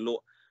ដែលចល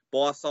ក់ព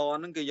ណ៌ស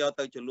ហ្នឹងគេយក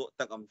ទៅចលក់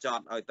ទឹកអំច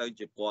ត់ឲ្យទៅ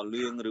ជាពណ៌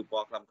លឿងឬព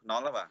ណ៌ខ្លាំខ្ន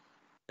ល់បាទ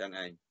ចឹង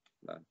ឯង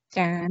បាទ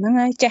ចាហ្នឹង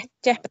ហើយ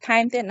ចេះបន្ថែ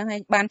មទៀតហ្នឹងហើ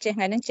យបានចេះ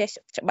ថ្ងៃហ្នឹងចេះ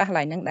ច្បាស់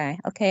ឡើយហ្នឹងដែរ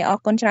អូខេអរ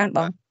គុណច្រើនប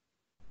ង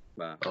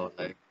បាទអូ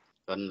ខេ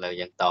គុណលើ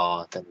យើងត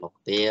ទៅមុខ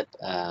ទៀត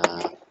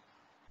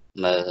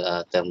មើល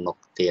ទៅមុខ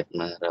ទៀត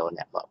មើលរក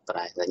អ្នកបកប្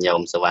រែញោ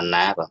មសវណ្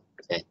ណាបង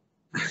ចេះ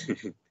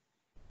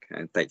ខា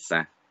ងតិចសា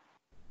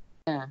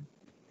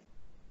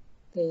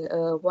Okay,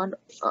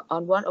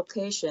 on one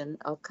occasion,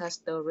 a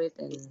caste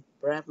and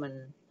Brahmin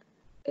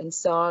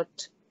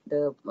insult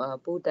the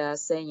Buddha,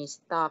 saying,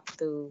 "Stop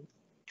to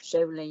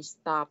traveling,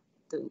 stop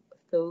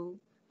to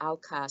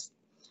outcast."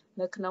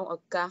 នៅក្នុងឱ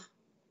កាស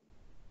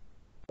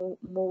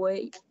មួយ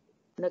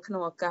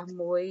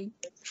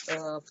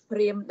ព្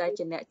រាហ្មណ៍ដែល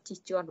ជាអ្នកជិះ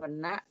ជាន់វ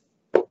ណ្ណៈ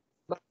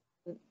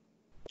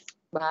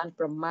បាន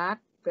ប្រមាថ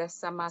ព្រះ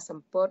សម្មាស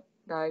ម្ពុទ្ធ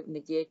ដោយ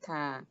និយាយ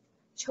ថា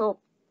ឈប់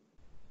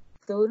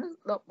ស៊ូនឹង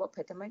ដកបបប្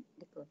រហែលម៉េច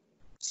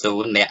ស៊ូ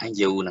អ្នក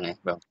យូហ្នឹងឯង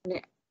បងអ្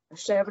នក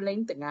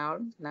traveling ទាំងោល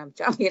ណាម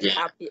ចាំមាន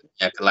ថាពាក្យ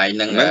កន្លែងហ្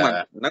នឹង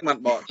มัน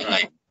បកត្រៃ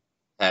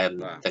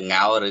ទាំ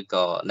ងោឬ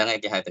ក៏ហ្នឹងឯង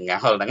គេហៅទាំងោ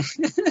លហ្នឹង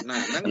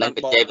ហ្នឹង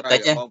បកត្រៃ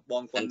ប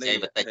ងប្អូននេះ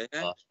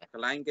ក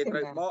ន្លែងគេត្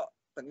រូវបក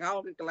ទាំងោល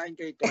គឺកន្លែង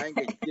គេជេរកន្លែង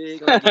គេ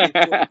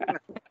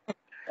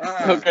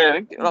អូខេ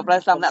រាប់តែ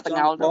សាមណៈទាំ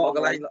ងោលទៅក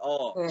ន្លែងល្អ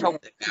ឈប់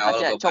ទាំងោល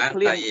ឈប់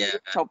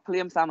ភ្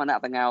លាមសាមណៈ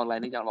ទាំងោលឡើយ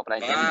នេះចង់រាប់តែ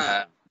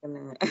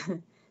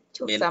ឈ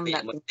ប់សាម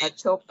ណៈ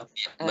ឈប់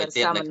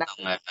សាមណៈ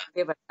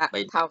វាបដ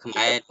កថោកខ្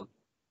មែរ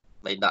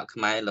បៃដកខ្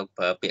មែរលោក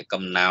ប្រើពាក្យ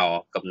កំណោ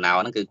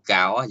ហ្នឹងគឺ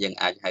កោយើង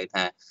អាចហៅ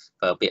ថា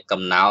ប្រើពាក្យ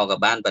កំណោក៏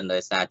បានប៉ុន្តែ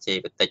សារជេរ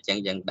បតិចអញ្ចឹង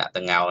យើងដាក់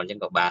ទាំងោលអញ្ចឹង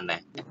ក៏បានដែ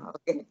រអូ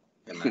ខេ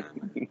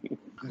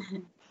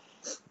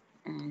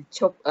ឈ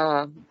ប់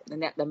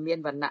អ្នកដែលមាន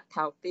វណ្ណៈ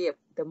ថោកទាប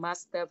the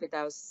master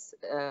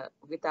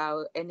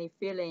without any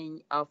feeling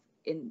of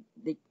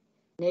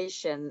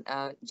indignation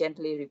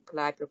gently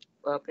replied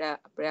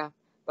ព្រះ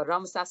បរ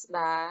មសាស្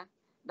តា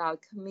ដោយ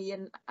គ្មាន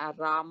អា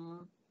រម្មណ៍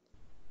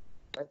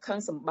ខឹង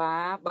សម្បា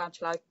របាន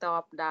ឆ្លើយត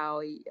បដោ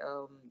យ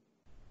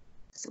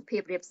សុភា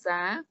ពរាប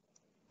សារ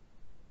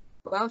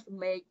Birth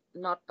make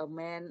not a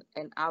man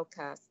an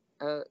outcast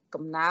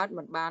កំណើត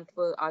មិនបានធ្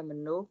វើឲ្យម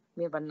នុស្ស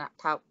មានវណ្ណៈ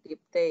ថោកទាប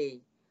ទេ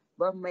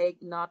Birth make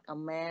not a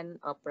man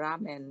a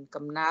Brahmin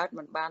កំណើត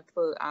មិនបានធ្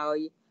វើឲ្យ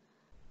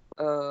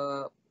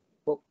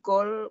បុគ្គ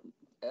ល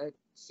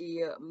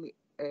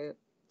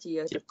ជា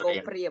តកូ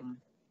ព្រាហ្មណ៍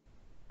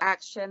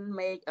Action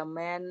make a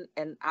man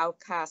an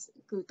outcast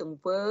គឺទង្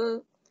វើ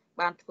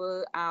បានធ្វើ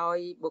ឲ្យ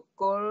បុគ្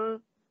គល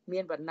មា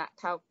នវណ្ណៈ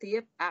ថោកទា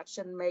ប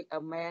Action make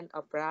a man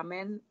a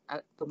Brahmin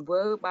ទង្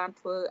វើបាន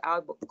ធ្វើឲ្យ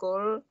បុគ្គ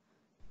ល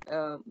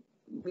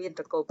មាន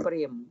តកូព្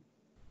រាហ្មណ៍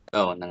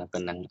ហ្នឹងប៉ុ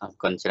ណ្ណឹងអរ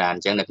គុណច្រើនអ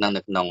ញ្ចឹងនៅក្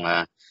នុង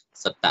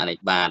សត្តនិ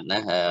បាតណា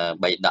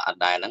3ដកអត់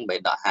ដែរហ្នឹង3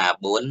ដក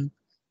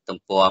54ទំ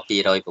ព័រ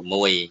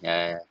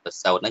206ប្រ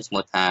សោតហ្នឹងឈ្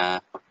មោះថា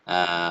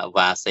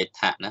វាសេដ្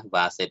ឋៈណា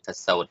វាសេដ្ឋ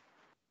សោត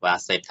វា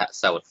សេដ្ឋ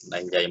សោតដែ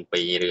លនិយាយអំ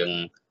ពីរឿង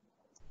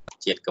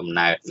ជាតិកំ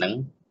ណើតហ្នឹង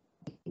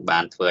បា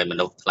នធ្វើឲ្យម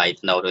នុស្សថ្លៃ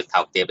ថ្នូរឬ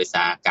ថោកទាបដោយ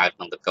សារកើតក្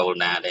នុងតកូល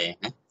ណាទេ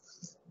ណា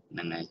ហ្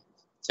នឹងហើយ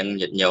អញ្ចឹង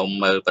ញាតិញោម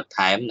មើលបន្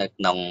ថែមនៅ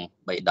ក្នុង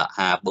3ដក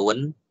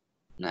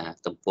54ណា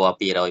ទំព័រ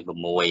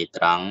206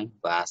ត្រង់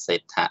វាសេ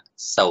ដ្ឋ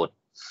សោត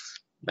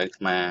ដោយអា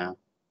ត្មា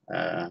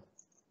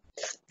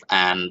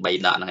អាន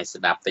3ដកហ្នឹងឲ្យ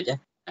ស្ដាប់តិច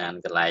អាន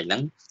កន្លែងហ្នឹ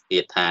ងពា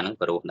ក្យថាហ្នឹង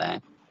ព្រោះដែរ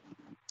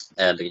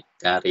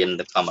ការរៀន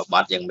នៅធម្មប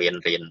ទយើងមាន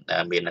រៀន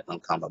មាននៅក្នុង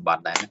ធម្មបទ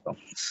ដែរណាបង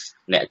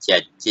អ្នកចែ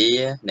កជា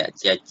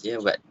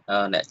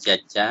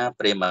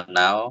ព្រាម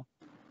ណោ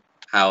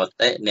ហោ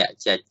តិអ្នក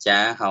ចែកចា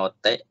ហោ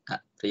តិអ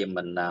ព្រាម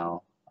ណោ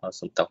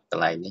សំតុកក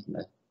ន្លែងនេះ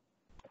មើល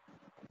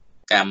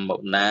កម្មមុ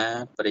ណា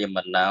ព្រាម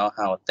ណោ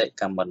ហោតិ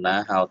កម្មមុណា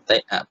ហោតិ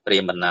អព្រា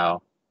មណោ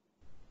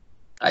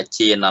អា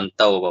ជានន្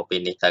តោពី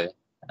នេះទៅ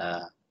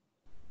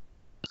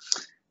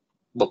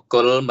បុគ្គ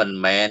លមិន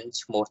មែន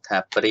ឈ្មោះថា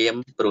ព្រាហ្ម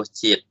ណ៍ព្រោះ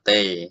ជាតិទេ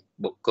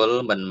បុគ្គល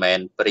មិនមែន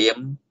ព្រាហ្ម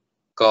ណ៍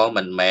ក៏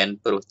មិនមែន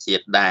ព្រោះជា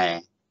តិដែរ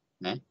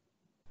ណា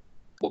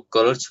បុគ្គ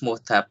លឈ្មោះ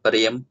ថាព្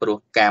រាហ្មណ៍ព្រោះ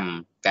កម្ម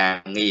ការ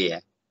ងារ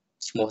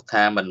ឈ្មោះ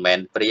ថាមិនមែន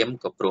ព្រាហ្មណ៍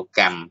ក៏ព្រោះ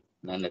កម្ម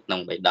នៅក្នុង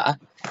បៃដក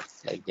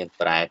ហើយយើង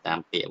ប្រែតាម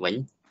ពាក្យវិញ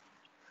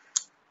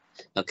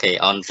អូខេ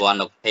on one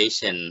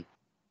occasion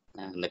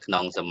នៅក្នុ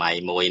ងសម័យ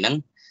មួយហ្នឹង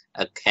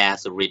a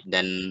caste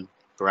ridden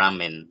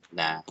Brahmin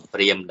ណាព្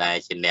រាហ្មណ៍ដែល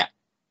ជាអ្នក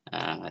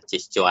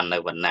ជិះជាន់នៅ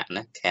វណ្ណៈ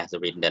ណា Caste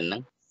Problem ហ្នឹ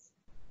ង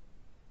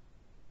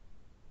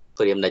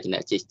ព្រាហ្មណ៍ដែលជាអ្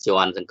នកជិះជា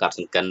ន់សង្កត់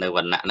សង្កិននៅវ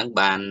ណ្ណៈហ្នឹង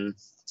បាន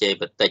ជេរ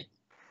បតិច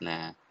ណា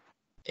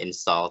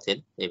insulted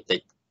ជេរបតិច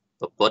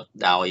ពុទ្ធ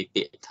ដោយ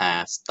ពាក្យថា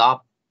stop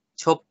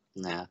ឈប់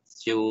ណា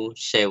you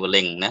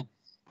shaveling ណា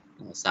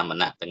សាម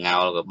ណៈតងោ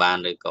លក៏បាន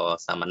ឬក៏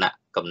សាមណៈ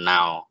កំ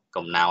ណោ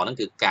ហ្នឹង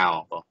គឺកោ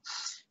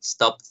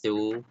stop to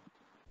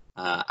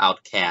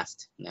outcast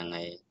ហ្នឹង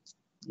ហើយ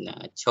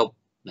ឈប់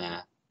ណា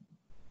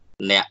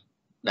អ្នក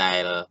ដែ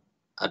ល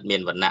អត់មា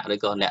នវណ្ណៈឬ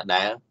ក៏អ្នក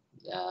ដែល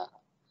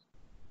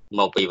ម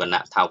កពីវណ្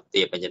ណៈថោក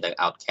ទាបអញ្ចឹងទៅ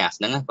outcast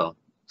ហ្នឹងណាបង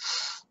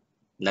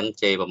នឹង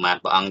ជេរប្រមាថ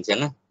ព្រះអង្គអញ្ចឹង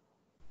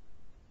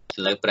ឥ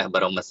ឡូវព្រះប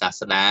រមសា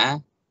ស្តា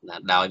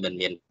ដោយមិន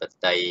មានប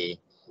តី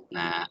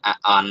ណាអ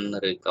អន់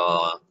ឬក៏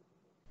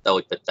តូ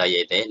ចបតី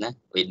អីទេណា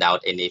without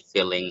any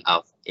feeling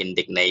of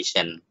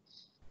indignation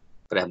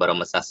ព្រះបរ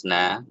មសាស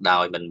នាដោ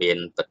យមិនមាន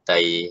ប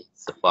តី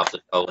សពបស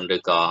កូនឬ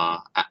ក៏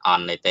អអ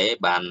ន់អីទេ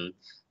បាន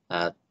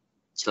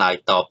ឆ្លើយ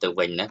តបទៅ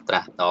វិញណាត្រា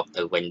ស់តប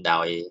ទៅវិញ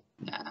ដោយ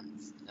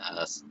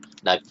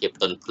ភាព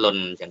ទន់ភ្ល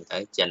ន់អញ្ចឹងទៅ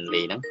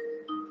gently ហ្នឹង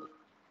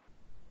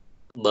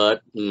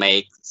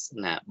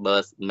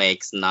birth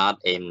makes not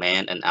a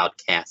man an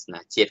outcast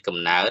ណាជាតិកំ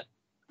ណើត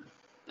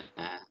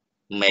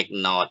make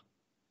not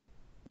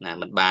ណា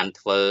មិនបាន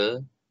ធ្វើ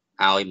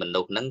ឲ្យម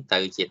នុស្សហ្នឹងទៅ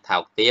ជាថោ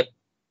កទាប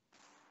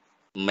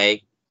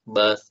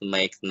birth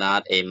makes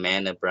not a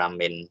man a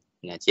brahmin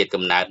ណាជាតិ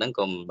កំណើតហ្នឹង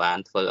ក៏មិនបាន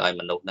ធ្វើឲ្យ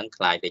មនុស្សហ្នឹង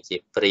ខ្លាយទៅជា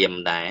ព្រាហ្ម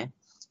ណ៍ដែរ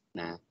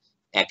ណា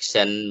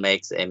action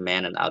makes a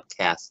man an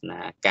outcast ណា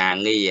ការ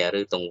ងារ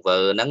ឬទង្វើ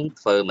ហ្នឹង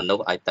ធ្វើមនុ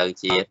ស្សឲ្យទៅ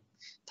ជា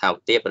ថោក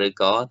ទាបឬ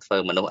ក៏ធ្វើ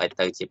មនុស្សឲ្យ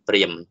ទៅជាព្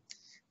រាហ្មណ៍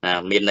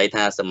មានន័យ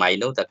ថាសម័យ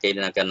នោះតែគេ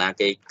កាលណា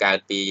គេកើត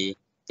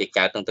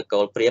ក្នុងតកូ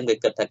លព្រាហ្មណ៍គេ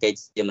គិតថាគេ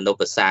ជាមនុស្ស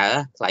ប្រសើរ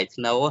ថ្លៃ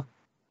ថ្នូរ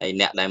ហើយ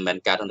អ្នកដែលមិន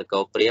កើតក្នុងតកូ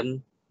លព្រាហ្មណ៍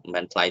មិន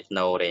មែនថ្លៃថ្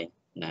នូរទេ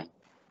ណា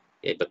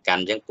គេប្រកា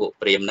ន់អញ្ចឹងពួក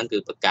ព្រាហ្មណ៍ហ្នឹងគឺ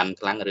ប្រកាន់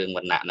ខ្លាំងរឿងវ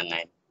ណ្ណៈហ្នឹង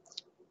ឯង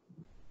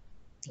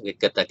គេ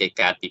គិតថាគេ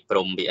កើតពីព្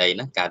រំពីអី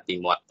ណាកើតពី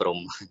មាត់ព្រំ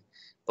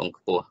ពង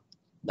ខ្ពស់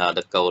ដល់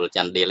តកូលច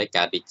ន្ទឌីល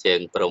កើតពីជើង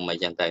ព្រំអី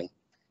ចឹងទៅ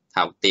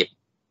ថោកទាប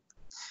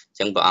អញ្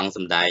ចឹងព្រះអង្គស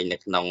ម្ដែងនៅ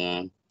ក្នុង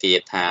គា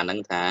ថាហ្នឹង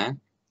ថា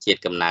ជា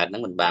តិកំណើតហ្នឹ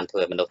ងមិនបានធ្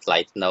វើឲ្យមនុស្សថ្លៃ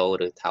ថ្នូរ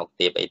ឬថោក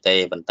ទាបអីទេ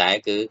ប៉ុន្តែ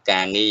គឺ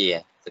ការងារ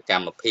សក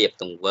ម្មភាព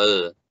ទង្វើ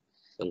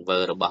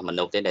របស់ម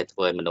នុស្សទេដែលធ្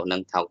វើឲ្យមនុស្សហ្នឹ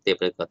ងថោកទាប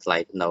ឬក៏ថ្លៃ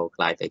ថ្នូរ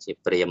ខ្លាយទៅជា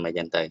ព្រាហ្មណ៍អី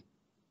ចឹងទៅ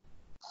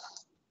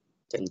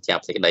ចឹងចា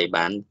ប់សេចក្តី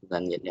បានដ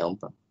ល់ញាតិញោម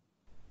បង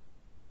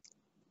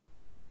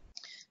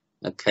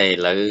អូខេឥ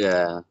ឡូវ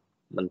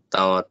បន្ត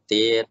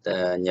ទៀត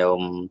ញោ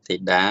មធី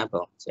តាប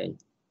ងចេញ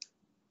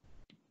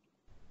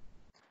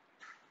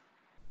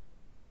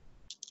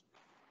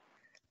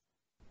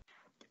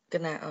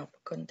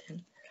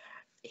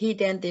He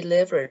then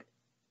delivered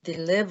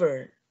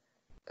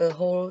a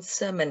whole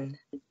sermon,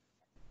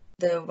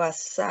 the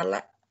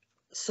Vasala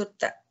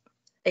Sutta,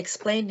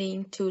 explaining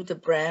to the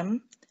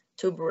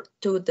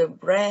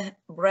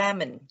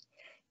Brahmin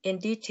in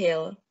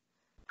detail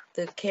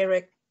the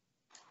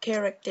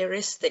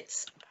characteristics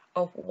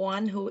of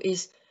one who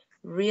is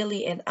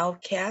really an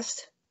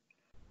outcast,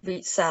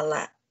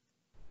 Visala.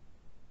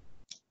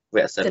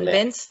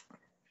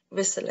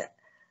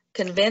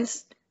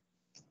 Convinced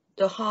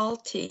the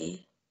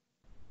haughty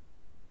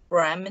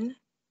Brahmin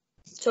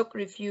took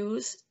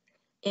refuge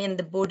in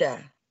the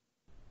Buddha.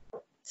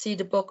 See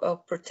the Book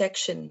of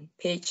Protection,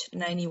 page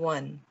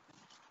 91.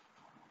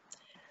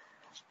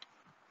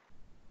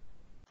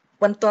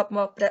 បន្ទាប់ម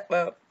កព្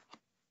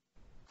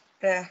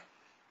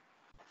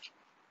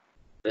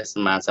រះស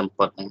ម្មាសម្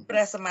ពុ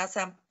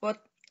ទ្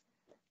ធ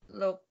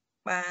លោក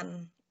បាន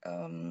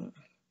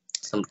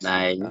សម្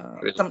ដែង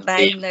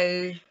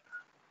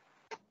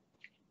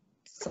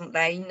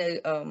នៅ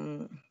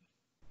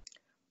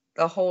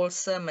the whole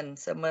sermon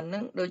ហ្នឹ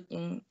ងដូច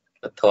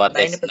ពធ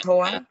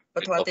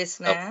ទេស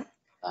នា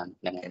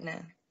ណា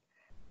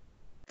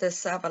ទ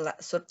សវល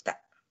សុត្ត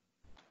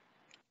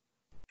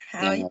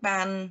ហើយ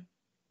បាន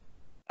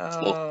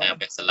ឈ្មោះថា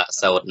វសល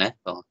សោតណា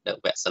បងទៅ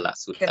វសល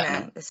សុត្តណា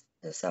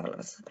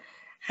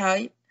ហើយ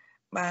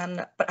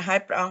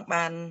ព្រះអង្គ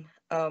បាន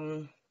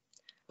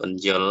ប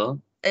ញ្យល់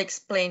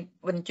explain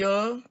បញ្យ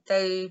ល់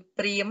ទៅ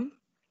ព្រាហ្មណ៍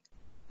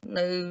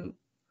នៅ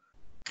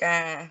កា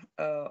រ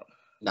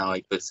ដោយ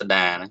ពិស្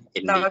ដា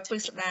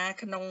ណា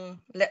ក្នុង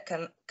លក្ខ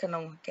ណៈក្នុ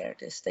ង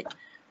characteristic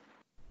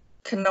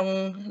ក្នុង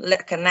ល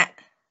ក្ខណៈ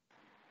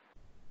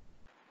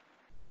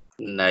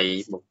នៃ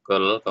បុគ្គ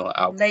លក៏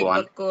អោបព័ន្ធនៃ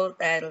បុគ្គល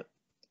ដែល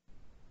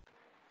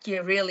ជា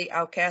really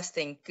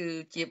outcasting គឺ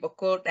ជាបុគ្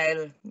គលដែល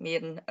មា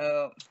ន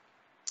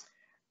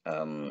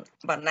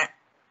វណ្ណៈ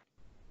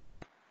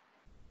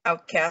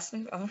outcast ហ្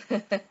នឹង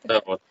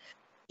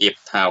ទៀប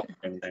ថោក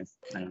ចឹងទៅ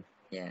ហ្នឹង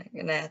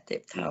គេណាទៀ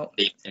បថោក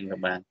ទៀបចឹងក៏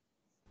បាន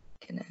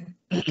គេណា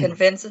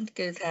convention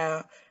គឺថា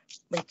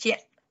បញ្ជា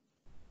ក់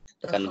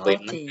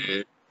convince គឺ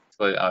ធ្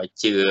វើឲ្យ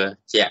ជឿ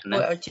ជាក់ណា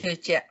ធ្វើឲ្យជឿ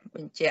ជាក់ប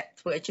ញ្ជាក់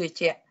ធ្វើឲ្យជឿ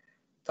ជាក់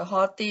ទៅហ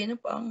ទីនោះ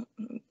ព្រះអង្គ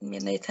មា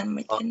នន័យថា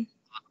ម៉េចទេ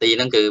ទីហ្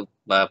នឹងគឺ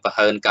ប្រ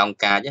ហើនកោង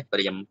កាចព្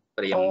រាម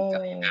កា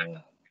យ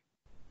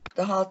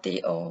ទៅហទី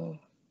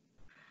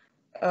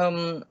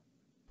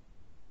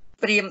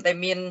ព្រាមដែល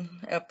មាន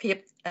ភាព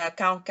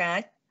កោងកា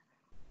ច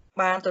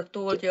បានទ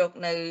ទួលយក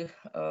នៅ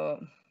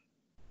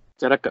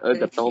ចរិតក្អើ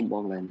កតោមប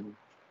ងមែន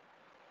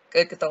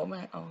កើកតោម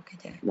អូខេ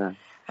ចា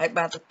ហើយ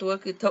បានទទួល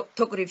គឺ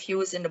took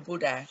refuge in the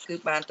Buddha គឺ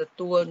បានទ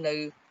ទួលនៅ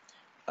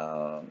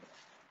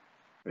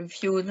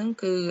review ហ្នឹង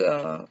គឺ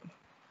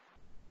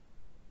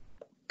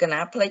កណា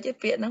ផ្លេចទេ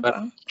ពាក្យហ្នឹងប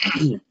ង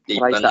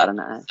ត្រៃសរ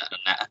ណៈ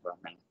បង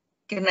ហ្នឹង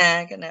ក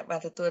ណាបាន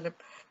ទទួល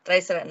ត្រៃ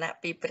សរណៈ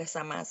ពីព្រះស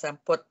ម្មាស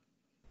ម្ពុទ្ធ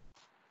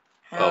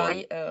ហើយ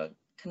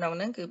ក្នុង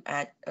ហ្នឹងគឺ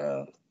អាច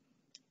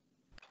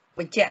ប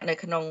ញ្ជាក់នៅ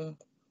ក្នុង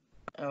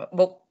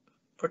book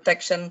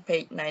protection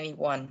page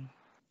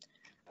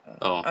 91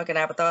 ឲ្យក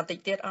ណាបន្តបន្តិច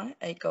ទៀតអស់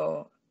អីក៏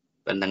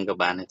ប៉ុណ្ណឹងក៏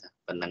បានដែរ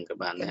ប៉ុណ្ណឹងក៏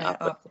បានដែរអរ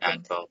គុណច្រើន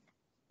បង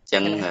អញ្ចឹ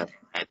ង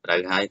ហើយត្រូវ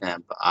ហើយថា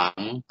ព្រះអ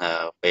ង្គ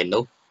ពេល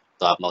នោះ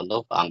តបមក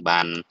នោះព្រះអង្គ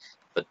បាន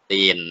ប្រ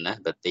ទានណា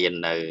ប្រទាន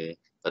នៅ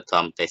បឋ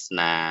មទេស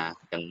នា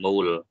ទាំងមូ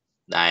ល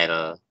ដែល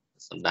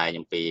សម្ដែង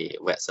អំពី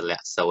វគ្គសិ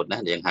លៈសូត្រណា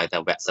យើងហៅថា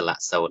វគ្គសិលៈ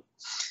សូត្រ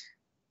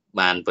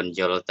បានពន្យ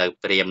ល់ទៅ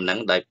ព្រាហ្មណ៍នឹង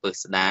ដោយពឹ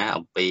ស្ដារ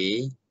អំពី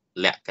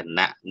លក្ខ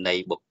ណៈនៃ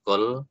បុគ្គ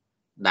ល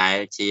ដែល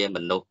ជាម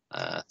នុស្ស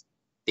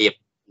ទាប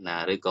ណា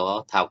ឬក៏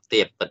ថោក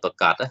ទាបពិតប្រា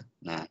កដ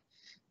ណា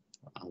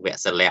វគ្គ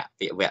សិលៈ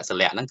ពាក្យវគ្គសិ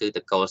លៈហ្នឹងគឺត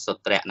កូលសុ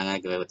ត្រៈហ្នឹងហើ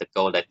យគឺត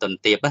កូលដែលទុន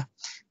ទាប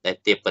ដែល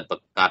ទាបពិតប្រា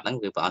កដហ្នឹង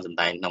គឺព្រះអង្គសម្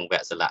ដែងក្នុងវ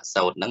គ្គសិលៈ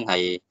សូត្រហ្នឹងហើ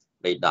យ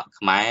បេដក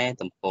ខ្មែរ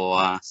ទំព័រ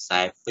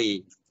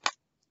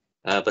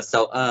42ប្រ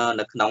សូត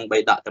នៅក្នុងបេ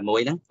ដកតែមួយ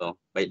ហ្នឹងបង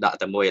បេដក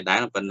តែមួយដែរ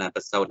ប៉ុន្តែ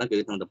ប្រសូតហ្នឹងគឺ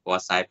ក្នុងទំព័រ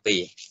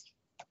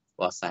42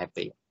វ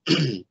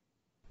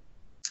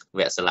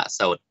គ្គសិលៈ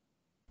សូត្រ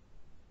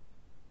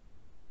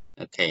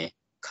Okay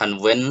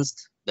convinced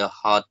the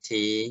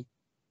haughty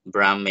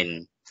Brahmin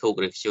took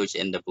refuge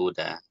in the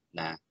Buddha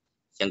ណា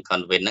ចឹង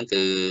convince ហ្នឹង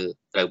គឺ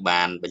ត្រូវ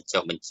បានបញ្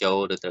ចុះបញ្ចូល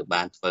ឬត្រូវ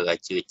បានធ្វើឲ្យ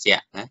ជឿជា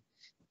ក់ណា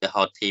the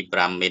haughty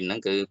Brahmin ហ្នឹ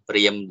ងគឺព្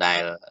រាហ្មណ៍ដែ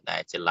ល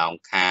ច្រឡោម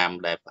ខាម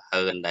ដែលប្រ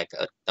ហើនដែលក្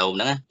អឹកតោមហ្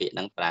នឹងពាក្យហ្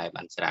នឹងប្រែ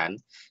បានច្រើន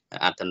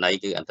អត្ថន័យ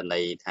គឺអត្ថន័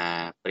យថា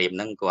ព្រាហ្មណ៍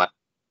ហ្នឹងគាត់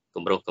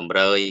គំរោះគំ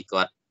រើយ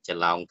គាត់ច្រ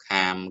ឡោម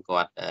ខាម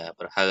គាត់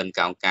ប្រហើន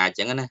កោងកាច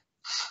ចឹងណា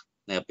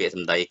នៅពាក្យស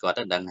ម្ដីគាត់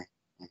ទៅដឹងហើយ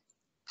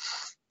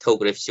took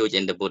refuge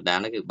in the Buddha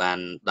ហ្នឹងគឺបាន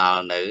ដ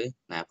ល់នៅ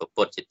ណាពុ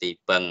ទ្ធជាទី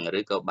ពឹង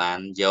ឬក៏បាន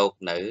យក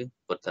នៅ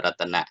ពុទ្ធរ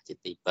តនៈជា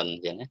ទីពឹងអ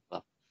ញ្ចឹងណាបា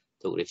ទ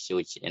took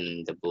refuge in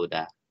the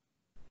Buddha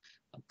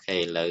អូខេ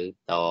ឥឡូវ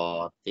ត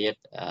ទៀត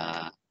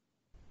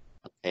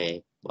អូខេ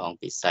បង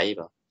ពិសី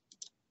បាទ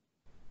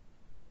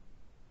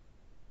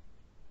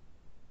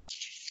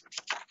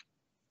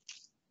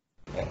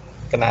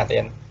កណាទៀ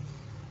ត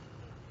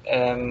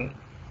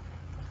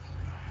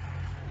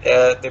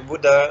the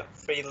Buddha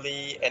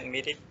freely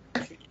admitted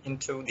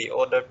into the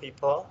older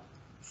people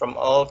from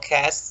all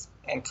castes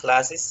and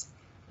classes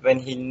when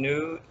he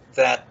knew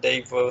that they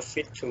were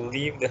fit to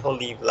live the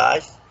holy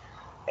life,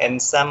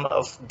 and some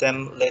of them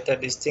later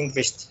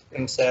distinguished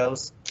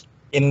themselves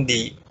in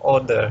the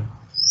order.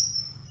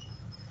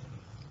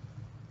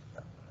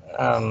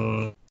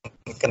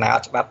 កណាអ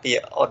ត់ច្បាស់ពី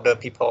order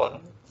people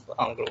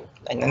អង់គ្រូ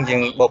ហ្នឹងយើ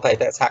ងបកប្រែ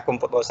តែសហគម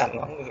ន៍ពុទ្ធបរិស័ទហ្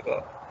នឹងឬក៏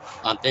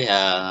អត់ទេ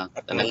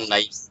ហ្នឹងន័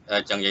យ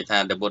ចង់និយាយថា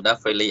the Buddha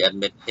freely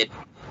admitted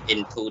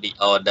into the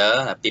order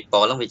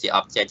people ហ្នឹងវាជា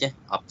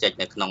object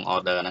នៅក្នុង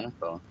order ហ្នឹង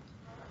បង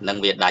នឹង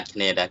វាដាច់គ្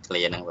នាដែរ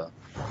clear ហ្នឹងបង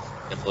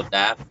the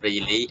Buddha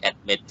freely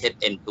admitted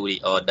into the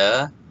order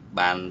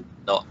បាន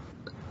ដ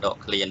ក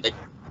clear បន្តិច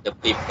the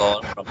people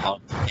from all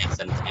castes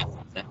and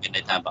classes មាន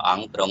ន័យថាព្រះអ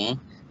ង្គទ្រង់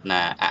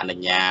ណាអនុ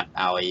ញ្ញាត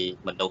ឲ្យ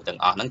មនុស្សទាំង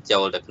អស់ហ្នឹងចូ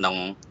លទៅក្នុង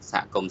ស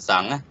ហគមន៍ស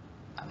ង្ឃ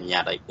អនុញ្ញា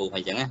តឲ្យពុះ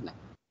អីចឹងណា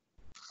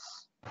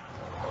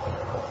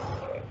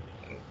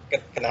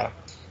កណា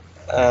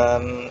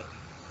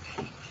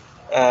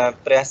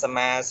ព្រះសម្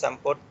មាសម្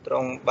ពុទ្ធទ្រ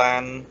ង់បា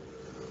ន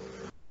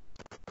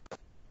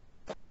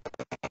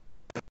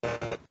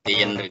ទា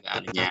នឬអ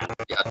នុញ្ញាត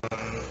ពីអត់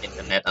អ៊ីន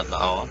ធឺណិតអត់ល្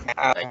អ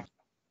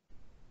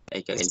អី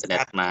ក៏អ៊ីនធឺណិត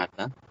ស្មាត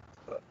ណា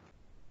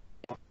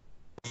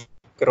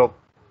គ្រប់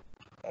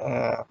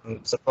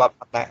សពប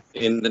តា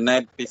អ៊ីនធឺណិ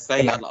តពិសេស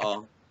អត់ល្អ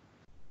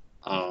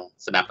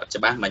ស្ដាប់អត់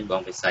ច្បាស់មិញប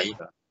ងពិសី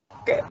បា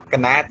ទក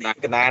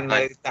ណា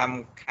នៅតាម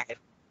ខេត្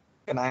ត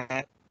កណា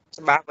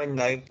ច្បាស់វិញ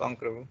នៅបង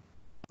គ្រូ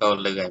ក៏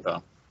លឺហើយប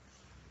ង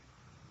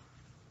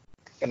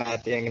កណា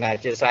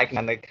ជាស្រ័យក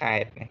ណានៅខេ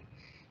ត្ត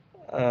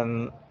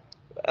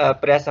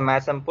ព្រះសម្មា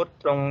សម្ពុទ្ធ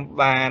ទ្រង់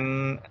បាន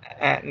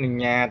អនុ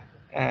ញ្ញាត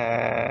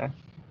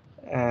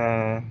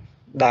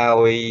ដោ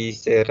យ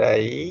សេរី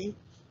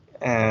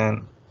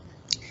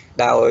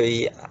ដោយ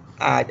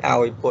អាច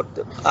ឲ្យពុទ្ធ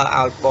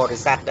ឲ្យបរិ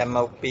ស័ទដែលម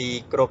កពី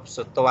គ្រប់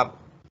ស្រទាប់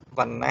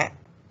វណ្ណៈ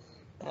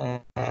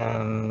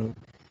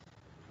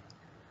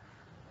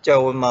ចូ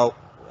លមក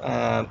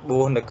បួ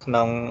សនៅក្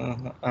នុង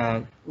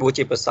បួស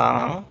ជាព្រះស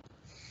ង្ឃ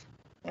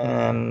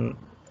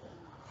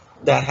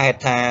ដែលហេតុ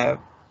ថា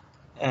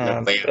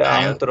ព្រះអ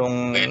ង្គទ្រង់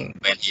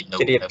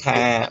ជ្រាប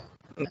ថា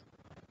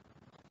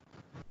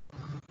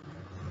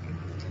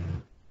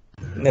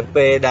នៅ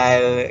ពេលដែល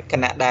គ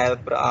ណៈដែល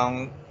ព្រះអង្គ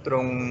ទ្រ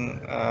ង់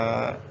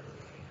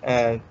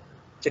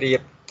ជ្រា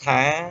ប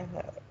ថា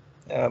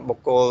បុ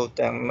គ្គល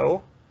ទាំងនោះ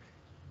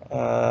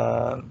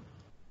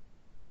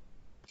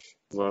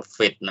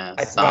fit ណា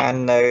អាចបាន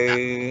នៅ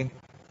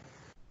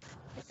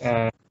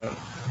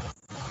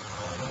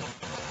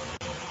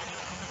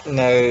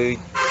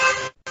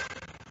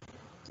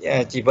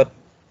ជីវិត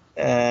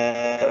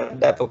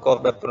ដែលប្រកប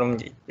ដោយព្រហ្ម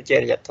វិជ្ជា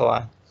ធ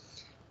ម៌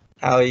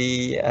ហើយ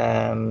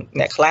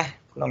អ្នកខ្លះ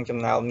ក្នុងចំ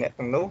ណោមអ្នក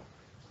ទាំងនោះ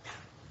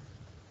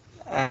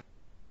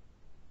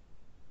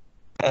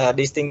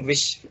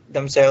distinguish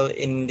themselves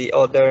in the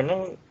order ហ្នឹ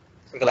ង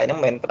កន្លែងហ្នឹង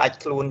មិនមែនផ្ដាច់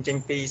ខ្លួនចេញ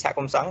ពីសហគ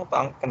មន៍សង្ឃប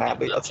ងកណា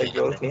ដូចអត់សូវយ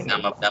ល់គ្នា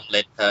Some of them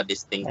later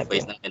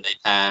distinguish ហ្នឹងមានន័យ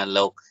ថា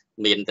លោក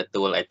មានទ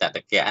ទួលអតត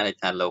កៈន័យ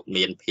ថាលោក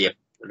មានភាព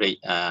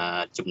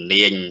ជំ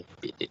នាញ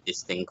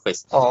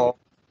distinguish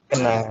ក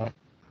ណា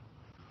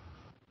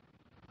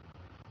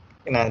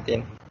cái này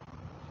tiền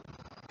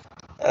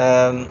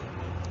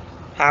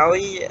ហើយ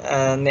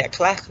អ្នក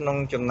ខ្លះក្នុង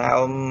ចំណោ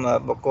ម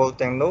បុគ្គល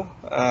ទាំងនោះ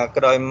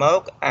ក្រោយម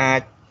កអា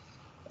ច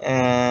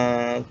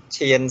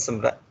ឈាន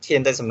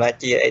ទៅសម្រាប់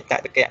ជាអេត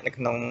តកៈនៅ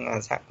ក្នុង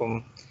សហគម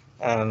ន៍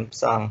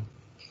សង្ឃ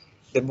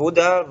The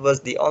Buddha was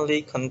the only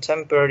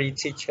contemporary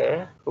teacher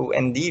who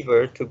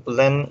endeavored to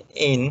blend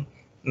in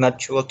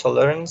mutual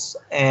tolerance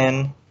and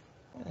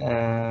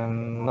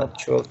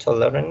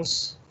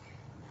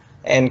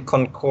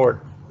concord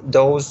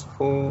those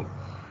who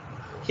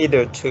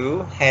hitherto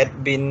had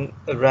been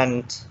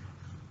rent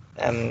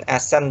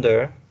asunder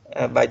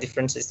by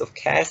differences of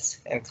caste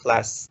and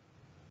class.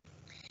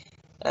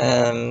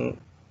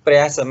 ព្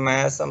រះសម្មា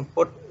សម្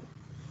ពុទ្ធ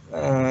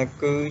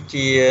គឺ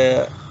ជា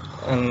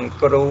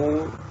គ្រូ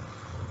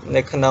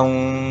នៅក្នុង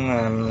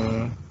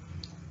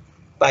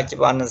បច្ចុ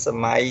ប្បន្នស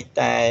ម័យ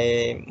តែ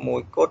មួ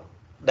យគត់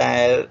ដែ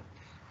ល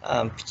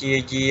ព្យា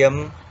យាម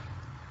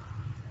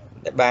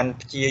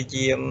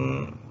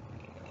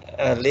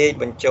លាយ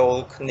បញ្ចូល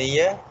គ្នា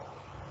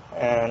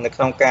នៅក្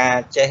នុងការ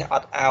ចេះអ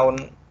ត់ឱន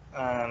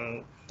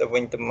ទៅវិ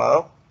ញទៅម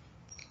ក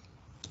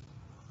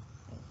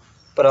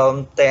ព្រម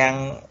ទាំង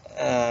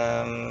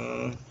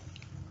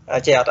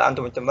ចេះអត់ឱន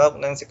ទៅវិញទៅមក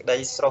និងសេចក្តី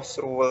ស្រស់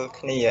ស្រួល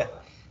គ្នា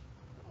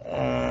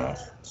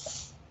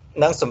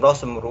និងសម្រុះ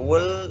សម្រួ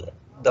ល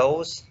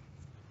those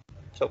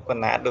ជប់ក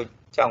ណាដូច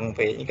ចង់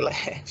ពេកកន្លែ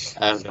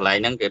ង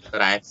ហ្នឹងគេប្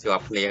រែភ្ជា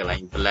ប់គ្នាកន្លែ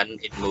ង blend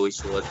in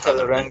mutual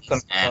tolerance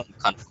and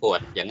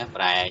concord អញ្ចឹង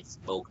ប្រែ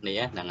ស្ពោគ្នា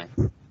ហ្នឹងហើយ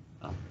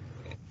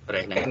ប្រែ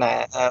ហ្នឹងណា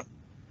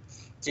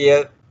ជា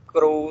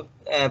គ្រូ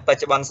បច្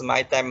ចុប្បន្នសម័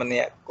យតែម្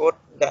នាក់គត់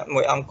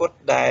មួយអង្គគត់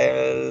ដែល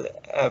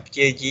ព្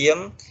យាយាម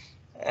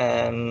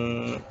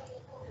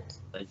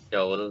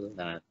ចូល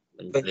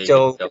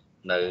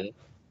នៅ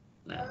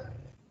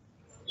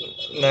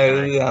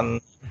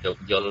យោគ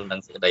យល់និង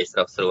សេចក្តីស្រ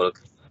ស់ស្រួល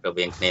រ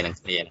វាងគ្នានឹង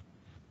គ្នា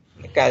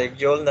ការ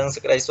យល់និងសេ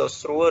ចក្តីស្រស់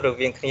ស្រួលរ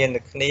វាងគ្នា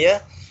នឹងគ្នា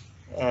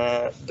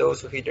those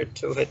who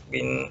hitherto had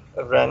been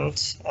rent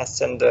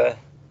asunder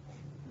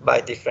by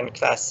different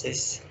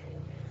classes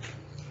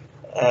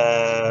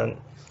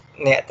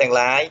អ្នកទាំង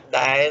ឡាយ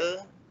ដែល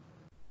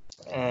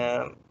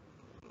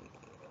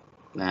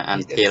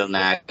until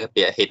ណាគឺ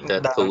ពាក្យ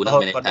hitherto ហ្នឹង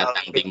មានន័យថា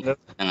តាំង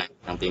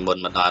ពីមុន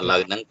មកដល់ឥឡូ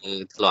វហ្នឹងគឺ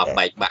ធ្លាប់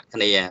បែកបាក់គ្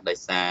នាដោយ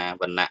សារ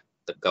វណ្ណៈ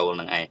តកូល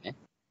នឹងឯងណា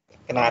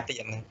កណាទៀ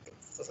តណា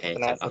ក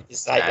ណាពិ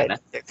ស័យ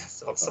តែ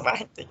ស្រុកស្បែ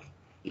កតិច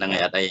ហ្នឹងឯ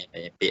ងអត់អី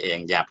ពាក្យយ៉ា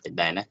ងយ៉ាប់តិច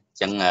ដែរណាអញ្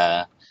ចឹង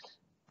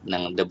នឹ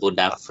ង The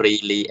Buddha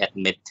freely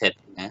admitted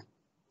ណា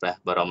ព្រះ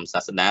បរមសា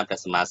ស្តាព្រះ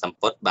សម្មាសម្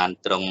ពុទ្ធបាន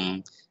ទ្រង់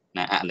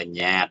អនុញ្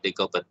ញាតឬ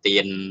ក៏ប្រទា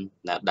ន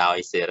ដោយ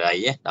សេរី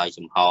ដោយ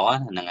ចំហ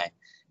ហ្នឹងហើយ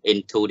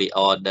into the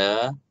order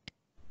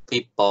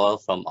people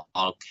from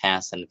all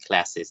castes and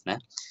classes ណា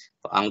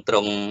ព្រះអង្គទ្រ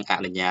ង់អ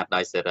នុញ្ញាតដោ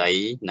យសេរី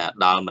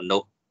ដល់មនុ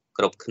ស្ស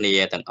គ្រប់គ្នា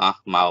ទាំងអស់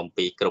មកអំ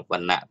ពីគ្រប់វ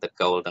ណ្ណៈត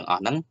កូលទាំងអ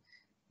ស់ហ្នឹង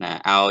ណា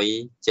ឲ្យ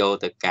ចូល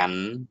ទៅកាន់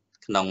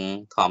ក្នុង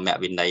ធម្ម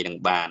វិន័យនឹង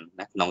បាន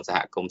ណាក្នុងសហ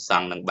គមន៍ស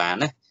ង្ឃនឹងបាន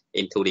ណា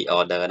into the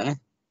order ហ្នឹងណា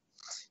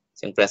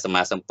ចឹងព្រះសម្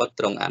មាសម្ពុទ្ធ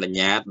ទ្រង់អនុញ្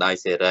ញាតដោយ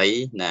សេរី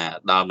ណា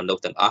ដល់មនុស្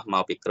សទាំងអស់ម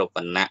កពីគ្រប់វ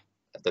ណ្ណៈ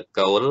ត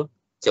កូល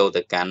ចូល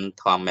ទៅកាន់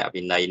ធម្ម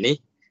វិន័យនេះ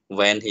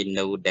when he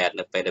knew that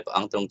នៅពេលដែលព្រះ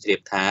អង្គទ្រង់ជ្រាប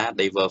ថា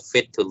they were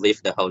fit to live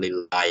the holy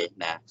life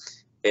ណា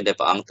ពេលដែល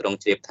ព្រះអង្គទ្រង់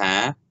ជ្រាបថា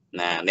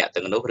អ្នក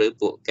ទាំងនោះឬ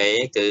ពួកគេ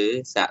គឺ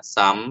ស័ក្តិស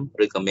ម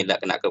ឬក៏មានល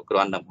ក្ខណៈគ្រប់គ្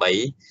រាន់ដើម្បី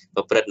ប្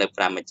រព្រឹត្តនៅ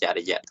ព្រហ្មច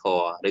រិយធ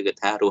ម៌ឬគឺ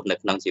ថារស់នៅ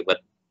ក្នុងជីវិត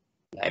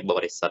ដែលប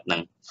រិសុទ្ធហ្នឹ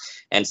ង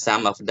and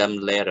some of them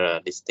later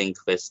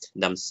distinguished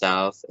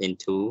themselves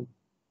into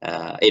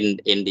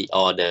in the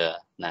order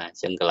ណាអ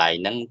ញ្ចឹងកន្លែង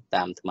ហ្នឹង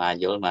តាមអាត្មា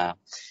យល់មក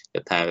គឺ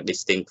ថា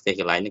distinguish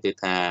កន្លែងនេះគឺ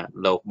ថា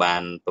លោកបា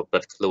នប្រព្រឹ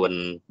ត្តខ្លួន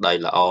ដោយ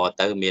ល្អ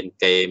ទៅមាន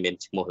គេមាន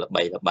ឈ្មោះល្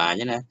បីល្បា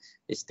ញណា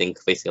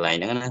distinguish កន្លែង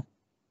ហ្នឹងណា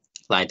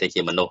ខ្លាយទៅ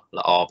ជាមនុស្ស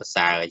ល្អប្រ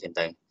សើរអញ្ចឹង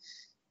ទៅ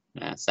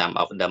some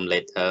of them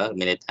later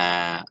មានន័យថា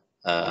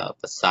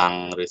ប្រសង់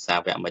ឬសា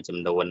វកមួយចំ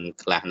នួន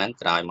ខ្លះហ្នឹង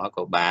ក្រោយមក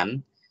ក៏បាន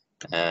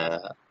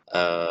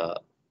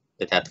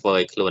គេថាធ្វើ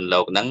ឲ្យខ្លួន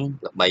លោកហ្នឹង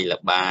ល្បី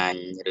ល្បាញ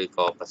ឬ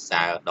ក៏ប្រ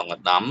សើរដងឧ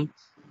ត្តម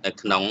នៅ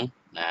ក្នុង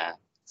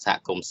សហ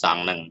គមន៍សង្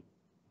ឃហ្នឹង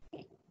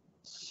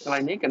កន្លែ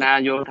ងនេះកណា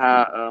យល់ថា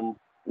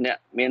អ្នក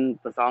មាន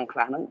ប្រសងខ្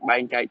លះហ្នឹងបែ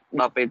ងចែក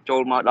ដល់ពេលចូ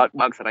លមកដល់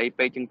បើកសេរី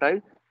ពេកចឹងទៅ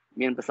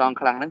មានប្រសង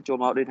ខ្លះហ្នឹងចូល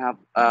មកដូចថា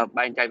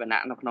បែងចែកវណ្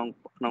ណៈនៅក្នុង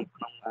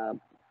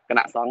គ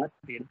ណៈសង្ឃ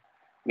ទៀត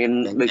មាន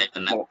ដូច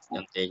ខ្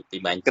ញុំនិយាយពី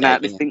បែងចែក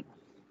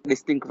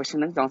distinction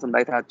ហ្នឹងចង់សម្ដែ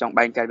ងថាចង់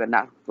បែងចែកវណ្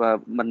ណៈ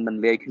មិន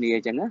លាយគ្នាអ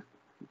ញ្ចឹងណា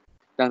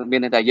ចង់មា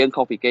នតែយើង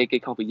ខុសពីគេ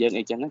ខុសពីយើង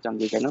អីចឹងចង់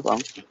និយាយចឹងណាបង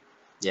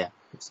យ៉ា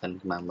សិន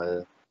មកមើល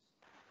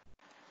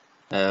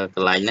ក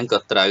ន្លែងហ្នឹងក៏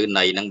ត្រូវ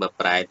ន័យហ្នឹងបើ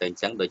ប្រែទៅអញ្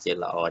ចឹងដូចជា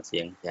ល្អ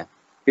ជាងចា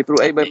ពីព្រោះ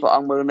អីបើព្រះអ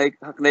ង្គមើល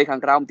នៃខា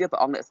ងក្រោមទៀតព្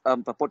រះអង្គ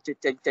ប្រពុត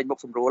ចេញមុខ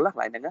សម្រួលកន្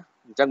លែងហ្នឹង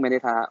អញ្ចឹងមានន័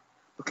យថា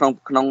ក្នុង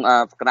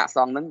គណៈស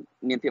ង្ឃហ្នឹង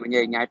មានភាព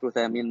ញ៉ៃញ៉ៃព្រោះ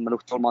តែមានមនុ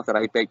ស្សចូលមកសេ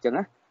រីពេកអញ្ចឹង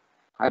ណា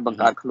ហើយបង្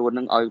កើតខ្លួនហ្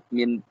នឹងឲ្យ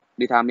មាន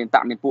ដូចថាមានតា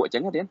ក់មានពួកអញ្ចឹ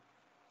ងណាទៀត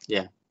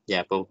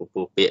យ៉ាពូ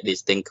ពាក្យ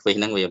distinguish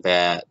ហ្នឹងវា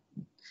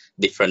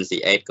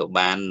differentiate ក៏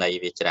បានន័យ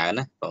វាច្រើន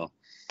ណាបង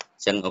អ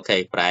ញ្ចឹងអូខេ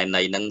ប្រែ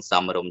ន័យហ្នឹងស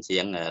មរម្យជា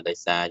ងដោយ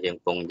សារយើង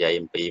ពងនិយាយ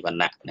អំពីវណ្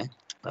ណៈណា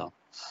បង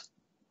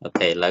ok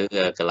lấy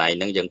cái lại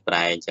nâng dân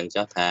prai chẳng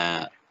cho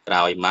tha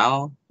rồi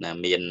máu là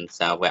miền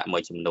sao vạ một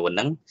chùm nôn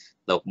nắng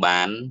lục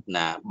bán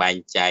là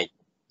bàn chạy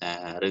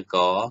rồi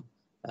có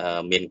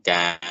miền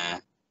cà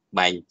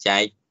bàn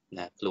chạy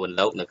là luôn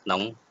lâu được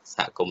nóng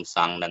xạ cùng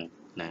xoang nâng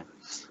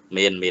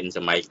miền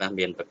sớm mấy là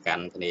miền bậc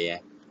canh thì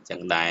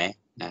chẳng đại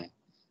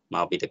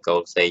màu bị được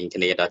cầu xây cái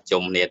này đó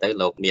chung này tới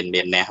lục miền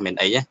nè miền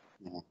ấy á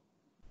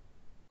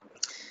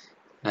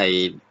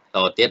hay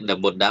đầu tiên là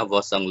Buddha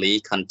was only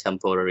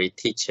contemporary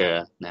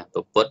teacher nè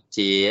Phật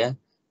chia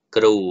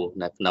cru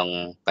nè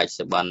nông bạch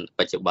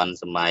ban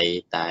สมั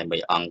ยtại mấy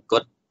ông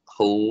cốt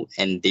who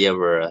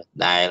endeavor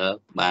ដែល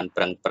បាន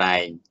ប្រឹងប្រែ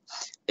ង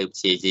ទៅព្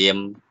យាយាម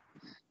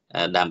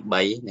ដើម្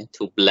បី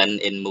to blend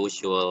in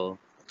mutual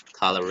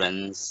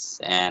tolerance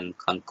and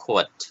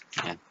concord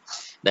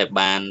ដែល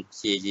បានព្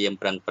យាយាម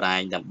ប្រឹងប្រែ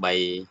ងដើម្បី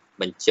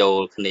បញ្ចូល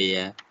គ្នា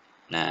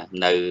ណា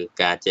នៅ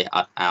ការចេះអ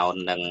ត់ឱន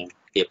និង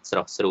ភាពស្រ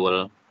ស់ស្រួល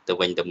ទៅ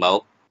វិញទៅមក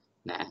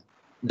ណា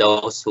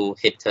those who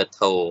hit her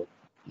toe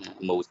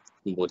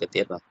មួយទៅ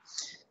ទៀតបាទ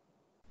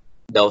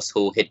those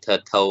who hit her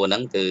toe ហ្នឹ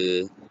ងគឺ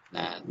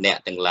អ្នក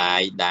ទាំងឡា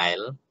យដែល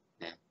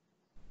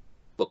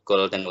បុគ្គ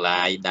លទាំង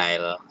ឡាយដែល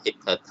hit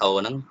her toe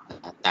ហ្នឹង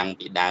តាំង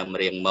ពីដើម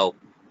រៀងមក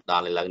ដ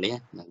ល់ឥឡូវនេះ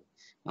ហ្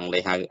នឹងលេ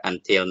ខហៅ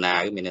until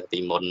now មានពី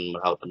មុនរ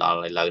ហូតដល់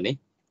ឥឡូវនេះ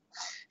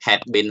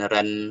had been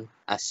run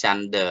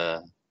asunder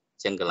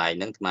ចឹងកន្លែង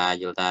ហ្នឹងអា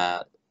យល់ថា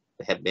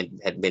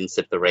had been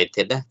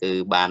separated គឺ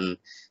បាន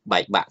បែ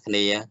កបាក់គ្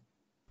នា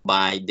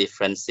by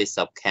differences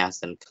of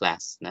caste and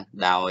class ណា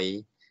ដោយ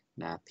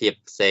ភាព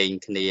ផ្សេង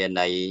គ្នា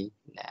នៃ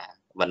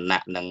វណ្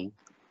ណៈនិង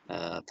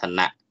ឋានៈ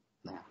ណា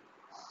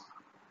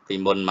ពី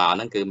មុនមកហ្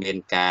នឹងគឺមាន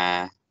ការ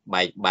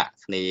បែកបាក់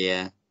គ្នា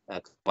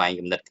ខ្វែង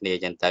គំនិតគ្នា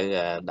ចឹងទៅ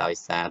ដោយ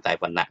សារតែ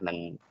វណ្ណៈនឹង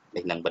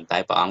នេះនឹងប៉ុន្តែ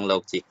ព្រះអង្គលោ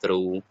កជាគ្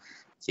រូ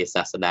ជា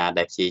សាស្ត្រា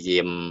ដែលព្យាយា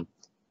ម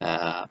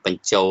ប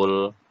ញ្ចូល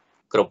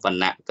គ្រប់វ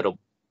ណ្ណៈគ្រប់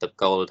ត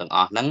កូលទាំងអ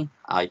ស់ហ្នឹង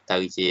ឲ្យទៅ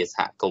ជាស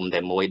ហគមន៍តែ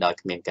មួយដោយ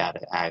គ្មានការ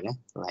រើសអើងណា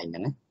កន្លែងហ្នឹ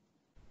ងណា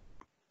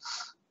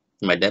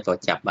មិនដែរក៏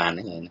ចាប់បានហ្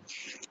នឹង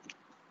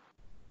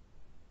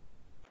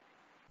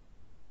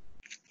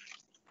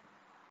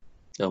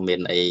ចូលមាន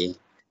អី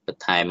ប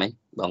ន្ថែមហ៎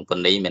បងប៉ុន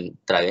នេះមិន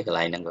ត្រូវឯកន្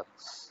លែងហ្នឹង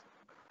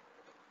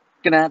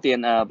គណៈទា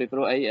នពីព្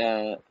រោះអី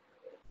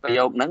ប្រ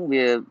យោគហ្នឹង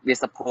វា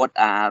support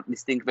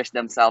distinguish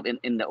themselves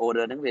in the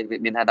order ហ្នឹងវា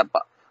មានថា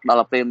ដ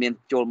ល់ពេលមាន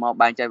ចូលមក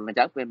បែងចែកមិន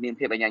ចឹងពេលមាន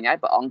ភាពអញ្ញាញ៉ៃ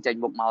ព្រះអង្គចេញ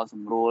មុខមកស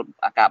ម្រួល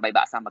អាការបែក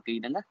បាក់សាមគ្គី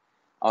ហ្នឹងណា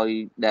ឲ្យ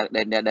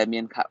ដែលមា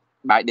ន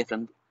by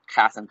different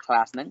caste and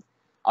class ហ្នឹង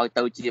ឲ្យ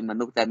ទៅជាម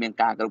នុស្សតែមាន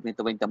ការគ្រប់គ្នា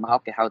ទៅវិញទៅមក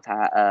គេហៅថា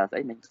ស្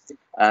អី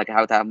គេ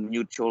ហៅថា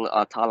mutual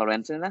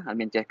tolerance ណាហើយ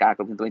មានចេះការ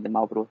គ្រប់គ្នាទៅវិញទៅម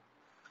កព្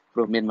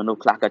រោះមានមនុស្ស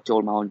ខ្លះក៏ចូ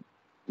លមក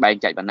បែង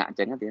ចែកវណ្ណៈអញ្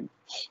ចឹងទៀត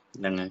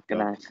ហ្នឹងហើយក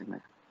ណា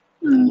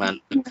បាន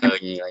ឃើញ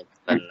ហើយ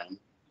ប៉ុណ្ណឹង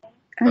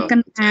ក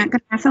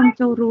ណាសូម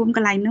ចូលរួមក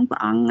ន្លែងហ្នឹងព្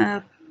រះអង្គ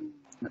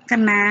ក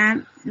ណា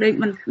ដូច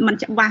មិន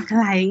ច្បាស់ក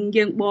ន្លែង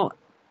យើងបក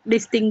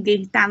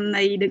distinguish តាម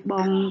ន័យដូចប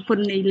ងពុន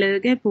នេះលើ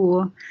គេព្រោះ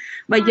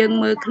បើយើង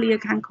មើល clear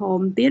ខាងក្រោ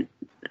មទៀត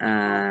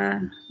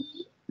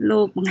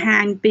លោកបង្ហា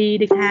ញពី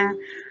ដូចថា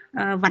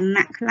វណ្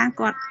ណៈខ្លះ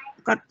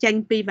គាត់ចេញ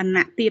ពីវណ្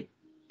ណៈទៀប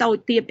តូច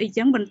ទៀបអី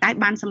ចឹងប៉ុន្តែ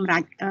បានសម្រេ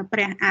ចព្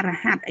រះអរ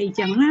ហន្តអី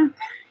ចឹងណា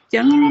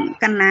ចឹង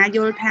កណាយ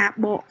ល់ថា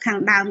បកខាង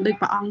ដើមដោយ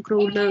ព្រះអង្គគ្រូ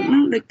លើកហ្នឹ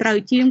ងដូចត្រូវ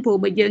ជាងព្រោះ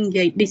បើយើងនិ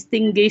យាយ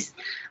distinguish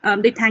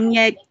ដូចថា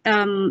ញែក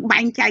បែ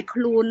ងចែក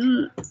ខ្លួន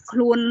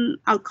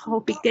ឲ្យខុស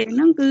ពីគេហ្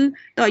នឹងគឺ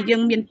តើយើ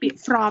ងមានពាក្យ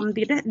from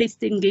ទៀត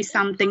distinguish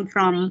something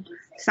from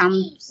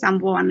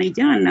someone អី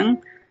ចឹងអាហ្នឹ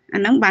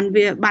ង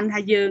បាន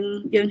ថាយើង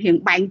រៀង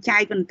បែងចែ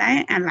កប៉ុន្តែ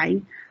ក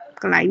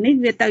ន្លែងនេះ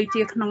វាទៅ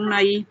ជាក្នុង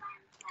ន័យ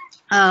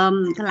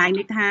កន្លែង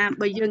នេះថា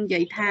បើយើងនិ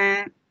យាយថា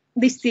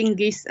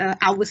distinguish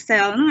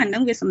ourselves ហ្នឹ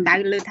ងវាសំដៅ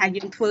លើថា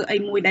យើងធ្វើអី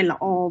មួយដែលល្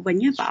អវិញ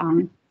ណាព្រះអង្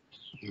គ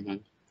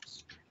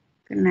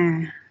កណា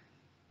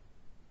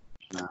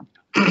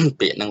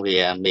ពាក្យហ្នឹងវា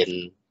មាន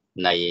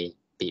ន័យ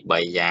ពី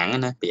3យ៉ាង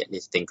ណាពាក្យ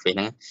distinguish ហ្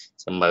នឹង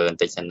ចាំមើលបន្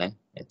តិចសិនណា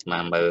អាត្មា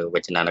មើលវ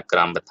ចនានុក្រ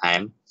មបន្ថែ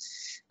ម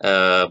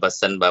បើ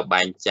សិនបើ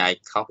បែងចែក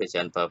ខុសវាច្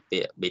រើនប្រើពា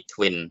ក្យ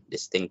between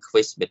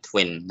distinguish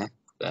between ណា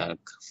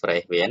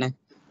phrase វាណា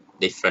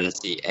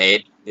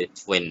differentiate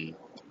between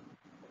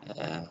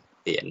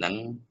ពាក្យហ្នឹង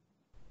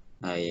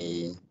ហើយ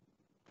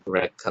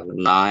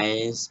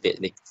recognize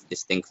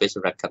distinguish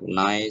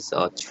recognize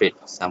or treat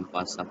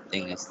someone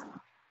something as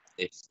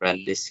different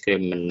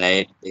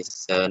discriminate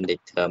discern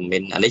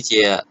determine អានេះ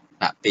ជា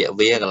ដាក់ពាក្យ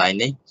វាកន្លែង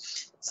នេះ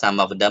some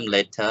of them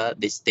later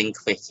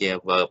distinguish ជា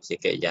verb ជា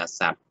កិរិយា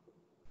សព្ទ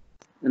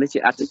នេះជា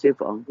adjective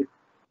ព្រះអង្គ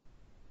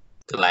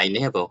កន្លែង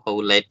នេះបើ who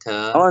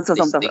later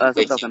សុំកណា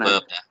ជា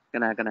verb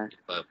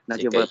ហ្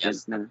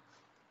នឹង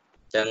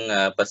ចឹង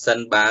បើសិន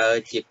បើ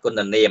ជាគុ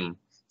ណ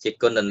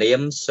នា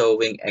ម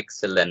showing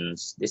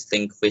excellence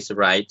distinguished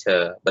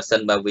writer បើសិ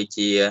នបើវា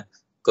ជា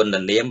គុណ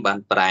នាមបាន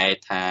ប្រែ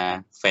ថា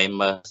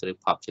famous ឬ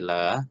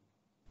popular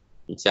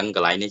អញ្ចឹងក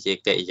ន្លែងនេះជា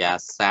កិរិយា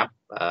សព្ទ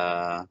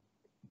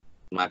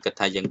មកគិត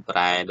ថាយើងប្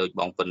រែដូច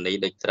បងពុននេះ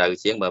ដូចត្រូវ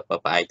ជាងបើ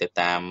ផ្អែកទៅ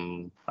តាម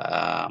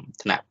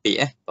ថ្នាក់ពាក្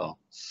យបង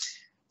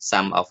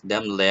some of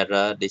them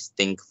later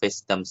distinguish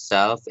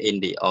themselves in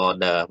the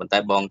order ប៉ុន្តែ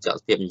បងចော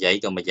က်ភាពនិយាយ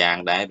ក៏មួយយ៉ាង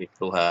ដែរពី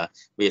ព្រោះ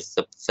វា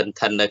សន្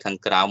ធិននៅខាង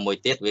ក្រៅមួយ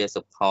ទៀតវា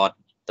support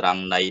ត្រ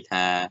ង់ន័យ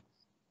ថា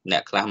អ្ន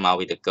កខ្លះមក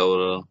វិតកូល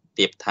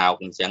ទៀបថោក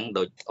អញ្ចឹង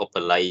ដូចឧប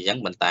ល័យអញ្ចឹង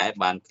ប៉ុន្តែ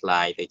បានคล้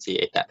ายទៅជា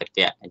អតត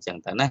កៈអញ្ចឹង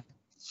ទៅណា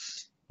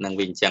នឹង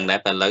វាអញ្ចឹងដែរ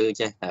តែឥឡូវ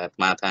ចេះអាត្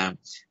មាថា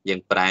យើង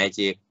ប្រែ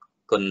ជា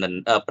គុណ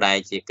ប្រែ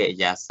ជាកិរិ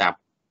យាសព្ទ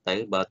ទៅ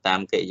បើតាម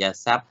កិរិយា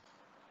សព្ទ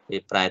វា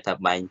ប្រែថា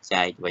បែង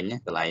ចែកវិញណា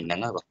កន្លែងហ្នឹ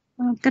ងបង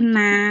ក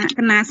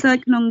ណា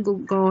search ក្នុង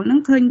Google ហ្នឹង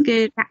ឃើញគេ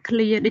ដាក់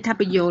clear ដូចថា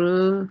បញ្យល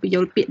ពា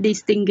ក្យ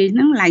distinguish ហ្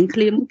នឹងឡើង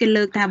clear គេ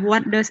លើកថា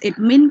what does it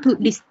mean to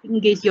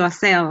distinguish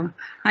yourself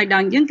ហើយដ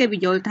ល់អញ្ចឹងគេប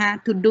ញ្យលថា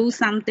to do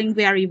something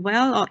very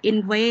well or in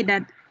way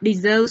that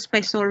deserves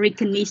special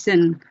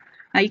recognition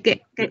ហើយគេ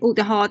ឧ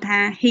ទាហរណ៍ថា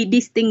he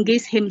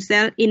distinguished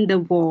himself in the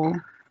war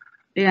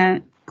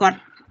គាត់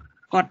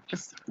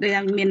ដែ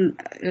លមាន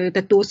ទ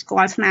ទួលស្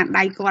គាល់ស្នា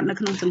ដៃគាត់នៅ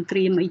ក្នុងសង្គ្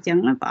រាមអីចឹង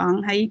ព្រះអង្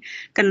គហើយ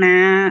កណា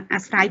អា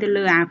ស្រ័យទៅ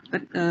លើអា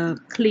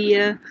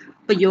clear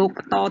ប្រយោគប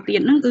ន្តទៀ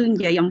តហ្នឹងគឺនិ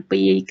យាយអំ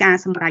ពីការ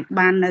សម្រេច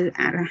បាននៅ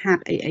អរហត្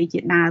តអីជា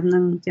ដើមហ្នឹ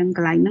ងអញ្ចឹងក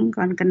ន្លែងហ្នឹង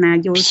គាត់កណា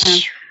យល់ថា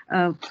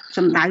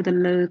សំដៅទៅ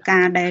លើ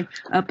ការដែល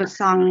ប្រ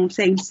សង់ផ្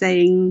សេ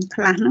ង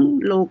ខ្លះហ្នឹង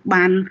លោក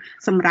បាន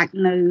សម្រេច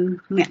នៅ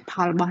មគ្គផ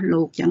លរបស់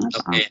លោកអញ្ចឹងព្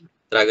រះអង្គ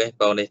ត្រូវហើយ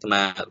បងនេះអាត្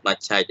មា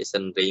ឆែក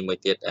dictionary មួយ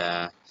ទៀត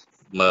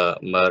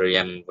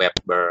Merriam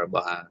Webber រប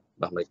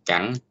ស់មួយ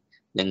កាំង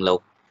នឹងលោ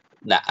ក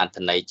ដាក់អត្ថ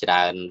ន័យច្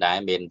រើនដែរ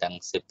មានទាំង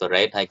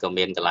separate ហើយក៏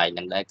មានកន្លែងហ្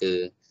នឹងដែរគឺ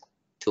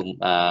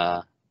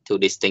to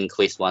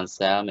distinguish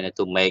oneself meaning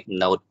to make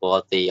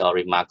noteworthy or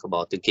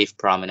remarkable to give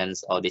prominence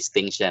or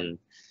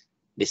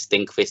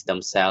distinguish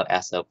themselves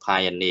as a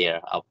pioneer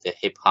of the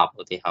hip hop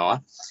ឧទាហរណ៍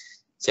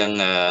អញ្ចឹង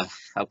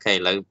អូខេឥ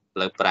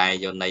ឡូវប្រែ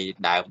យកន័យ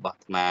ដើមរបស់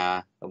អាត្មា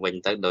វិញ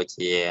ទៅដូច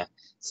ជា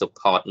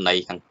support ន័យ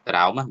ខាងក្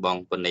រោមណាបង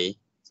ពូនី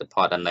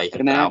support អន័យខាង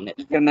ក្រោមនេះ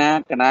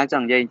កណាច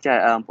ង់និយាយចេះ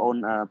បង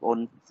អូន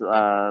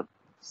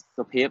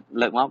សុភាព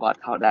លើកមកក៏អត់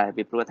ខុសដែរ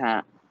ពីព្រោះថា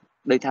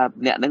ដូចថា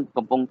អ្នកនឹង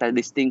កំពុងតែ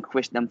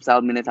distinguish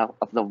themselves មានន័យថា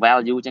of the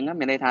value អញ្ចឹង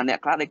មានន័យថាអ្នក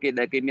ខ្លះដែល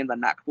គេមានវ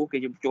ណ្ណៈខ្ពស់គេ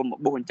ចូលមក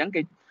បួសអញ្ចឹង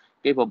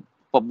គេ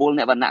បបួល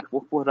អ្នកវណ្ណៈខ្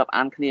ពស់រាប់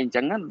អានគ្នាអញ្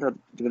ចឹងណា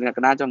ក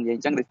ណាចង់និយាយអ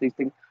ញ្ចឹង distinguish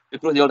ពី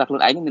ព្រោះយល់ថាខ្លួ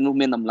នឯង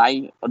មានតម្លៃ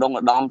ម្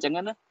ដងអញ្ចឹង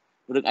ណា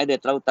រឿងអីដែល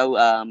ត្រូវទៅ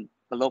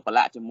ប្រឡូកប្រ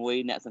ឡាក់ជាមួយ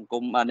អ្នកសង្គ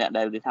មអ្នក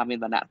ដែលថាមាន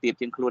វណ្ណៈទាប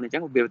ជាងខ្លួនអញ្ចឹ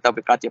ងវាទៅ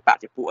ប្រកាសជាប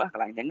ច្ចុប្បន្នក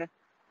ន្លែងហ្នឹង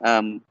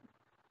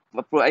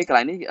ព្រោះអីកន្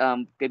លែងនេះ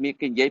គេ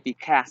និយាយពី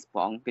caste ផ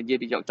ងគេនិយាយ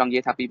ពីចង់និយា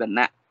យថាពីវណ្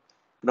ណៈ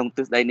ក្នុង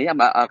ទិសដីនេះ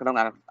ក្នុង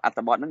អត្ថ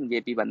បទហ្នឹងនិយា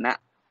យពីវណ្ណៈ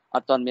អ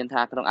ត់ទាន់មាន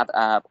ថាក្នុងអ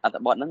ត្ថ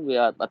បទហ្នឹងវា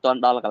អត់ទាន់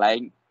ដល់កន្លែង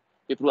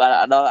ពីព្រោះ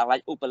ដល់កន្លែង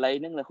ឧបល័យ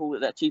ហ្នឹងហ៊ូ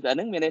ជីវហ្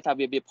នឹងមានន័យថា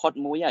វាផុត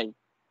មួយហើយ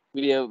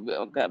វា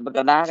ក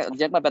ណ្ដាអញ្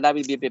ចឹងបើ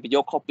វាប្រយោ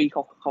គខុស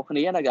គ្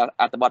នាណា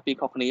អត្ថបទពីរ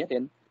ខុសគ្នាទៀ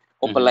ត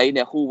ឧបល័យ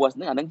នៃ who was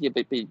ហ្នឹងអាហ្នឹងជា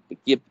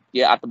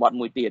អត្ថបទ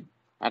មួយទៀត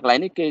អាកន្លែង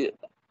នេះគេ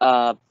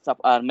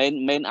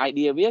main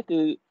idea វា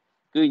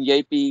គឺនិយា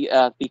យ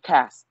ពី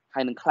caste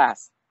ហើយនឹង class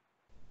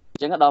អ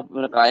ញ្ចឹងដល់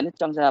កន្លែងនេះ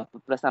ចង់ថា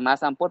ព្រះសម្មា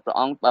សម្ពុទ្ធព្រះ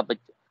អង្គ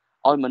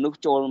ឲ្យមនុស្ស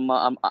ចូលមក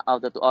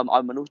ឲ្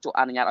យមនុស្សចូល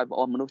អនុញ្ញាតឲ្យប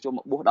ងមនុស្សចូលម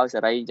កបួសដោយសេ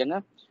រីអញ្ចឹង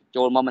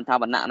ចូលមកមិនថា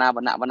វណ្ណៈណា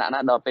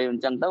ដល់ពេលអ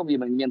ញ្ចឹងទៅវា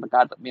មិនមានបង្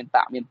កើតមាន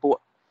តាក់មានពួក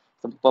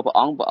សម្ពោព្រះ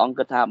អង្គ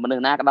គិតថាមនុស្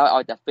សណាក៏ដោយឲ្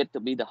យតែ fit to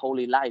be the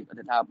holy life គា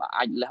ត់ថា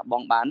អាចលះប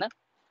ង់បានណា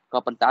ក៏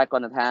ប៉ុន្តែគា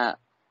ត់ថា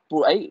ពួ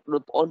កអីដូ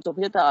ចបងអូនសុ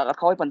ភាពថាអត់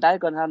ខុសប៉ុន្តែ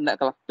គាត់ថា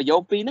ប្រយោ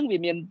គពីរហ្នឹងវា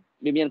មា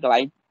នកន្លែ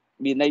ង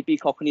មានន័យពីរ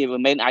ខុសគ្នាវា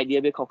main idea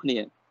វាខុសគ្នា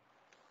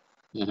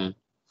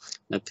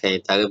អូខេ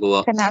ទៅព្រោះ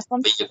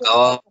វិជ្ជា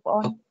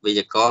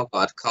ករក៏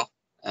អត់ខុស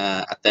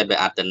អត្តប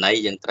អត្តន័យ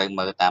យើងត្រូវ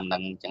មើលតាមនឹ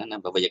ងអញ្ចឹងណា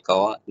បើវិជ្ជាក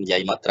រនិយា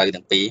យមកត្រូវ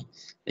ទាំងពីរ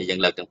ដែលយើង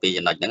លើកទាំងពីរ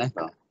ចំណុចហ្នឹងណាប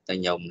ងទៅ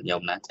ញោ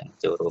មណាចឹង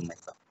ចូលរួមហ្នឹង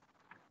ប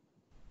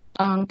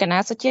ងកណា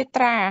សុជា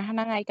ត្រាហ្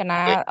នឹងហើយកណា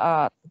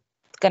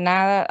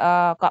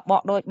ក៏ប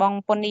កដោយបង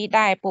ពុនី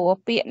ដែរព្រោះ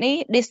ពាក្យនេះ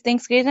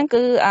distinction ហ្នឹង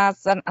គឺ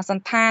ស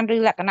ន្តានឬ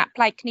លក្ខណៈ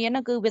ប្លែកគ្នាហ្នឹ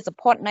ងគឺវា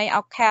support នៃ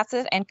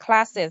castes and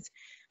classes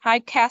ហើយ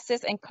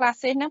castes and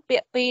classes ហ្នឹងពា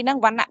ក្យពីរហ្នឹង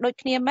វណ្ណៈដូច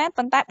គ្នាមែន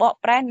ប៉ុន្តែបក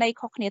ប្រែន័យ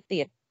ខុសគ្នា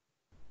ទៀត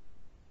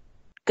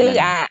គឺ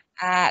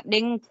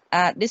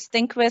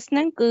distinguish ហ្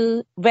នឹងគឺ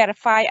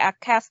verify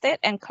castes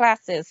and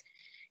classes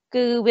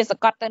គឺវាស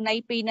កត់ទៅនៃ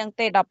ពីរហ្នឹង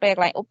ទេដល់ពេលក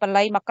ន្លែងឧប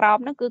ល័យមកក្រោម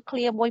ហ្នឹងគឺ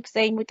clear មួយផ្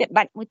សេងមួយទៀត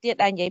ដាច់មួយទៀត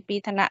ដែលនិយាយពី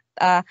ឋានៈ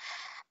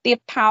ទៀប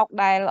ថោក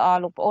ដែល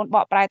លោកប្អូនប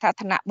កប្រែថា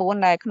ឋានៈ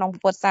4ដែលក្នុង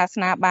ពុទ្ធសាស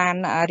នាបាន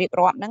រៀប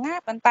រាប់ហ្នឹងណា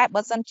ប៉ុន្តែ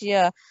បើសិនជា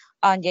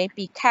និយាយ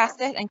ពី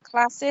castes and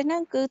classes ហ្នឹ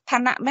ងគឺឋា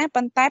នៈមែន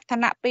ប៉ុន្តែឋា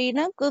នៈពីរហ្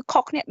នឹងគឺ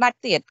ខុសគ្នាដាច់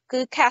ទៀតគឺ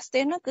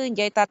castes ហ្នឹងគឺនិ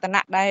យាយថាឋា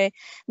នៈដែល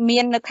មា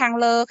ននៅខាង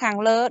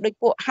លើដូច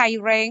ពួក high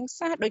ranks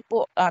ដូចពួ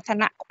កឋា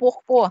នៈខ្ពស់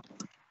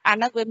អា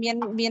ហ្នឹងវាមា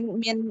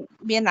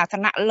នឋា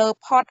នៈលើ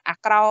ផុតអា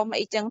ក្រោម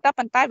អីចឹងទៅ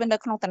ប៉ុន្តែវានៅ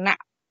ក្នុងឋានៈ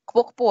ខ្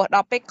ពស់ដ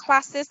ល់ពេល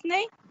classes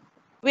នេះ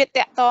វា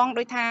តាក់ទង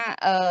ដូចថា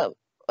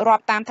រា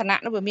ប់តាមឋានៈ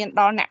នោះវាមាន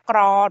ដល់អ្នកក្រ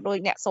ដោយ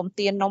អ្នកសុំ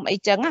ទាននំអី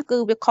ចឹងគឺ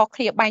វាខុស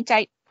គ្នាបែងចែ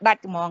កដា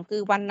ច់ហ្មងគឺ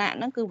វណ្ណៈ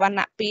ហ្នឹងគឺវណ្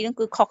ណៈពីរហ្នឹង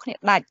គឺខុសគ្នា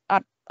ដាច់អ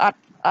ត់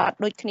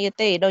ដូចគ្នា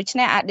ទេដូច្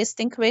នេះអា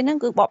distinct ហ្នឹង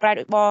គឺបកប្រែ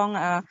ដោយបង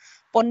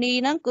ពុនី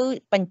ហ្នឹងគឺ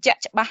បញ្ជាក់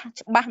ច្បា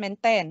ស់មែន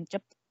តែន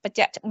បញ្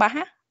ជាក់ច្បាស់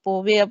ព្រោះ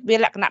វា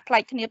លក្ខណៈផ្លែ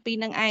កគ្នាពីរ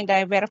នឹងឯងដែ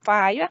ល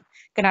verify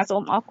កណាសូ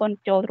មអរគុណ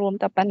ចូលរួម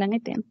តែប៉ុណ្្នឹងឯ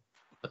ងទេ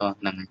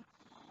ហ្នឹង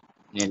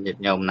មានញាតិ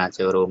ញោមណា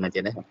ចូលរួមមែនទេ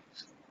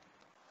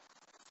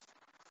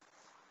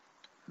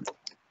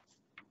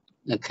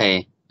អូខេ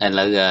ឥ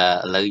ឡូវ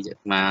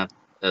មក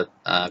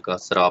ក៏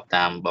ស្រប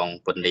តាមបង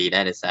ពុនលីដែ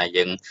រដោយសារ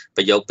យើង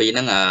ប្រយោគពីរហ្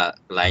នឹងក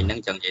ន្លែងហ្នឹង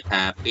ចង់និយាយ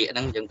ថាពាក្យហ្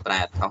នឹងយើងប្រែ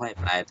អត្ថខុសហើយ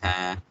ប្រែថា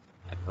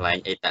កន្លែង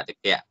អេតត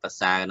កៈភា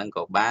សាហ្នឹង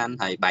ក៏បាន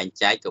ហើយបែង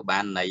ចែកក៏បា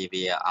ននៃ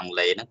វាអង់គ្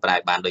លេសហ្នឹងប្រែ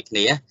បានដូចគ្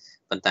នា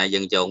ប៉ុន្តែយើ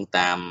ងយោង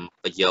តាម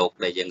ប្រយោគ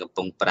ដែលយើងកំ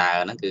ពុងប្រើ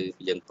ហ្នឹងគឺ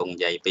យើងកំពុង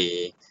និយាយ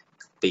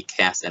ពី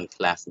class and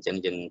class អញ្ចឹង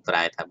យើងប្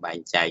រែថាបែង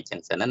ចែកអញ្ចឹង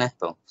សិនណា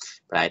បង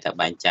ប្រែថា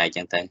បែងចែកអញ្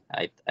ចឹងទៅ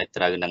ឲ្យ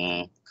ត្រូវនឹង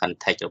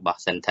context របស់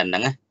sentence ហ្នឹ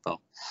ងណាបង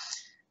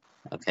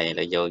អូខេឥ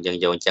ឡូវយើង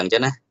យកអញ្ចឹងចឹ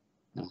ងណា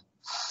អូ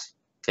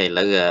ខេឥ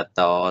ឡូវ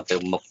តទៅ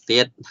មុខ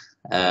ទៀត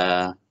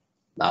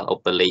ដល់ឧ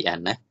បលិអាន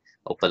ណា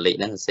ឧបលិ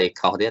ហ្នឹងសរសេរ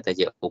ខុសទៀតតែ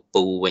ជាឧ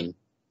ពូវិញ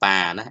ប៉ា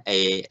ណា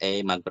a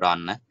មកក្រន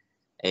ណា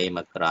a ម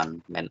កក្រន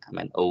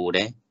មិនអូ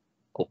ទេ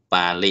ឧ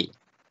បាលិ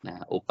ណា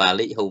ឧបា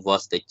លិ who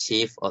was the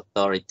chief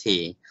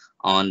authority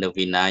on the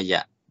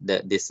Vinaya the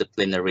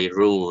disciplinary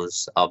rules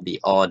of the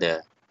order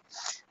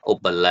ឧ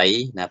បល័យ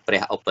ណាព្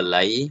រះឧប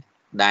ល័យ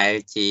ដែល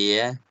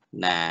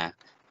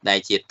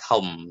ជា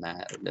ធំណា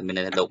មាន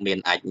លោកមាន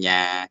អាជ្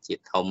ញាជា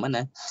ធំ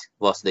ណា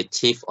was the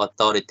chief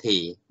authority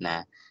ណា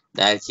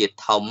ដែលជា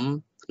ធំ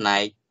ផ្នែ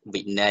ក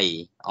វិន័យ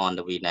on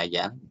the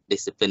Vinaya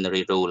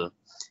disciplinary rule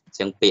អញ្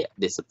ចឹងពាក្យ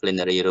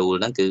disciplinary rule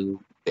ហ្នឹងគឺ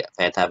ពាក្យ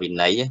ប្រែថាវិ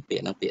ន័យពាក្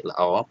យហ្នឹងពាក្យល្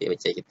អពាក្យវិ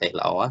ជ្ជាទេស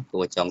ល្អគួ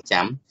រចង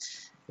ចាំ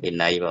វិ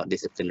ន័យ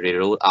disciplinary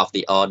rule of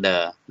the order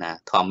ណា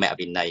ធម្ម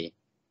វិន័យ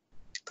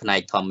ផ្នែក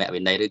ធម្ម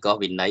វិន័យឬក៏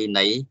វិន័យ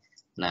នៃ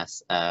ណា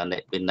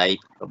វិន័យ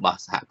របស់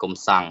សហគម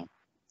ន៍សង្ឃ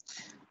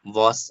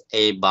was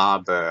a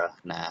barber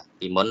ណា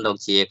ពីមុនលោក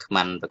ជាខ្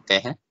មាន់ប្រ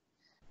កេះ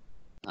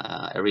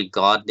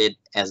regarded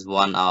as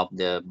one of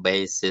the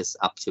basis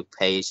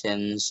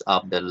occupations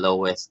of the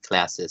lowest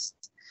classes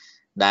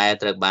ដែល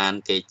ត្រូវបាន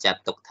គេចា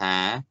ត់ទុកថា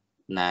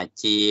ណា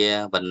ជា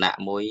វណ្ណៈ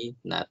មួយ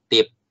ណា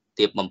ទាប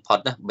បំផុត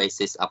ណា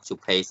basis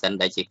occupation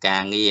ដែលជាកា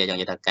រងារចង់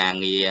និយាយថាការ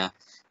ងារ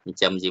ចិញ្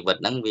ចឹមជីវិត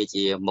ហ្នឹងវា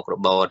ជាមុខរ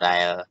បរដែ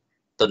ល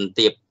ទុន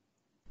ទាប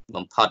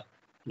បំផុត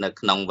នៅ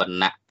ក្នុងវណ្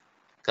ណៈ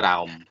ក្រោ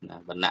ម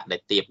វណ្ណៈដែ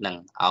លទាបហ្នឹង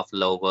of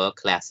lower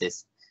classes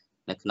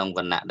នៅក្នុងវ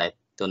ណ្ណៈដែល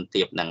ទុន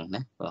ទាបហ្នឹង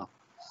ណាបង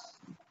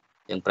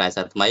យើងប្រែ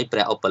សារថ្មីព្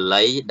រះឧប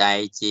ល័យដែល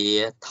ជា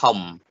ធំ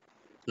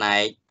ផ្នែ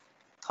ក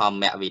ធម្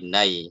មវិ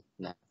ន័យ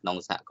ណាក្នុង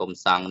សហគមន៍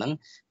សង្ឃហ្នឹង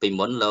ពី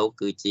មុនលោក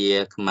គឺជា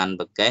ខ្មាន់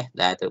ប្រកេះ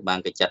ដែលត្រូវបាន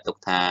គេចាត់ទុក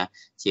ថា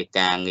ជា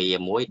ការងារ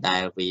មួយដែ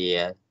លវា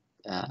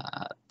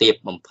ទាប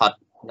បំផុត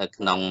នៅ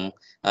ក្នុង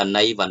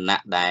នៃវណ្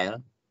ណៈដែល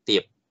ទា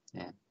ប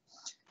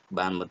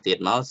បានមកទៀត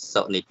មក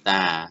សុនិ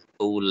តា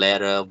who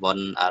later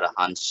won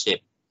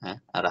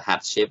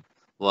arahantship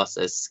was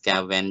a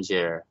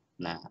scavenger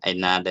ណា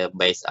another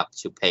base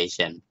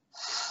occupation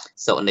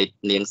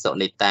នាងសុ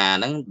និតា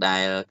ហ្នឹងដែ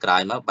លក្រោ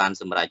យមកបាន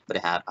សម្រេចព្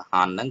រះអរហ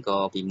ន្តហ្នឹងក៏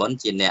ពីមុន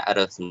ជាអ្នក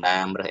រើសសម្រា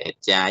មរើសអេត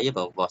ចាយ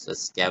was a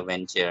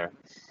scavenger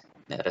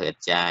អ្នករើសអេត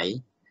ចាយ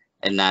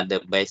another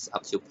base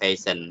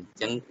occupation អញ្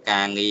ចឹង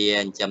ការងារ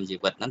ចិញ្ចឹមជី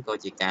វិតហ្នឹងក៏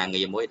ជាការ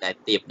ងារមួយដែល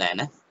ទាបដែរ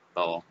ណាប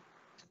ង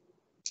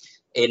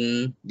in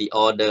the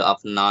order of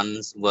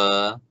nuns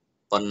were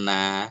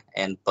Ponna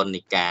and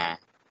Ponnika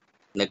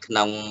នៅក្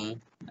នុង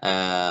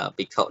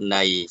ភិក្ខុ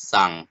នីស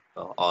ង្ឃ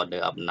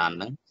order of nun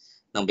ហ្នឹង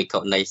ក្នុងភិក្ខុ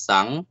នីស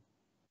ង្ឃ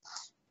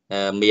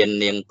មាន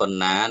នាងប៉ុណ្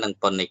ណានិង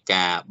ប៉ុនិ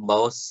កា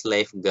both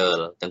slave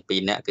girl ទាំងពីរ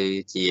នាក់គឺ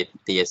ជា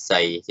ទាស័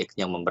យជាខ្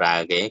ញុំបម្រើ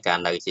គេកាល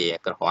នៅជា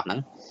ក្រហមហ្នឹង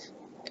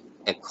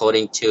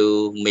according to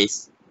Miss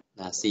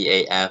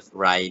CAF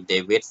Wright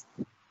David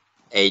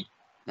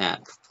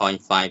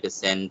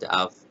 8.5%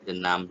 of the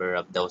number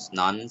of those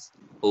nuns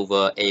who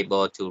were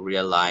able to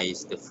realize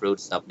the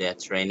fruits of their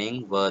training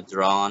were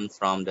drawn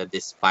from the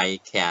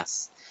despised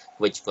caste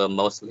which were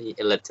mostly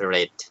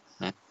illiterate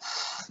ណាអ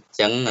ញ្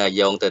ចឹង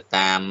យោងទៅ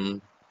តាម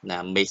ណា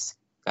Miss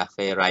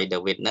Cafe Wright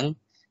David ហ្នឹង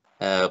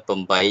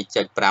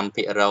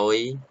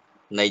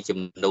 8.5% នៃចំ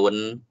នួន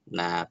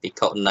ណាភិក្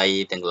ខុនី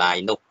ទាំងឡាយ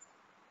នោះ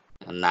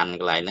ណាន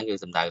កន្លែងហ្នឹងគឺ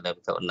សំដៅដល់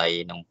ភិក្ខុនី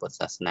ក្នុងពុទ្ធ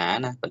សាសនា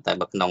ណាប៉ុន្តែ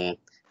បើក្នុង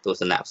ទស្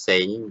សនៈផ្សេ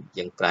ង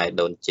យើងប្រែ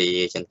ដូនជា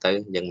អញ្ចឹងទៅ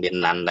យើងមាន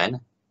ណាន់ដែរណា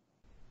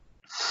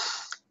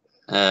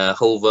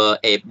who were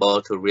able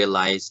to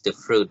realize the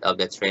fruit of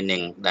the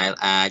training ដែល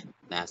អាច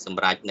ណាស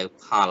ម្រេចនៅ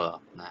ផ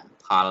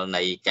ល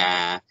នៃកា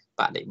រ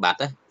បដិបត្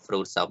តិ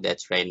fruits of their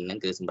training ហ្នឹង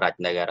គឺសម្រេច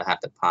នៅអរហត្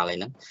តផល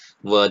ហ្នឹង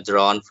were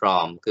drawn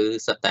from គឺ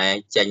សុទ្ធតែ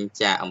ចេញ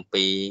ចាកអំ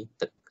ពី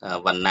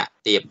វណ្ណៈ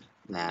ទាប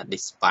ណា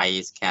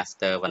despise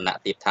caster វណ្ណៈ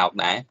ទាបថោក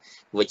ដែរ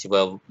which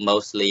were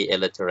mostly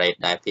illiterate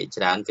ដែលភាគ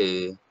ច្រើនគឺ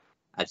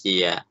ជា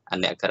អ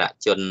នក្ខរ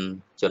ជន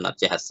អត់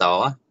ចេះអក្សរ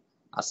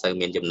អត់សូវ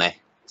មានចំណេះ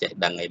ចេះ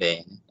ដឹងអីទេ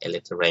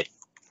illiterate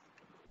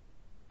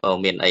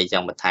មានអីច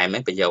ង់បន្ថែមទេ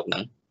ប្រយោគហ្នឹ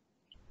ង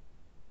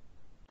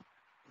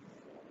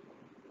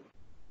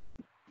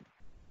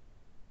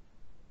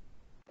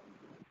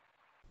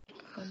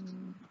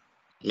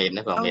មាន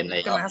ទេបងមានអី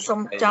កណាសូ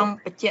មចង់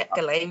បញ្ជាក់ក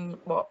ន្លែង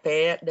បកប្រែ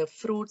the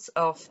fruits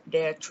of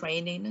their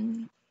training ហ្នឹង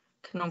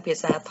ក្នុងភា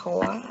សាធ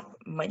ម៌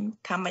មិញ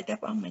ថាម៉េចដែរ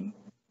បងមិញ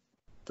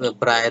ធ្វើ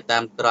ប្រែតា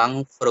មត្រង់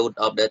fruit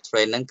of the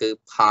train ហ្នឹងគឺ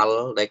ផល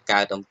ដែល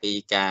កើតអំពី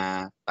ការ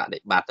បដិ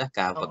បត្តិ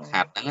ការវឹក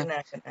ហាត់ហ្នឹង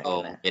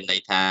មានន័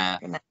យថា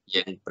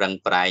យើងប្រឹង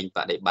ប្រែងប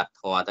ដិបត្តិ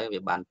ធម៌ទៅ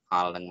វាបានផ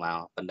លហ្នឹងមក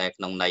ប៉ុន្តែ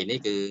ក្នុងន័យនេះ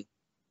គឺ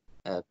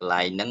កន្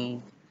លែងហ្នឹង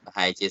ប្រ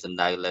ហែលជាសំ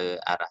ដៅលើ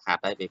អរហត្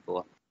តហើយពីព្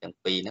រោះទាំង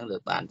ពីរហ្នឹងលើ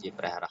បានជា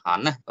ព្រះអរហ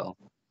ន្តណាបង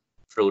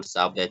fruits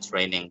of the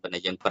training ប៉ុន្តែ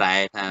យើងប្រែ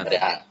ថា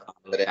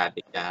ការ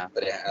ពិការ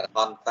ព្រះអរហ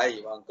ន្តី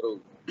បងគ្រូ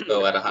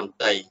អរហន្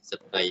តីស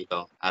តិប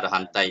ងអរហ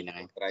ន្តីហ្នឹង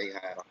ឯងប្រៃអ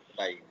រហន្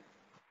តី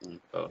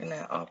ណា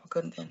អរ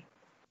គុណទេ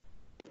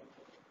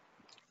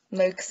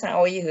នៅខ្សោ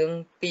យរឿង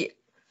ពាក្យ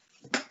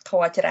ធ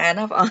ម៌ច្រើន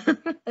ណាបង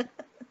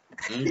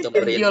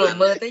ទៅរៀនយល់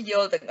មើលទៅយ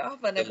ល់ទាំងអស់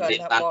ប៉ុន្តែគាត់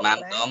ថាបកបាន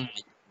ដង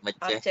មិន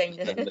ចេះ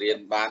រៀន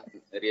បាន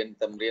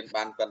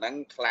ប៉ុណ្ណឹង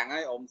ខ្លាំងហើ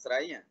យអ៊ំស្រី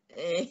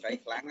ស្រី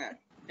ខ្លាំងណា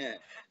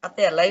អត់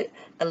ទេឥ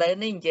ឡូវ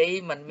នេះនិយាយ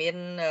មិនមាន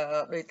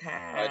ដូចថា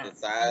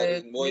រឿ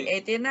ងមួយអី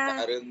ទេណា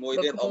រឿងមួយ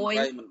ទៀតអ៊ំ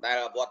ស្រីមិនដែល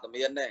អវត្ត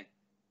មានទេ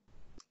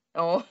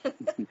អូ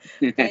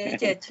គេ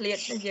ចេះឆ្លៀត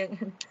យើង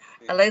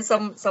ឥឡូវ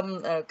សុំ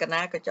ក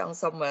ណាក៏ចង់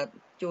សុំ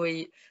ជួយ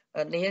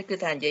នេះគឺ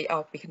ថានិយាយអ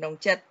ស់ពីក្នុង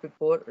ចិត្តពី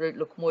ព្រោះ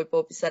លោកក្មួយពោ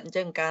ពិសិដ្ឋអញ្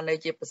ចឹងកាលនៅ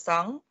ជាប្រស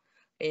ង់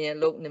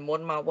លោកនិម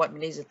ន្តមកវត្តមី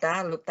នីសតា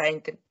លោកតែង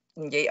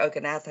និយាយឲ្យក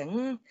ណាថា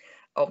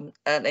អ៊ំ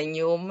ឯ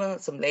ញោម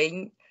សំឡេង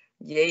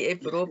និយាយអី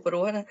ព្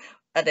រោះណា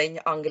អត់ឯង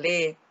អង់គ្លេ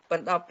សប៉ុ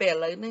ន្តែដល់ពេលឥ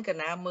ឡូវនេះក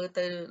ណាមើល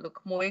ទៅលោក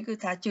ក្មួយគឺ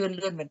ថាជឿន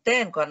លឿនមែនទែ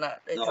នគាត់ណា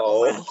ដូចថា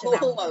បានឆ្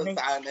នាំនេះ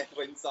សើនេះ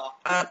វិញសោះ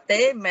អត់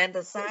ទេមិនមែន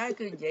តែសើ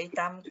គឺនិយាយ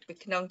តាមពី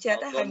ក្នុងចិត្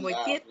តហើយមួយ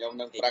ទៀត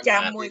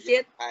ចាំមួយទៀ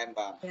តថែម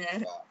បាទ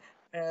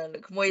លោ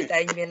កក្មួយតែ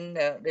មាន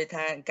ដូច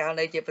ថាកាល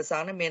នៅជាប្រស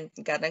ងហ្នឹងមាន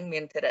កាលហ្នឹងមា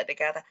នធរណី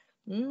កាថា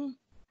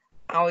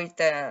ឲ្យ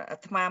តែអា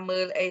ត្មាមើ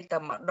លអីតែ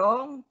ម្ដ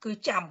ងគឺ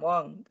ចាំហ្ម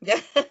ង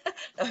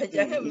អញ្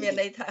ចឹងមាន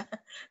ន័យថា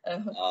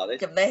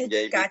ចំណេះ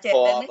ការចេះ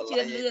ដឹងនេះ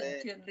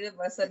ជឿនលឿន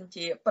បើសិន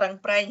ជាប្រឹង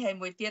ប្រែងឲ្យ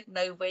មួយទៀត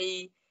នៅវ័យ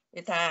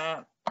គេថា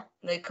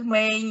នៅក្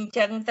មេងអញ្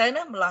ចឹងទៅ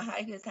ណាម្ល៉េះហើ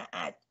យគឺថា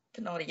អាច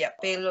ក្នុងរយៈ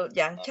ពេល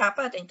យ៉ាងឆាប់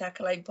តែថា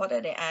ខ្លីបំផុត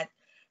តែអាច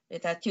គេ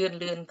ថាជឿន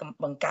លឿន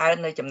បង្កើន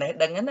នៅចំណេះ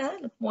ដឹងណា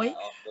លោកមួយ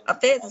អ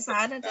ត់ទេសរសើ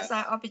រនឹងសរសើ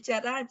រអស់ពីចិ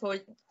ត្តហើយព្រោះ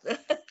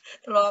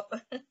ធ្លាប់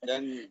អញ្ចឹ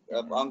ង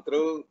បងគ្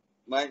រូ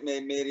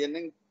មេរៀនហ្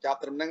នឹងចប់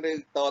ត្រឹមហ្នឹងឬ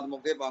តទៅមុ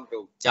ខទៀតបងគ្រូ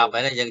ចប់ហើ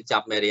យយើងចា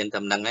ប់មេរៀនត្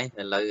រឹមហ្នឹងហើយ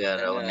ឥឡូវ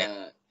រកអ្នក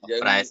យើ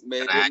ងមេ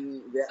រៀន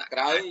វគ្គក្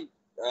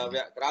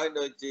រោយ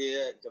ដូចជា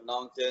ចំណ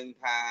ងជើង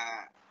ថា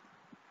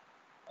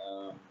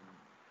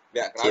វ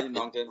គ្គក្រោយចំ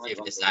ណងជើងជា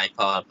វិស័យផ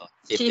ល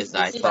ជាវិ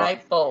ស័យ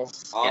ផល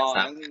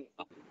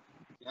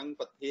ហ្នឹង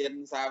ប្រធាន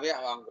សាវក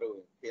បងគ្រូ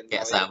អគ្គ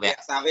សាវក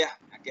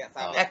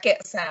អគ្គ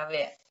សាវ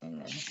ក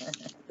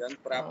ចឹង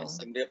ប្រាប់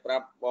ជំរាបប្រា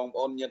ប់បងប្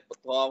អូនញាតិព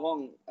ធផង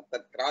អាទិ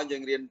ត្យក្រោយយើ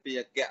ងរៀនពី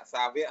អគ្គ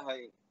សាវកហើ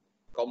យ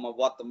កុំមក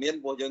វត្តមាន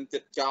ព្រោះយើងជិ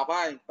តចប់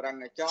ហើយប្រឹង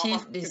ឲ្យចប់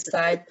Chief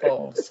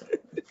Disciples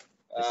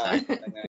ហ្នឹងហើយ